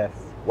 Yes.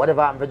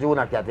 Whatever happened for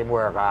Junior Cat, him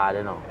work hard,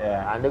 you know.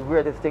 Yeah. And the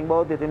greatest thing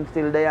about it, him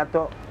still there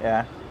too.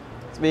 Yeah.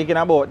 Speaking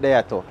about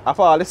there too, of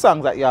all the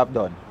songs that you have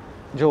done,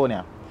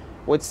 Junior,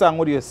 which song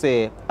would you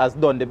say has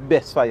done the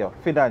best for you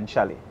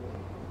financially?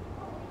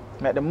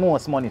 Make the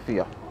most money for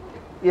you?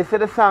 You see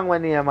the song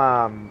when name,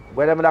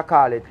 whatever they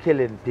call it,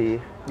 Killing P.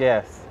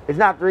 Yes. It's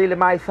not really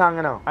my song,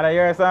 you know. And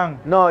your song?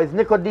 No, it's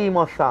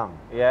Nicodemus' song.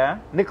 Yeah?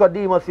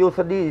 Nicodemus used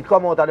to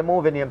come out of the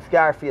movie named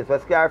Scarface, where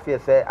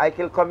Scarface say, I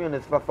kill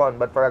communists for fun,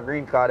 but for a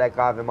green card I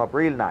carve him up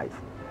real nice.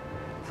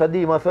 So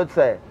Demus would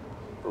say,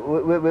 you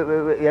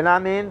know what I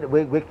mean?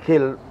 We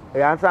kill.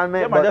 You understand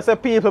me? Yeah, man, just a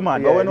people,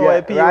 man. But we know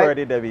a P word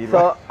in the video.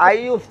 So I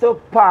used to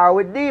par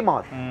with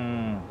Demus.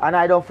 And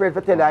I don't afraid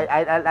to tell you,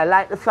 I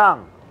like the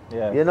song.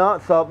 Yeah. You know?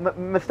 So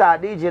I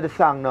start DJ the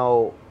song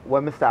now.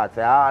 When I start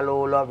say,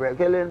 hello, love,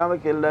 killing, and we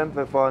kill them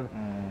for fun.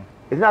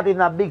 It's not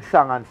even a big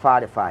song on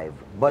 45.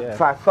 But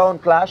for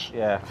Sound Clash,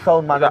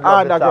 Sound Man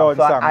love the song.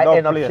 So I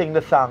end up sing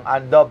the song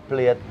and dub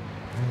play it.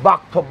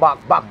 Back to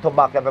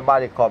back,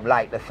 everybody come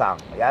like the song.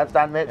 You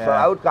understand me? So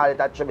I would call it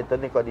a tribute to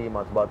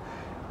Nicodemus, but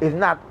it's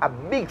not a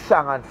big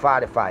song on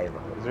 45.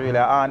 It's really an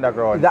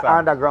underground song. It's an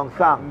underground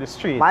song. In the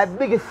streets. My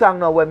biggest song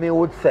now, when me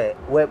would say,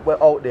 we're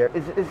out there,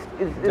 is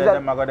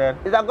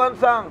a gun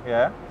song.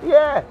 Yeah?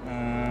 Yeah.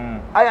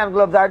 Iron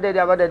Gloves Are Dead,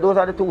 those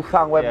are the two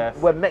songs Yes.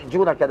 where make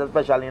Junior Cat,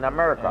 especially in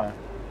America.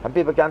 Yeah. And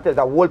people can tell it's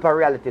a whole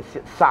reality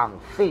song,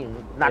 sing,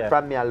 not Yeah.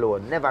 from me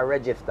alone, never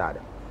registered.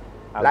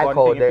 A Like gun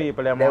how thing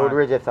people them they would want.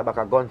 register back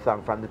a gun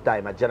song from the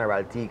time of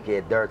General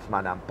TK,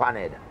 Dirtsman and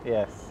Panhead.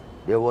 Yes.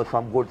 There was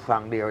some good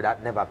song there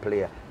that never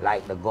play,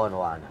 like the gun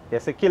one.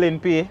 Yes, a killing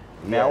P.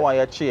 Me, I Yes. want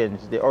you to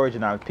change the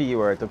original P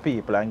word to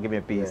people and give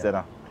me peace, Yeah. you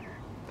know.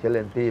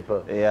 Killing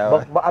people.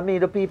 Yeah. But I mean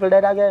the people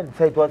dead again.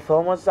 So it was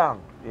so much song.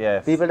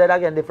 Yes. People dead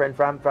again different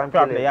from Probably,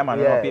 killing. yeah, man,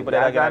 you know, people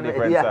dead again a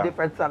different yeah, song.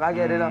 different song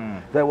again, you know.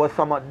 Mm. There was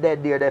someone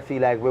dead there that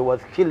feel like we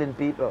was killing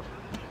people.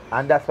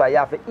 And that's why you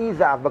have to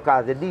ease off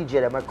because the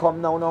DJ them will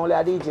come now only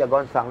a DJ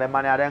gun song, the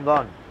man are then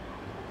gone.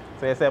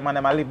 So you say, man,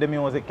 them a leave the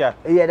music, yeah?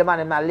 Yeah, the man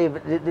them a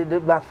live, they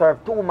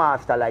serve two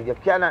masters, like you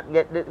cannot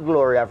get the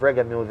glory of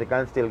reggae music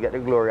and still get the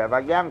glory of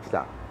a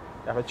gangster.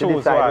 You have to To choose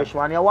decide one. which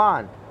one you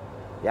want.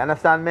 You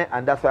understand me?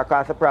 And that's why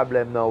cause a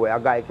problem now where a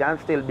guy can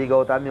still big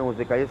out of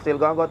music and you still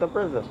gonna go to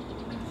prison.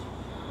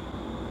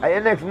 And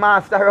your next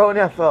master around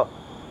here, so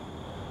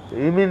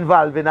him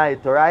involved in it,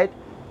 right?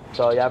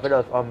 So you have to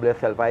just humble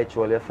yourself,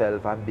 control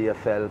yourself and be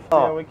yourself.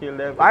 Yeah, we kill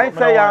them. I But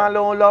say me no I want-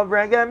 alone love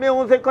reggae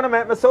music, gonna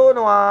make me so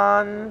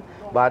one.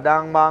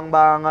 Badang bang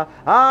bang,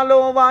 all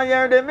over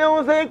here the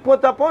music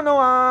put up on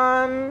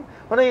one.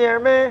 Wanna hear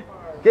me?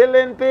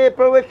 Killing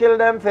people, we kill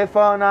them for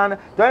fun and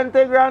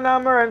 20 grand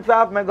and rents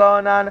off me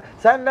gun and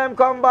send them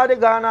come body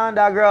gun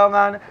underground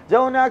and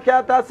Junior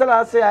Cat as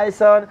Selassie I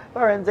son.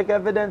 Forensic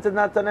evidence is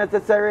not so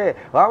necessary.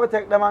 Why we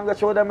take them and go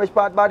show them which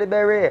part body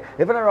bury?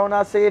 If you're around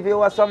and see if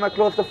you are somewhere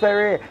close to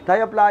ferry,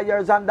 tie up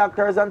lawyers and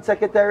doctors and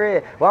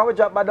secretary. Why we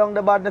drop down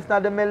the badness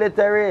not the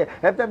military?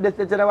 If them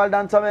district general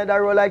dance somewhere that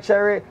roll like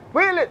cherry,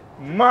 wheel it.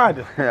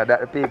 Mad. Yeah,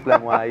 that the people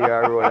want to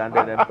hear a roll and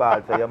then them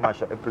part so you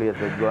mash up the place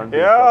with guns.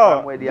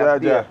 Yo, Yeah,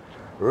 yeah.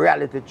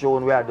 reality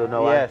tune we do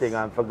now Yes. one thing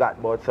and forgot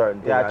about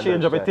certain things. Yeah, and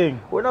change just up a thing.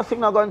 We don't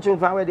sing no gun tune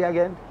from ready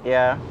again.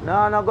 Yeah.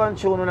 No, no gun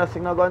tune, we don't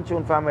sing no gun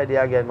tune from ready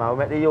again, man. We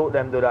make the youth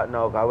them do that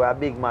now because we're a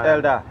big man.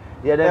 Elder.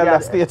 Yeah, them Elder yeah,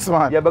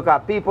 statesman. Yeah,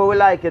 because people will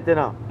like it, you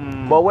know.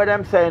 Mm. But what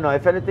them say, you know,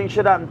 if anything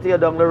should happen to you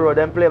down the road,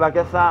 then play back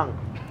your song.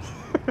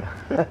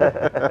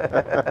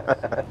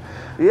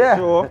 Yeah.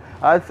 Sure.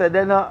 I said,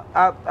 then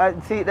I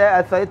see there,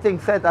 I saw you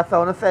think set, I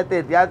saw you set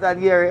it. You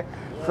understand, Gary?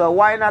 So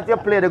why not you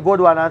play the good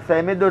one and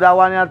say, me do that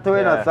one and two,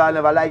 you know, Yeah. so I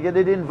never like you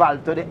did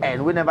involve to the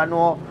end. We never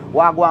know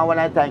what go on when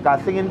I think.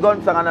 Cause singing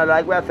gun song and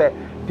like we say,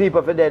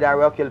 people for dead, I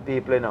will kill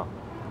people, you know.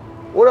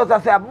 Who does I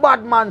say a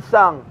bad man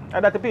song?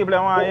 And that the people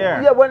them want to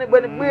hear. Yeah, when it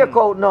break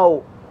out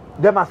now,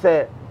 them I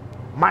say,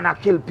 man I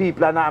kill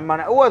people and that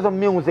man. It wasn't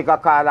music I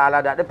call all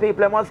of that. The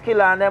people must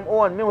kill on them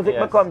own. Music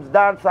Yes. becomes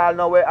dancehall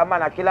now where a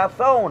man I kill a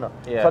sound.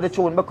 Yes. So the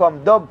tune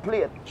become dub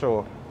plate.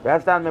 True. You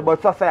understand me?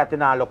 But society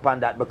now look on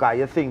that because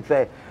you think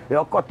say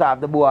you cut off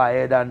the boy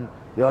head and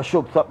you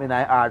shook something in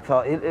the heart. So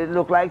it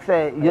look like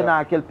say you Yeah.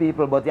 not kill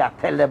people but you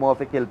tell them how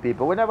to kill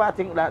people. We never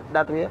think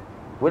that way.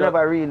 We Yeah.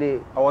 never really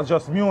It was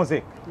just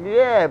music.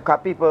 yeah, because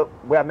people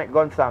we make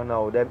gun song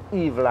now, them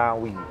evil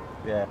and we.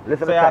 Yeah.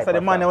 Listen So to you type say the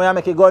of man song. when you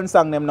make a gun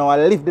song them now, I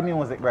lift the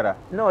music, brother.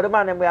 No, the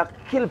man them we are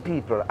kill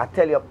people. I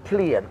tell you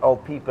plain how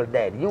people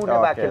dead. You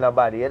never Okay. kill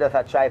nobody. You just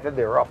a try to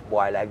be rough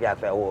boy like that.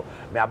 Say, oh,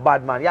 me a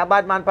bad man. You a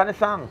bad man for the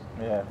song.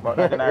 Yeah. But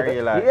not in a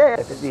real life. Yeah,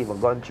 if it's even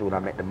gun tune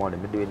and make the money,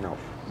 me do enough.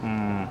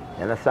 Mm.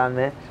 You understand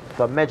me?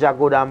 So measure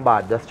good and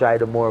bad. Just try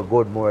the more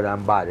good more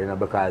than bad, you know,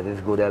 because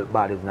it's good and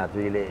bad is not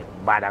really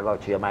bad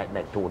about you. You might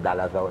make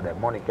 $2 out there.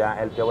 Money can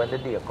help you when the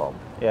day comes.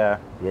 Yeah.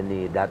 You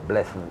need that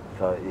blessing.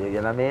 So you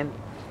know what I mean?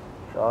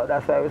 So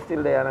that's why we're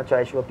still there and I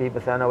try to show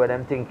people so I know what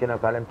them thinking,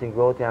 because them think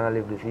out here and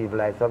live this evil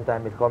life.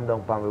 Sometimes it come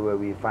down from where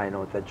we find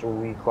out that true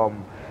we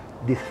come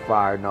this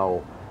far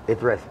now, it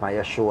rests on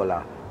your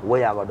shoulder. What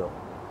you gonna do?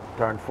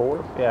 Turn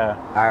fool? Yeah.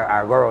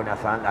 Or go around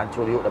us and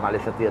truly youth them and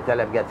listen to you, tell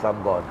them get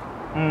some gun.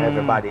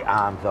 Everybody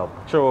arms up.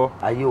 True.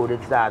 And you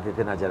did start it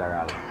in a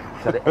general.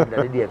 So the end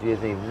of the day, if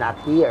you're not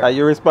here. Are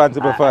you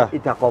responsible for?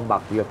 It'll come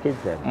back to your kids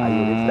then. And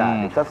you did start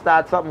it. So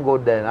start something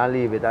good then and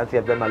leave it and see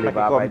if them live Make it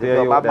up. come Right? to your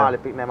So youth Bob then. Marley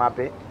pick them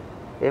happy.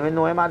 Even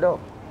know him I do.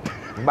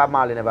 Bob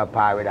Marley never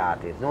par with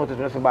artists. Notice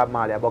when you see Bob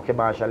Marley, Bucky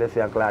Marshall, you see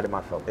and Claude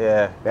Massop.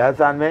 Yeah. You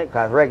understand me?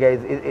 Because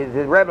reggae is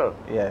a rebel.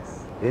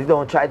 Yes. You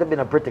don't try to be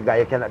a pretty guy,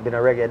 you cannot be a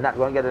reggae, not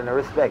going to get any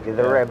respect. He's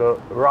a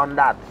rebel, run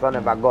that, son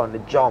of a gun, the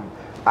jump,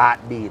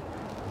 heartbeat,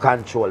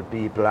 control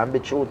people and be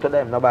true to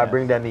them. Nobody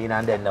bring them in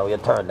and then now you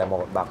turn them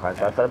out back. And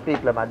so the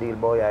people in my deal,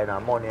 boy, you know,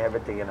 money,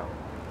 everything, you know.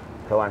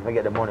 So once I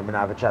get the money, I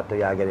have a chat to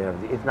you again, you know.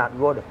 It's not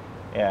good.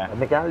 Yeah.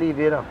 And I can leave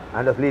you, you know,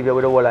 and just leave you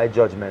with a whole eye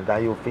judgment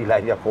and you feel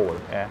like you're cold.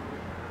 Yeah.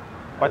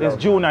 What is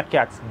Junior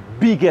Cat's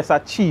biggest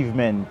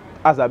achievement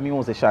as a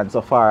musician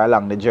so far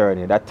along the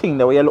journey? That thing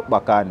that when you look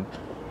back and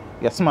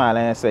you smile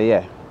and you say,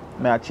 yeah,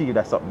 I achieved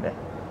that something there.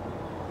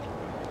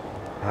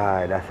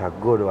 Aye, that's a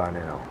good one,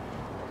 you know.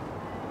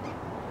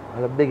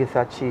 Well, the biggest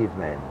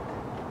achievement,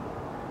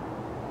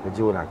 the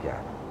Junior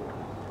Cat,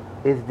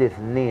 is this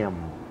name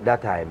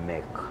that I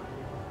make,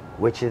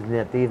 which is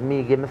not even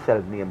me give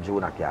myself name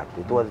Junior Cat.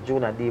 It was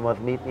Junior D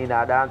must meet me in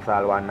a dance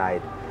hall one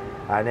night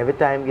And every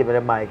time give me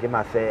the mic, he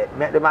must say,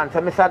 the man say,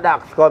 Mr.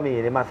 Dax come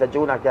in, he must say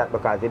Junior Cat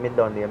because he me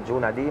done name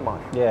Junior Demon.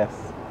 Yes.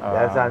 You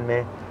understand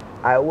me?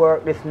 I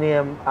work this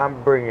name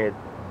and bring it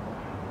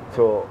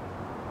to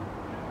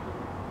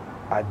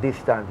a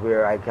distance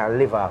where I can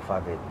live off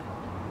of it.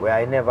 Where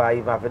I never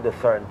even have to do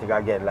certain thing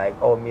again, like,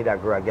 oh, me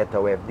that girl get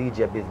away. If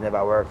DJ biz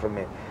never work for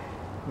me.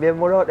 Me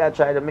out there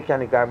try the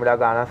mechanic car, me that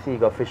gonna see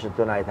go fishing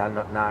tonight and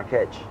not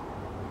catch.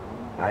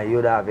 And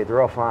you'd have it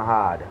rough and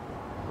hard.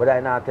 But I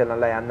not tell a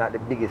lie, I'm not the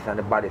biggest and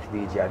the baddest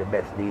DJ or the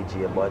best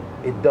DJ, but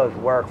it does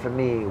work for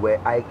me where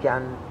I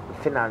can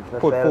finance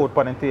myself. Put food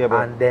on the table.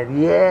 And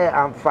then, yeah,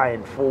 I'm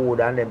find food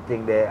and them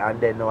thing there.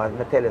 And then, no, as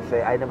I tell you,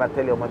 say, I never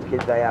tell you how much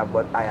kids I have,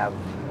 but I have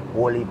a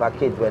whole heap of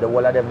kids where the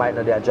whole of them might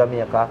know they're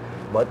Jamaica.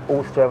 But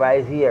whosoever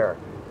is here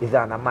is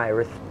under my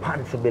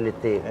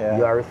responsibility. Yeah.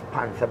 You are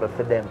responsible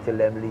for them till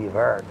them leave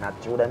Earth,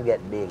 not till them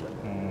get big.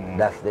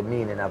 That's the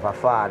meaning of a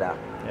father.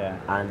 Yeah.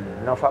 And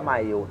enough of my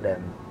youth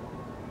them.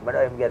 But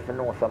I don't even get to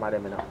know some of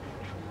them, you know.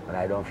 And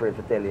I don't afraid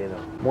to tell you, you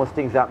know. Most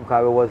things happen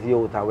because we was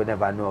youth and we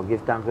never know.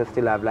 Give thanks we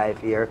still have life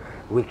here.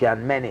 We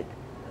can mend it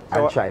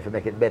and try to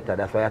make it better.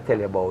 That's why I tell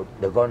you about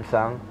the gun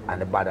song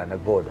and the bad and the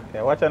good.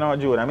 Yeah, watch out now,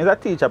 June. I'm a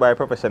teacher by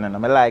profession and I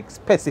like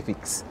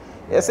specifics.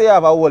 You say you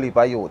have a whole heap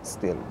of youth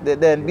still.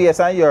 Then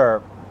based on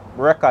your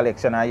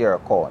recollection and your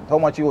account, how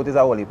much youth is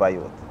a whole heap of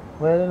youth?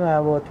 Well, you know, I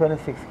have about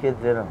 26 kids,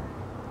 you know.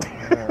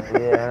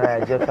 Yeah,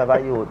 and I just have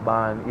a youth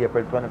born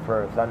April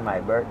 21st on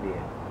my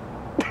birthday.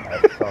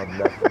 A son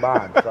that's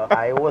born. So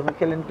I wasn't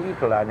killing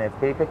people, and if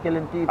people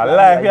killing people,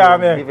 life, yeah,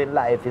 man. Giving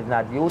life is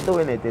not you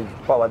doing it, it's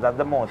powers of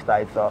the Most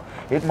High. So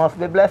it must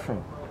be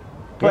blessing.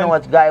 You know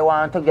what guy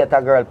want to get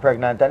a girl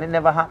pregnant and it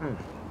never happened.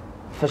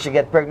 So she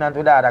get pregnant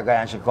with the other guy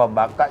and she come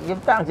back.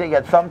 Give thanks you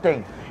get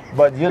something.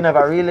 But you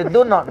never really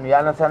do nothing. You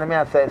understand me?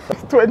 I say so.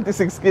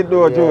 26 kids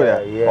though, Yeah,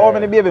 Junior. yeah. How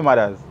many baby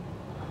mothers?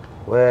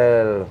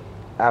 Well,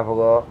 I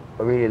forgot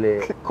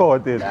really.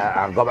 Counted.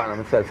 And go back on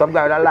myself. Some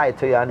guy will lie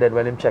to you and then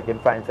when him check him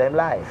find same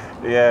lie.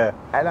 Yeah.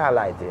 I don't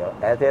lie to you.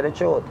 I tell you the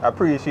truth.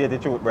 Appreciate the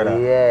truth, brother.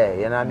 Yeah,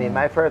 you know what I mean?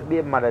 My first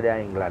baby mother there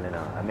in England, you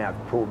know. I mean, I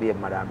have 2 baby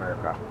mother in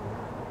America.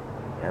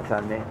 You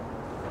understand me?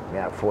 I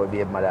have 4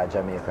 baby mother in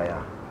Jamaica,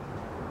 yeah.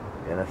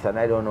 You understand?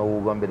 I don't know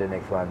who's going to be the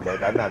next one,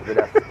 but I'm not with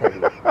a steady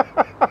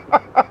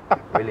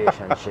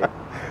relationship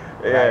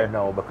right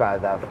now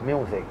because of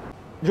music.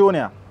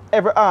 Junior,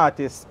 every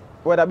artist,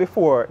 whether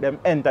before them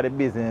enter the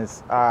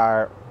business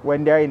or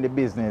when they're in the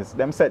business,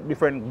 them set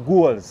different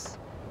goals,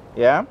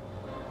 yeah,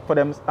 for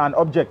them and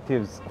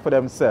objectives for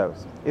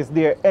themselves. Is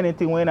there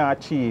anything we not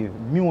achieve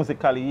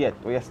musically yet,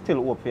 or you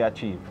still hope to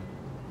achieve?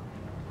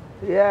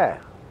 Yeah,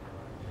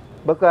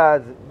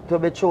 because to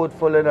be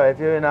truthful, you know, if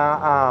you're in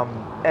a,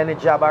 any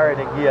job or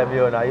any game,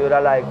 you know, you'd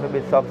like to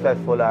be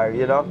successful or,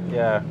 you know,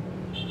 Yeah.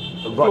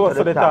 go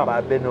to the top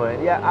I've been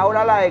doing. Yeah, I would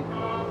have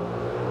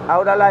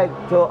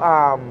liked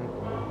to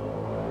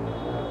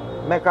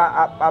make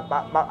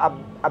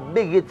a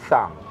big hit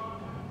song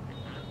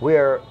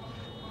where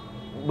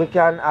we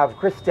can have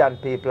Christian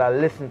people and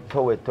listen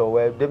to it too,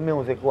 where the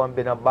music won't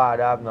be no bad,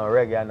 have no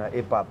reggae, no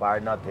hip hop or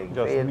nothing.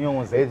 Just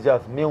music. It's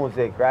just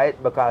music, right?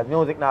 Because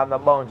music now have no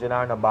boundaries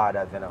or no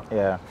borders, you know.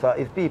 Yeah. So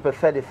if people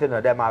say this, you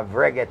know, them have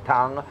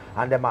reggaeton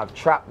and them have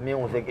trap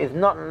music, it's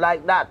nothing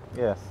like that.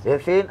 Yes. You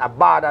see, a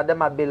border,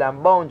 them have build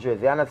and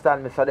boundaries, you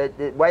understand me? So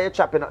why you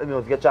chopping up the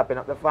music, you're chopping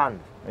up the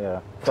fans.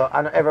 Yeah. So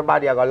and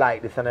everybody are gonna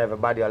like this and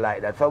everybody will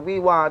like that. So we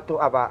want to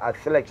have a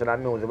selection of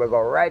music. We go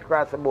right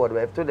across the board.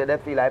 Where if today they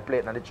feel like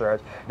playing in the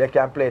church, they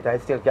can play it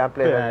and still can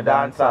play it in the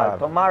dancehall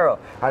tomorrow.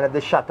 And if the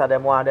shatter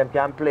them want, them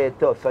can play it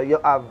too. So you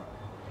have,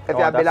 if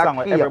you have a song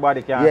where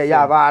everybody can yeah, sing. you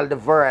have all the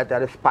variety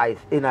and the spice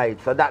in it.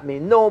 So that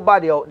means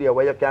nobody out there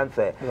where you can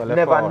say,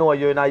 never know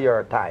you in a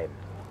your time.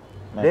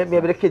 Then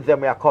maybe the kids them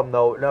will come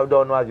now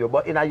don't know as you,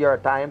 but in a your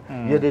time,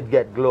 you did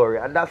get glory.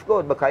 And that's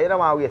good because you don't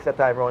want to waste your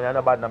time around, you're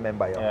nobody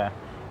remember you. Yeah.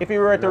 If you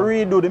were to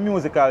redo the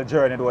musical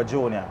journey to a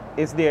Junior,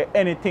 is there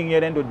anything you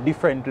then do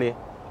differently?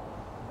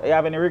 You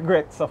have any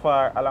regrets so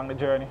far along the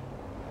journey?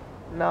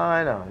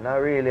 No, no, not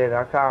really.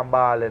 I can't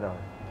ball, you know.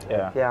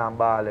 Yeah. I can't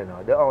ball, you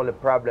know. The only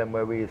problem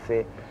where we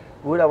say,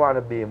 we don't want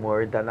to be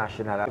more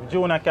international. If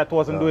Junior Cat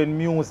wasn't doing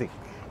music,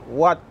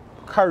 what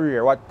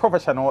career, what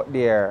profession out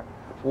there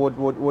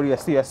would you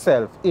see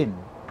yourself in?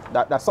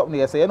 That's something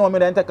you say. You know, me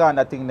then take on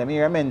that thing.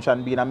 You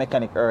mentioned being a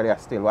mechanic earlier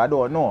still. I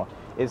don't know.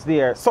 Is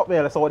there something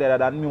else out there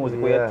than music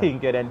where you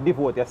think you then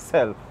devote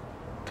yourself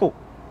to?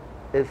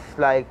 It's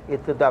like,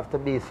 it would have to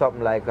be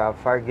something like a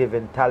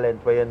forgiving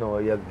talent where, you know,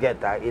 you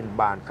get an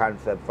in-band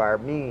concept. For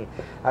me,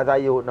 as a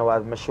youth now,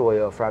 as I show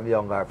you from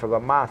younger, for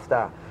a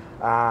master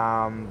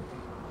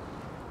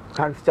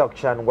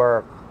construction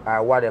work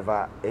or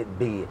whatever it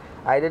be.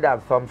 I did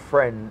have some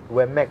friends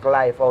who make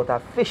life out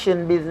of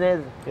fishing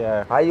business.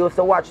 Yeah. I used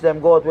to watch them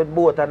go out with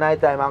boat at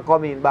night time and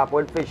come in back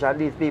with fish, and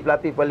these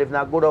people live in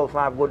a good house and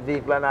have good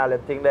vehicle and all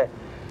them things there.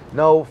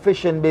 Now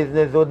fishing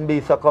business wouldn't be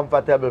so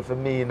comfortable for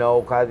me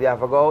now because you have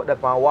to go out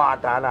there on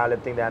water and all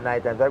them things there at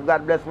night time. So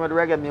God bless me with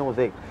reggae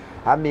music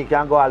and me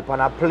can go out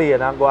on a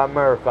plane and go to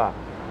America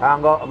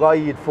and go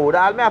eat food.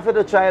 All me have to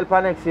do try help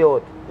next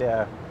youth.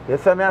 Yeah. You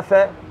see me I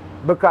say?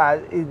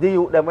 Because the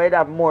youth them would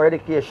have more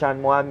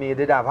education more than me,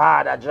 they'd have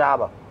harder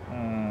job.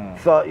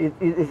 So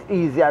it's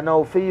easier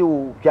now for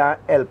you can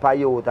help a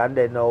youth, and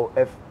then now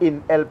if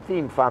him help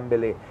him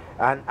family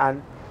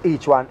and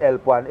each one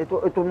help one, it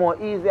will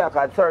more easier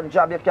because certain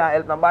job you can't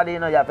help nobody, you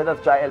know, you have to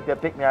just try help your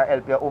pick me or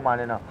help your woman,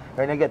 you know.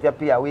 When you get your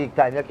pay a week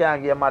time, you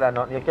can't give your mother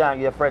nothing, you can't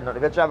give your friend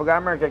nothing. If you travel to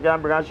America, you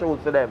can't bring a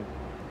shoes to them.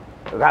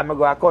 You can't go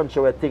to a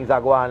country where things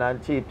are going on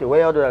cheap too.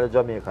 Where you do that in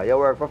Jamaica? You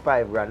work for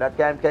 $5 grand. That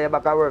time you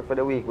back and work for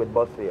the week with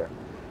bus fare.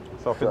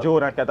 So for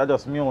Junior Cat, that's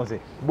just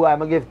music. Boy,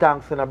 I'm give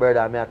thanks to my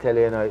brother. I tell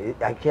you, you know,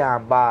 I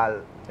can't ball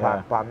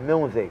for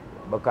music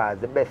because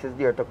the best is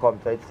there to come,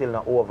 so it's still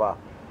not over.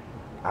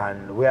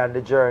 And we're on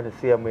the journey the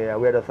same way.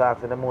 We're just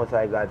asking the Most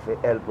High God to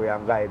help we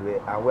and guide we.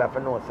 And we have to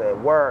know, say,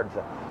 words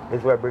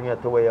is what bring you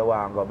to where you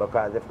want to go.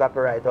 Because if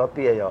copyright will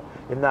pay you,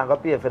 you're not going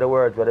to pay for the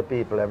words where the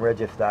people them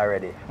register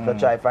already. So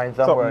try find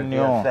some words for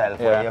yourself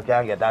where you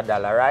can get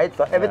 $1, right?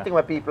 So everything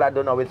what people are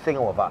doing now, we sing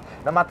over.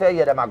 No matter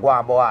you them a go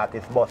and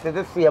artist, but it's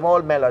the same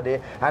old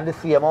melody and the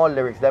same old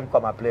lyrics them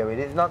come and play with.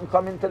 It's nothing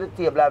coming to the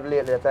table of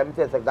lately. I'm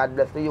saying, God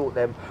bless the youth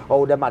them,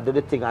 how them a do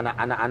the thing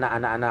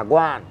and go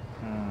on.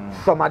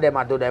 Some of them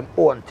are do them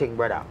own thing,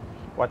 brother.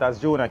 What has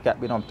Junior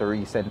Cat been up to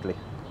recently?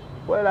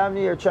 Well, I'm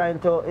here trying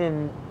to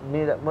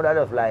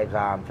just like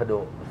to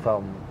do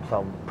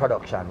some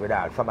production with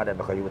all some of them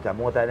because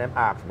most of them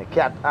ask me,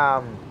 Cat,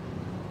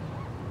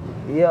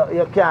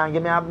 you can't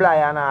give me a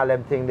blind and all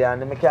them things there,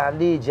 and me can't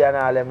DJ and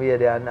all them way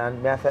there,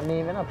 and me I say,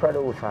 me not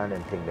produce and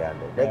them things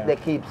there. They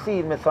keep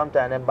seeing me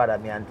sometimes and bother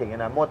me and things,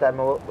 and more time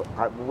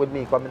with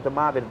me coming to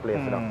Marvin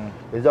place, you know.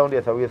 It's down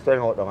there, so we're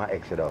staying out on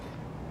Exodus.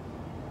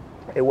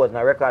 It wasn't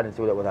a recording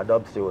studio, it was a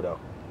dub studio.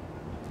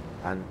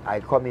 And I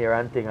come here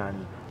and thing,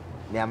 and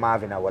me and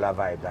Marvin have all a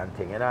vibes and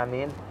thing, you know what I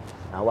mean?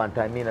 And one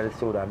time me in the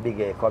studio and Big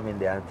A come in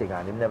there and thing,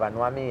 and he never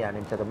know me, and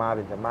he said to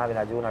Marvin,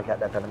 a Junior Cat,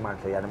 that, and the man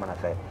say, and the man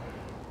I say,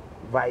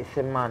 vice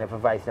him man, if I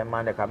vice him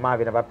man, because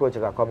Marvin have a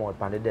project that come out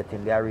from the death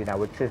in the arena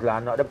with Sizzler,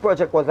 and the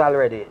project was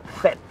already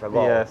set to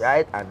go,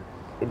 right? And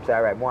he say,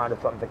 alright, I want to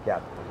do something to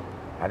Cat.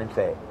 And he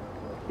say,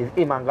 it's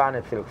him and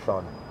Garnet Silk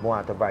son, I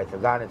want to vice. So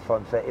Garnet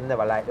son say, he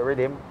never liked the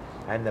rhythm.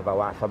 I never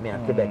want for me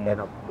and Quebec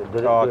end up do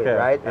it,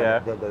 right? Yeah.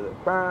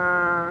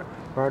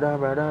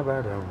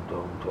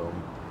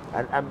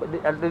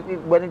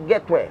 And when it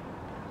get where,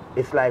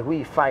 it's like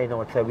we find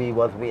out that we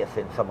was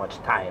wasting so much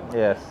time.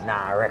 Yes.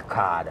 Now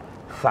record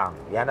song.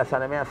 You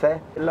understand what I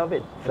say? I love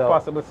it. So, it's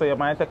possible so you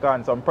might take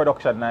on some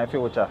production in the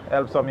future,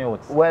 help some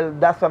youths. Well,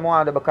 that's what I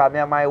want to do because me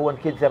and my own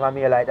kids them and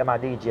me like them a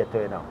DJ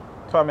too, you know.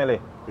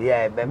 Family.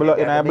 Yeah, blood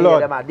in my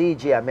blood. Them a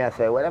DJ and me I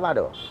say, what am I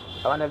do?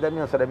 I want them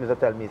to them used to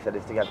tell me so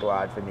this thing is too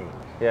hard for me.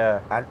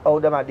 Yeah. And how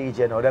them a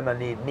DJ now, them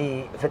need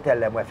me to tell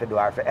them what to do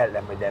or to help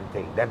them with them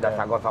things. Them just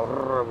go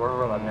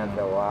so and I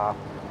say, wow.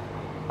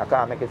 I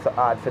can't make it so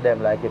hard for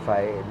them like if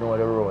I know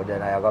the road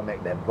then I gotta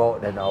make them go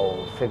out then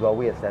I'll figure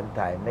waste them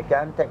time. They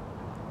can take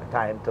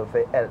time to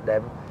help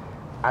them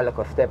a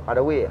little step out of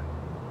the way.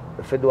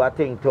 If you do a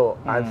thing too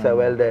and say,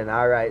 well then,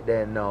 alright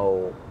then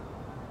now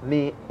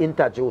me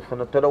introduce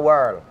you to the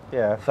world.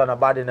 Yeah. So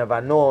nobody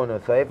never know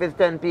you. So if it's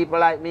 10 people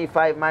like me,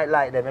 5 might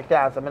like them. You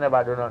can't say me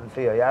never do nothing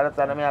for you. You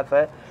understand what I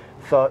say?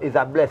 So it's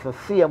a blessing.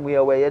 Same way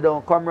where you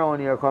don't come around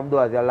here, come do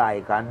as you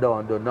like and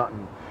don't do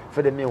nothing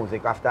for the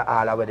music after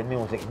all of what the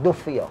music do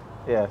for you.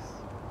 Yes.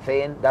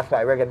 Saying that's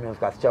why reggae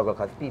music is struggle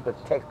because people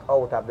take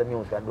out of the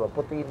music and do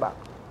put it back.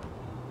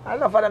 I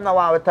know for them now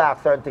want to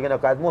talk certain things, you know,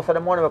 because most of the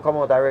money will come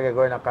out of reggae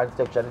going to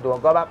construction and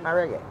don't go back to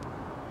reggae.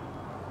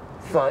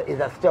 So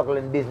it's a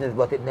struggling business,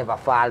 but it never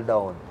fall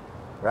down,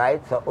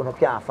 right? So you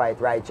can't fight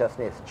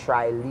righteousness.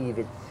 Try leave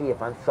it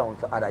safe and sound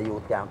so other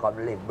youth can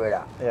come live,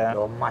 brother. Yeah.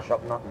 Don't mash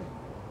up nothing.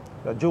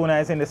 So Junior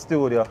is in the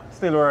studio,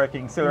 still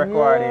working, still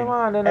recording.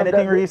 Yeah, man,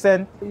 anything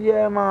recent?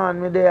 Yeah, man.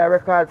 Me there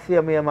record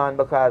same way, man,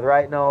 because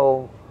right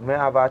now me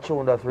have a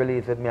tune that's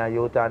released with me a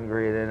Youth and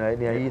Grade, you know, in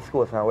the East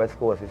Coast and West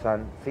Coast. It's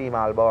a theme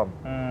album,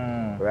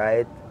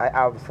 right? I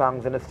have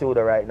songs in the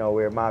studio right now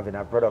where Marvin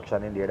have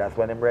production in there. That's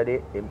when I'm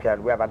ready. We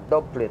have a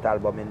dub plate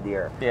album in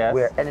there. Yes.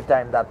 Where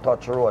anytime that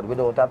touch road, we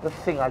don't have to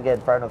sing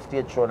again for no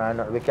stage show.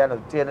 We can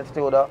just stay in the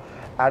studio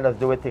and just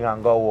do a thing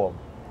and go home.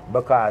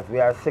 Because we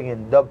are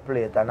singing dub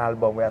plate an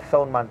album where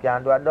sound man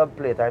can do a dub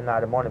plate and not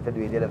the money to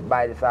do it. You just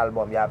buy this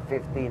album, you have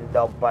 15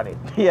 dub on it.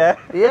 Yeah.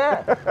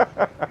 Yeah.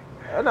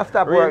 I don't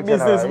stop working.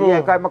 Business move.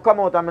 Yeah, because I come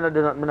out and I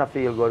do not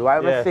feel good. Why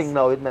I Yes. sing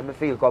now, it makes me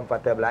feel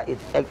comfortable. It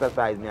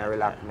exercise me and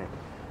relax me.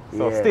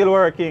 So still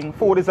working,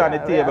 food is on the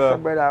table. Yeah,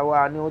 brother, I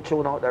want a new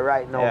tune out there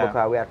right now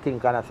because we are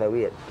thinking and I say,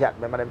 wait, Cat,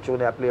 remember them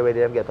tune I play with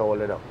them get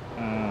hold of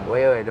them.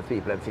 Where the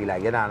people feel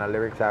like, you know, the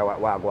lyrics are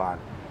what go on.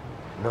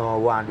 No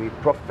one be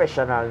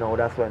professional now,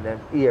 that's when them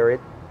hear it,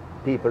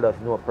 people just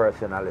know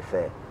personally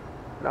say.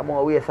 No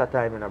more waste of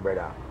time, you know,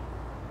 brother.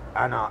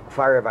 And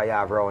forever you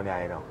have around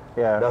here, you know.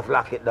 Yeah. Just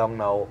lock it down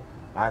now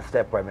and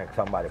step where make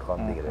somebody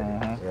come dig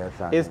it.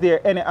 Yes, is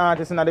there any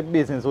artist in the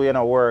business who you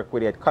know work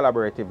with it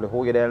collaboratively,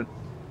 who you then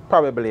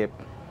probably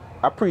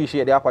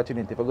appreciate the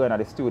opportunity for going to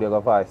the studio to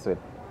voice with?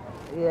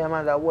 Yeah,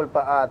 man, that whole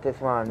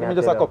artist, man. Give me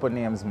just a couple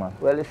names, man.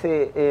 Well, you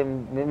see,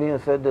 me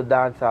used to do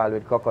dancehall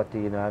with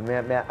Cocotino.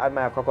 I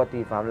admire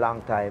Cocotino for a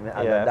long time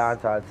as a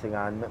dancehall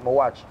singer. And I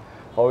watch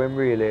how him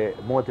really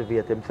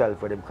motivate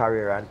himself with his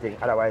career and things.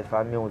 Otherwise,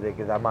 for music,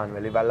 is a man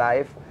will live a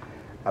life,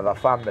 have a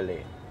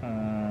family,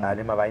 and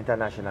him have an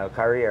international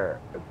career.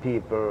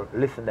 People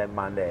listen to them,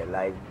 man, there,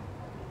 like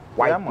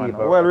white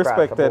people. Well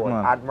respected,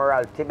 man.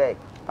 Admiral Tibet.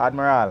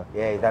 Admiral.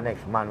 Yeah, he's the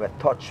next man will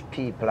touch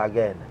people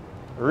again.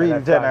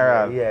 Real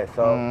general. Yeah,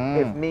 so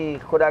if me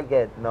could have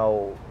get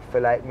now,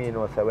 feel like me, you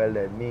know, so well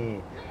then,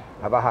 me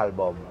have a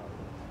album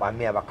and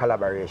me have a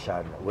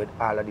collaboration with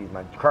all of these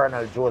man.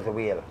 Colonel Joseph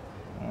Whale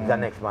is the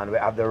next man, we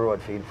have the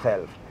road for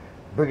himself.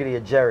 Brigadier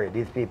Jerry,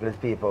 these people is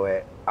people we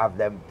have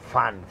them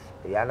fans.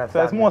 You understand?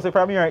 So it's mostly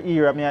from your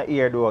era, me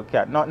hear though,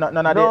 Cat. None of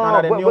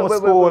the new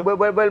school. But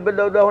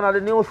none of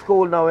the new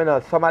school now, you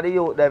know. Some of the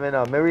youth them, you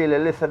know. Me really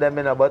listen to them,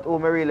 you know. But who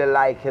me really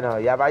like, you know.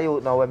 You have a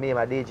youth now with me and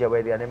my DJ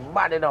with you, and him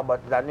bad, you know.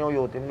 But the new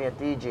youth, him name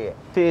TJ.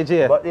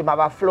 TJ. But him have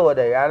a flow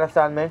there, you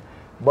understand me?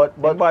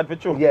 But bad for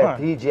true. Yeah,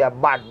 TJ a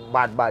bad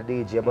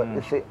DJ. But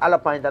you see, all the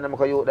point of them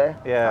look youth there.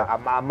 Yeah.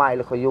 A mile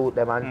look youth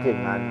them and thing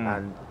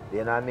and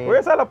you know what I mean?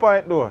 Where's all the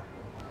point though?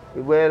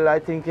 Well, I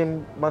think he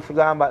must have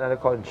gone back to the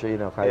country, you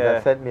know, because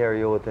he sent me a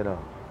youth, you know.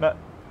 No,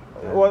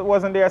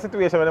 wasn't there a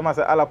situation where they must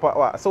say,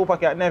 what, Super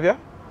Cat nephew?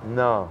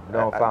 No,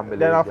 family.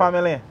 They're not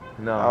family?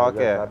 No,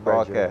 okay.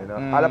 You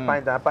know. All the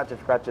point and patch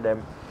scratch of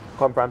them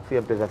come from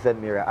same place and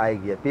send me a eye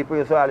gate. People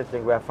used to always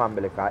think we're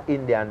family, because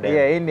Indian them.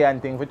 Yeah, Indian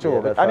thing for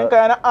sure. Yeah, and you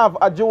kind of have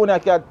a Junior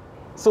Cat,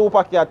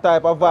 Super Cat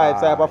type of vibe,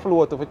 type of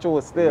flow to for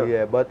sure still.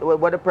 Yeah, but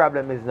what the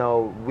problem is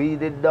now, we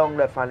did down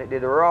left and it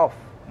did rough.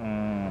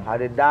 And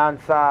the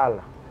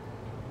dancehall.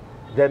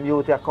 Them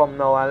youth come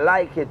now and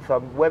like it,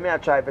 so when I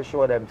try to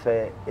show them,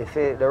 say, you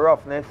see, the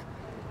roughness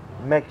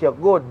make you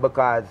good,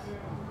 because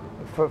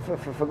for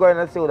going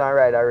to the studio and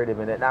ride already,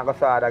 man, not go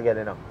so hard again,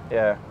 you know.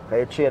 Yeah.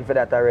 You train for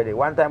that already.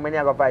 One time when you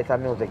go buy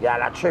some music,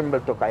 you'll tremble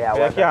to you.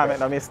 You can't make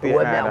no mistake.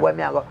 When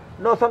me go,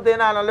 no, something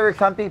on the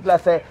lyrics and people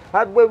say,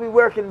 that's where we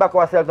working back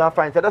ourselves and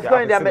find. So just go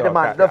in there and make the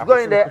man. Just go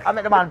in there and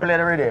make the man play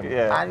the rhythm.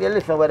 Yeah. And you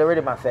listen what the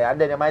rhythm man say, and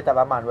then you might have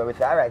a man where we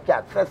say, all right,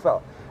 Cat, say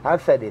so. And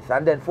say this,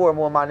 and then 4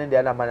 more man in there,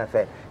 and the man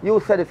say,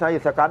 you say this and you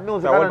say, because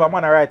music. So what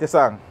man write the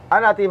song?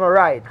 And not even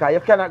right, because you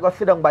cannot go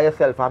sit down by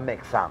yourself and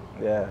make song.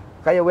 Yeah.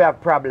 Because you will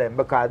have problem,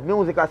 because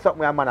music is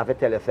something a man have to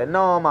tell you, say,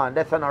 no man,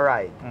 that's not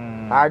right.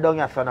 Or don't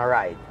you say not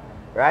right.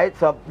 Right?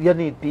 So you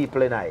need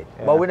people in it.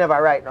 Yeah. But we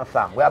never write no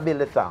song. We have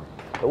build the song.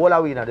 The whole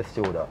of we in the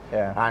studio.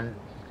 Yeah. And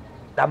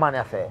the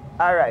man say,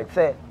 all right,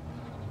 say,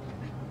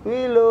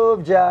 we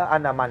love Jah,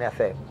 and the man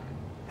say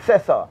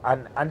so,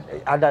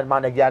 and that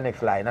man again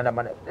next line, and the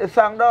man, the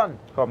song done.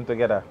 Come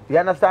together. You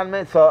understand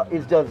me? So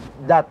it's just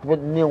that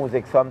with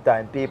music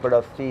sometimes people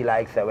just feel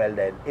like, say, well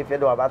then, if you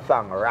don't have a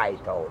song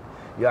right out,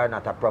 you are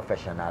not a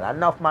professional.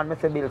 Enough man me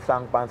say build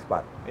song pan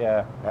spot.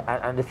 Yeah.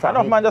 And the song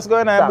enough man just go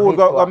in and boot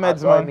go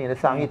meds, man. I mean, the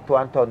song hit to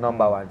and turn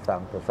 #1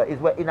 song too. So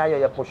it's where in a year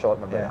you push out,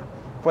 my brother.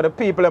 For the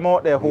people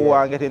out there who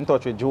want to get in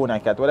touch with Junior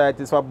Cat, whether it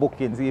is for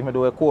bookings, even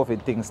though a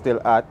COVID thing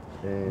still at,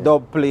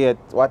 dub plate,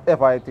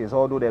 whatever it is,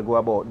 how do they go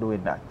about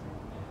doing that?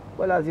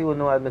 Well, as you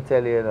know, as I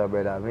tell you,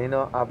 brother, I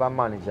don't have a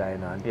manager,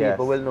 and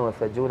people will know,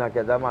 so Junior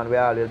Cat, the man, we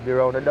always be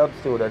around the dub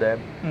studio them,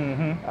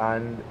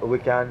 and we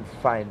can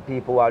find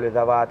people who always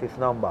have artist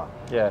number,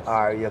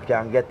 or you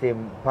can get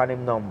him on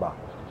him number,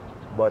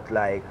 but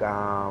like,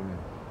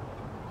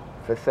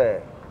 for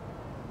say,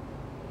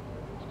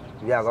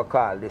 you have to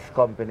call this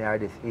company or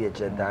this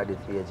agent or this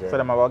agent. So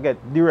them will get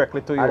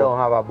directly to you? I don't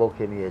have a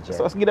booking agent.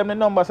 So let's give them the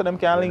number so them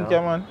can link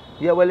you, man.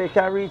 Yeah, well, you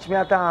can reach me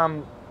at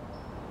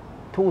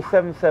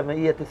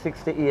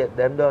 277-8068.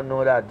 Them don't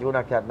know that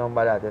Junior Cat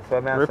number that. So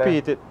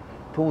repeat it.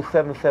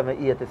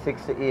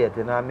 277-8068.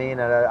 You know what I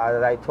mean? And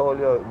as I told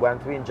you,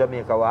 once we in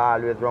Jamaica, we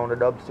always round the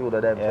dub studio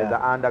them. So it's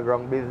an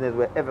underground business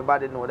where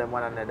everybody know them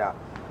one another.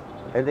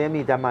 And then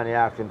meet a man, he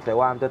ask him, say,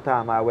 want to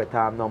Tom or what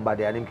Tom number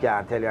there, and him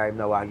can't tell you him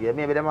no one here.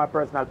 Maybe them have a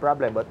personal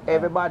problem, but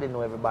everybody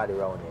know everybody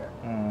around here.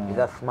 It's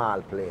a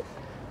small place.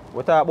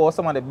 We talk about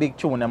some of the big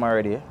tune them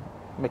already.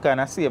 I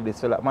kind of save this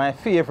fella. My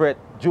favorite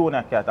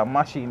Junior Cat, a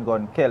Machine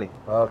Gun Kelly.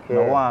 Okay.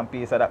 No one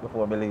piece of that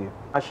before I believe.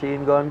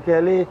 Machine Gun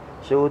Kelly,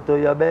 shoot to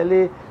your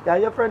belly. Yeah,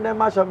 your friend them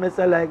mash up me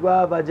say like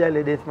guava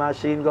jelly. This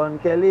Machine Gun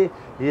Kelly,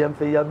 aim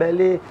for your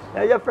belly.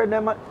 Yeah, your friend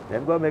them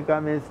go make a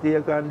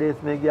mistake on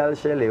this me girl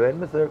Shelly. When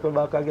me circle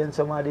back against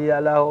somebody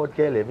yellow out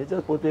Kelly, me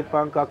just put it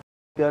on cock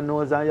your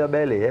nose and your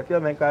belly. If you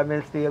make a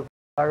mistake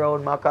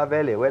around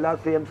Machiavelli, well I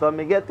see him so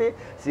me get it,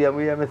 see him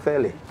where me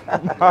sell it.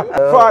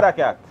 Father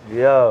Cat.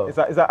 Yo. It's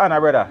an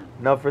honor, brother.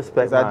 Enough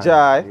respect, it's a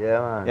joy.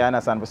 Yeah, man. You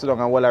understand? We sit down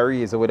and well a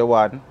reason with the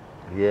one.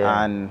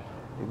 Yeah. And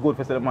it's good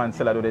for the man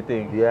still do the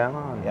thing. Yeah,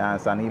 man. You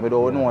understand? Even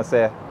though we know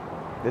say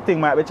the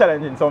thing might be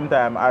challenging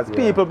sometimes as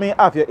people may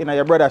have you in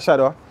your brother's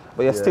shadow,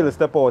 but you still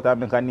step out and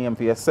make a name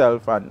for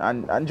yourself,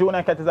 and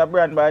Junior Cat is a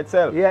brand by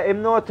itself. Yeah,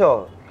 him know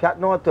too. Cat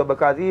know too,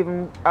 because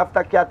even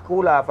after Cat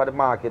cool off at the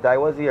market, I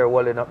was here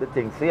holding up the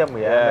thing same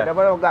way. Yeah. I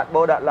never got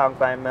about that long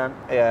time, man.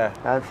 Yeah.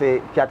 And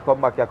say, Cat come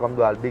back here, come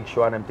do a big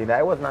show and everything.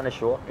 I wasn't on the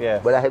show, Yeah.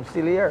 but I'm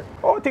still here.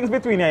 How things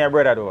between you and your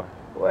brother though?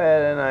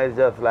 Well, you know, it's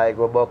just like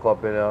we buck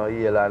up, you know,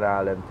 heel and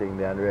all them things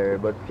there and rare.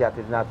 But Cat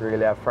is not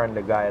really a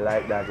friendly guy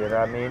like that, you know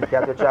what I mean?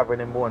 Cat will travel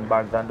in bone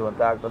bands and don't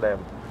talk to them.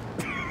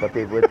 So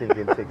people were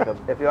thinking sick. So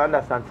if you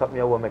understand something,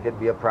 you won't make it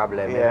be a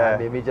problem. Yeah. You know what I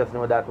mean? We just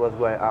know that was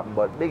going to happen.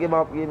 But big him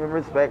up, give him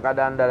respect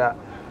and that.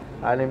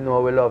 And him know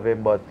we love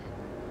him, but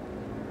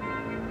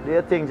do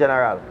you think,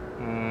 General?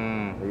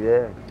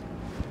 Yeah.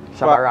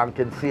 Shabba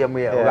ranking same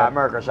way. Yeah.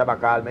 America Shabba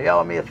call me,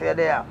 yo, me say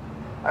there.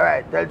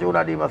 Alright, tell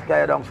Junior Demus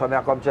carry down so me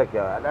come check you.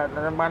 That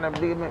man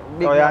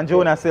big Oh yeah, and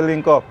Junior still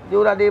link up.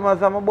 Junior Demus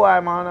I'm a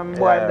boy, man. I'm a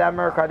boy Yeah. in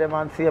America, the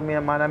man see me,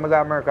 man. I'm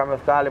go America, I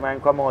call him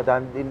and come out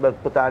and he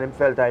put on him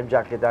felt time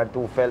jacket and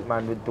 2 felt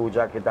man with 2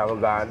 jackets and we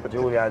gone.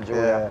 Junior and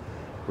Junior. Yeah.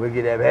 We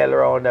give them hell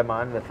around them,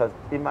 man. So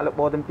him look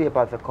about them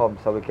papers to come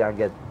so we can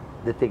get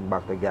the thing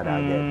back together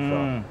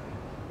again.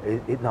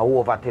 So it's not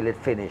over till it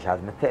finish, as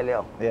me tell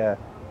you. Yeah.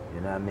 You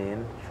know what I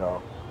mean?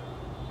 So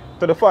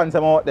To the fans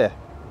I'm out there,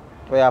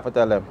 what you have to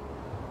tell them?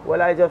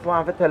 well, I just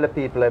want to tell the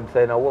people, I'm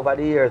saying, over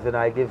the years, you know,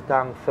 I give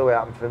thanks to what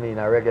happened for me in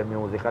reggae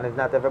music, and it's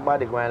not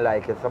everybody going to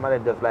like it. Some of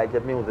them just like the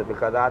music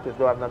because artists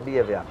don't have no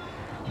behavior.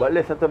 But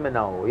listen to me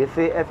now. You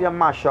see, if you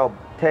mash up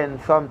 10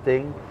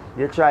 something,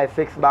 you try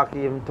fix back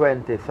even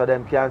 20, so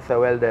them can say,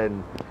 well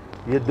then,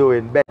 you're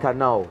doing better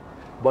now.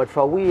 But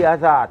for we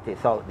as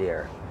artists out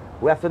there,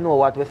 we have to know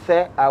what we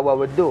say and what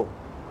we do.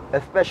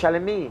 Especially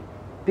me.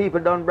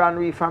 People don't brand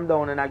we from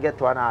down and I get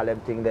to and all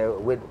them things there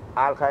with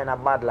all kind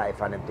of bad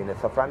life and them things.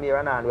 So from here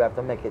on, we have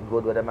to make it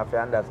good with them if you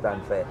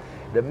understand. Say,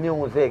 the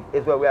music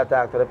is where we are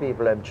talking to the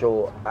people them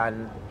show,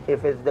 and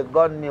if it's the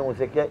gun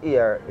music you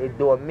hear, it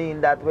don't mean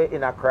that we're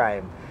in a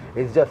crime.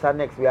 It's just a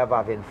next way of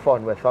having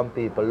fun where some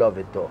people love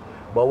it too.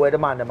 But where the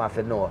man them have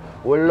to know,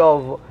 we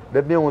love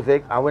the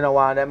music and we don't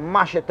want them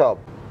mash it up.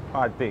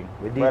 Hard thing.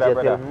 We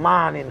DJ till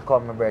morning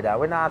come, my brother.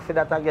 We not see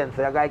that again.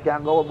 So a guy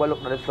can go over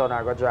look at the sun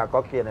or go draw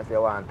cocaine if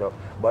you want to.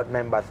 But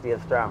remember, stay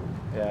strong.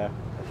 Yeah.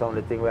 That's the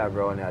only thing we have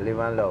growing here. Live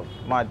and love.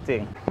 Mad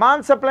thing.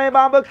 Man, so play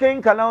Bamboo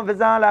King, cause love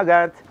is all I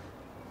got.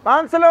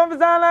 Man, so love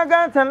is all I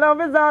got and love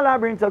is all I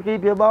bring. So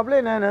keep you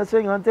bubbling and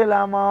swing until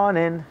the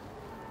morning.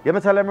 You me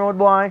tell them, road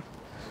boy.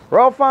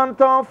 Rough and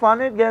tough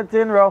and it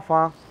getting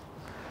rougher.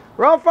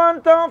 Rough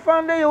and tough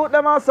and the youth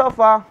them a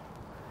suffer.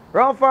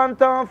 Rough and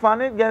tough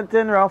and it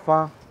getting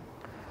rougher.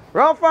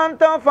 Rough and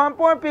tough and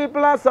poor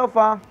people are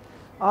suffer.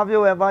 Have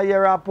you ever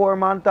hear a poor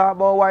man talk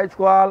about white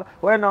squall?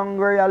 When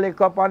hungry you lick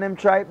up on him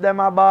tripe them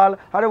a ball.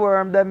 How the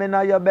worm them in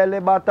your belly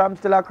bottom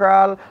still a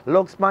crawl.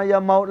 Looks my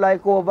your mouth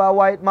like over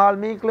white mall.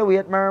 Meekly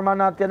wait merman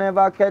not you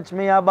never catch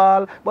me a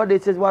ball. But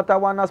this is what I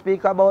wanna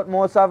speak about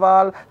most of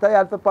all.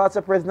 Tired to pass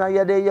a prisoner,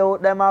 yeah they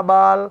out them a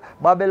ball.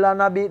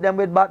 Babylon a beat them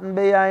with button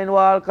behind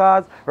wall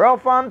cause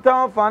rough and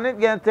tough and it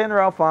getting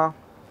rougher.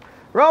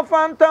 Rough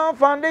and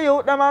tough and the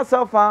youth them a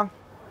suffer.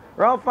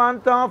 Rough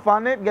and tough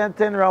and it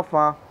getting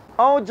rougher.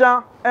 Oh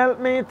Jah, help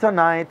me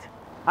tonight.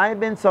 I've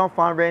been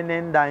suffering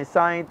in thy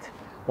sight.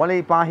 One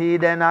heap of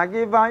heathen I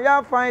give I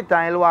a fight.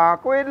 I'll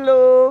walk with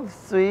love,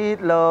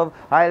 sweet love.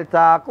 I'll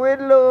talk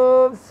with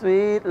love,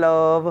 sweet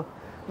love.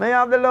 May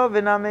have the love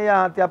in my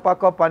heart, you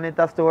pack up and it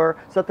a store.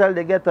 So tell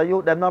the ghetto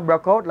youth them not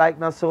broke out like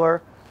no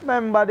sore.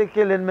 Remember the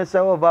killing me say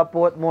over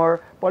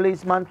Portmore.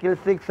 Policeman kill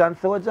 6 and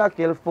soldier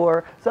kill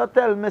 4. So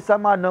tell me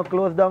some man no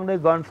close down the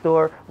gun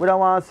store. We don't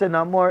want to see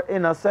no more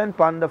innocent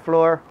on the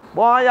floor.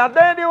 Boy, you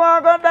dead, you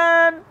are go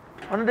dead.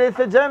 On this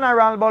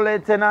general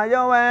bulletin in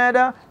your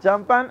head.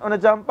 Jump on the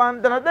jump on,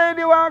 then dead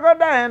you are go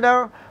dead.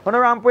 On the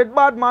ramp with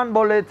bad man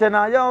bulletin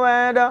in your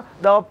head.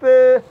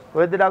 Dopey,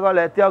 where did I go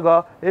let you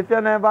go? If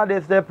you never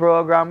this the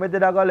program, where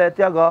did I go let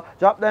you go?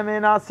 Drop them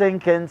in a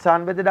sinking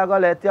sand, where did I go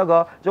let you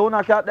go?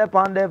 Junior Cat up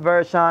on the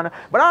version.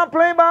 But I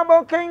play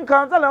Bamboo King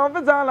cause I love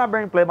is all I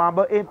bring. Play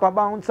Bamboo hip a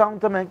bound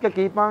sound to make you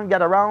keep on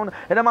get around.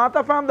 It don't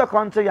matter from the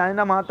country, it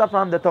don't matter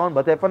from the town.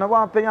 But if you don't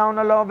want to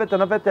I love it,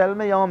 and if you tell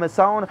me how me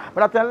sound.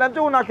 But I tell them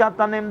Junior Cat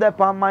and him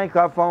there on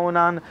microphone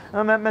and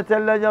let me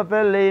tell you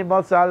to leave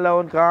us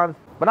alone cause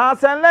but I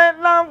say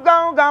let love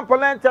go, God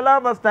let your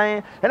love stay.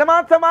 It no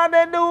matter what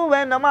they do,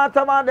 and no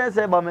matter what they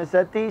say, but me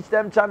say teach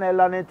them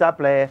channel and it a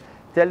play.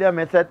 Tell you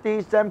me say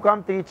teach them,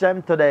 come teach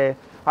them today.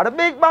 And the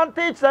big man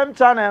teach them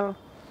channel.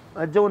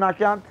 Junior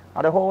Cat,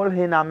 and the whole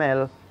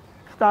hinamel.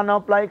 Stand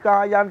up like a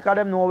iron, cause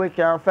them know we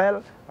can't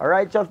fail.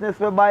 Righteousness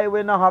we buy,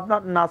 we no have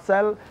nothing to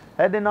sell.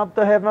 Heading up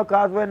to heaven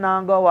cause we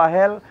not go to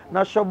hell.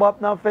 No shove up,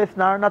 no fist,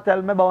 nor no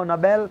tell me about no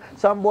bell.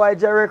 Some boy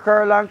Jerry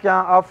Curl and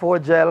can't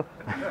afford gel.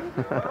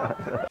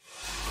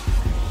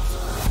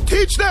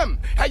 Teach them.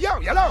 Hey,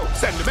 yo, hello.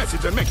 Send the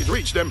message and make it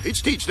reach them.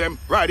 It's teach them.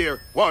 Right here.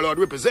 Warlord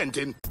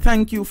representing.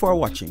 Thank you for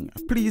watching.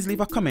 Please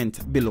leave a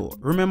comment below.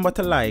 Remember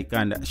to like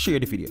and share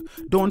the video.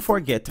 Don't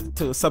forget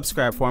to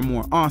subscribe for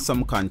more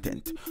awesome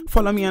content.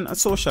 Follow me on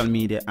social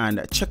media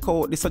and check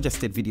out the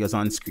suggested videos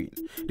on screen.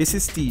 This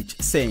is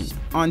Teach saying,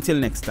 until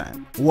next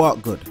time,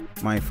 walk good,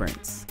 my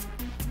friends.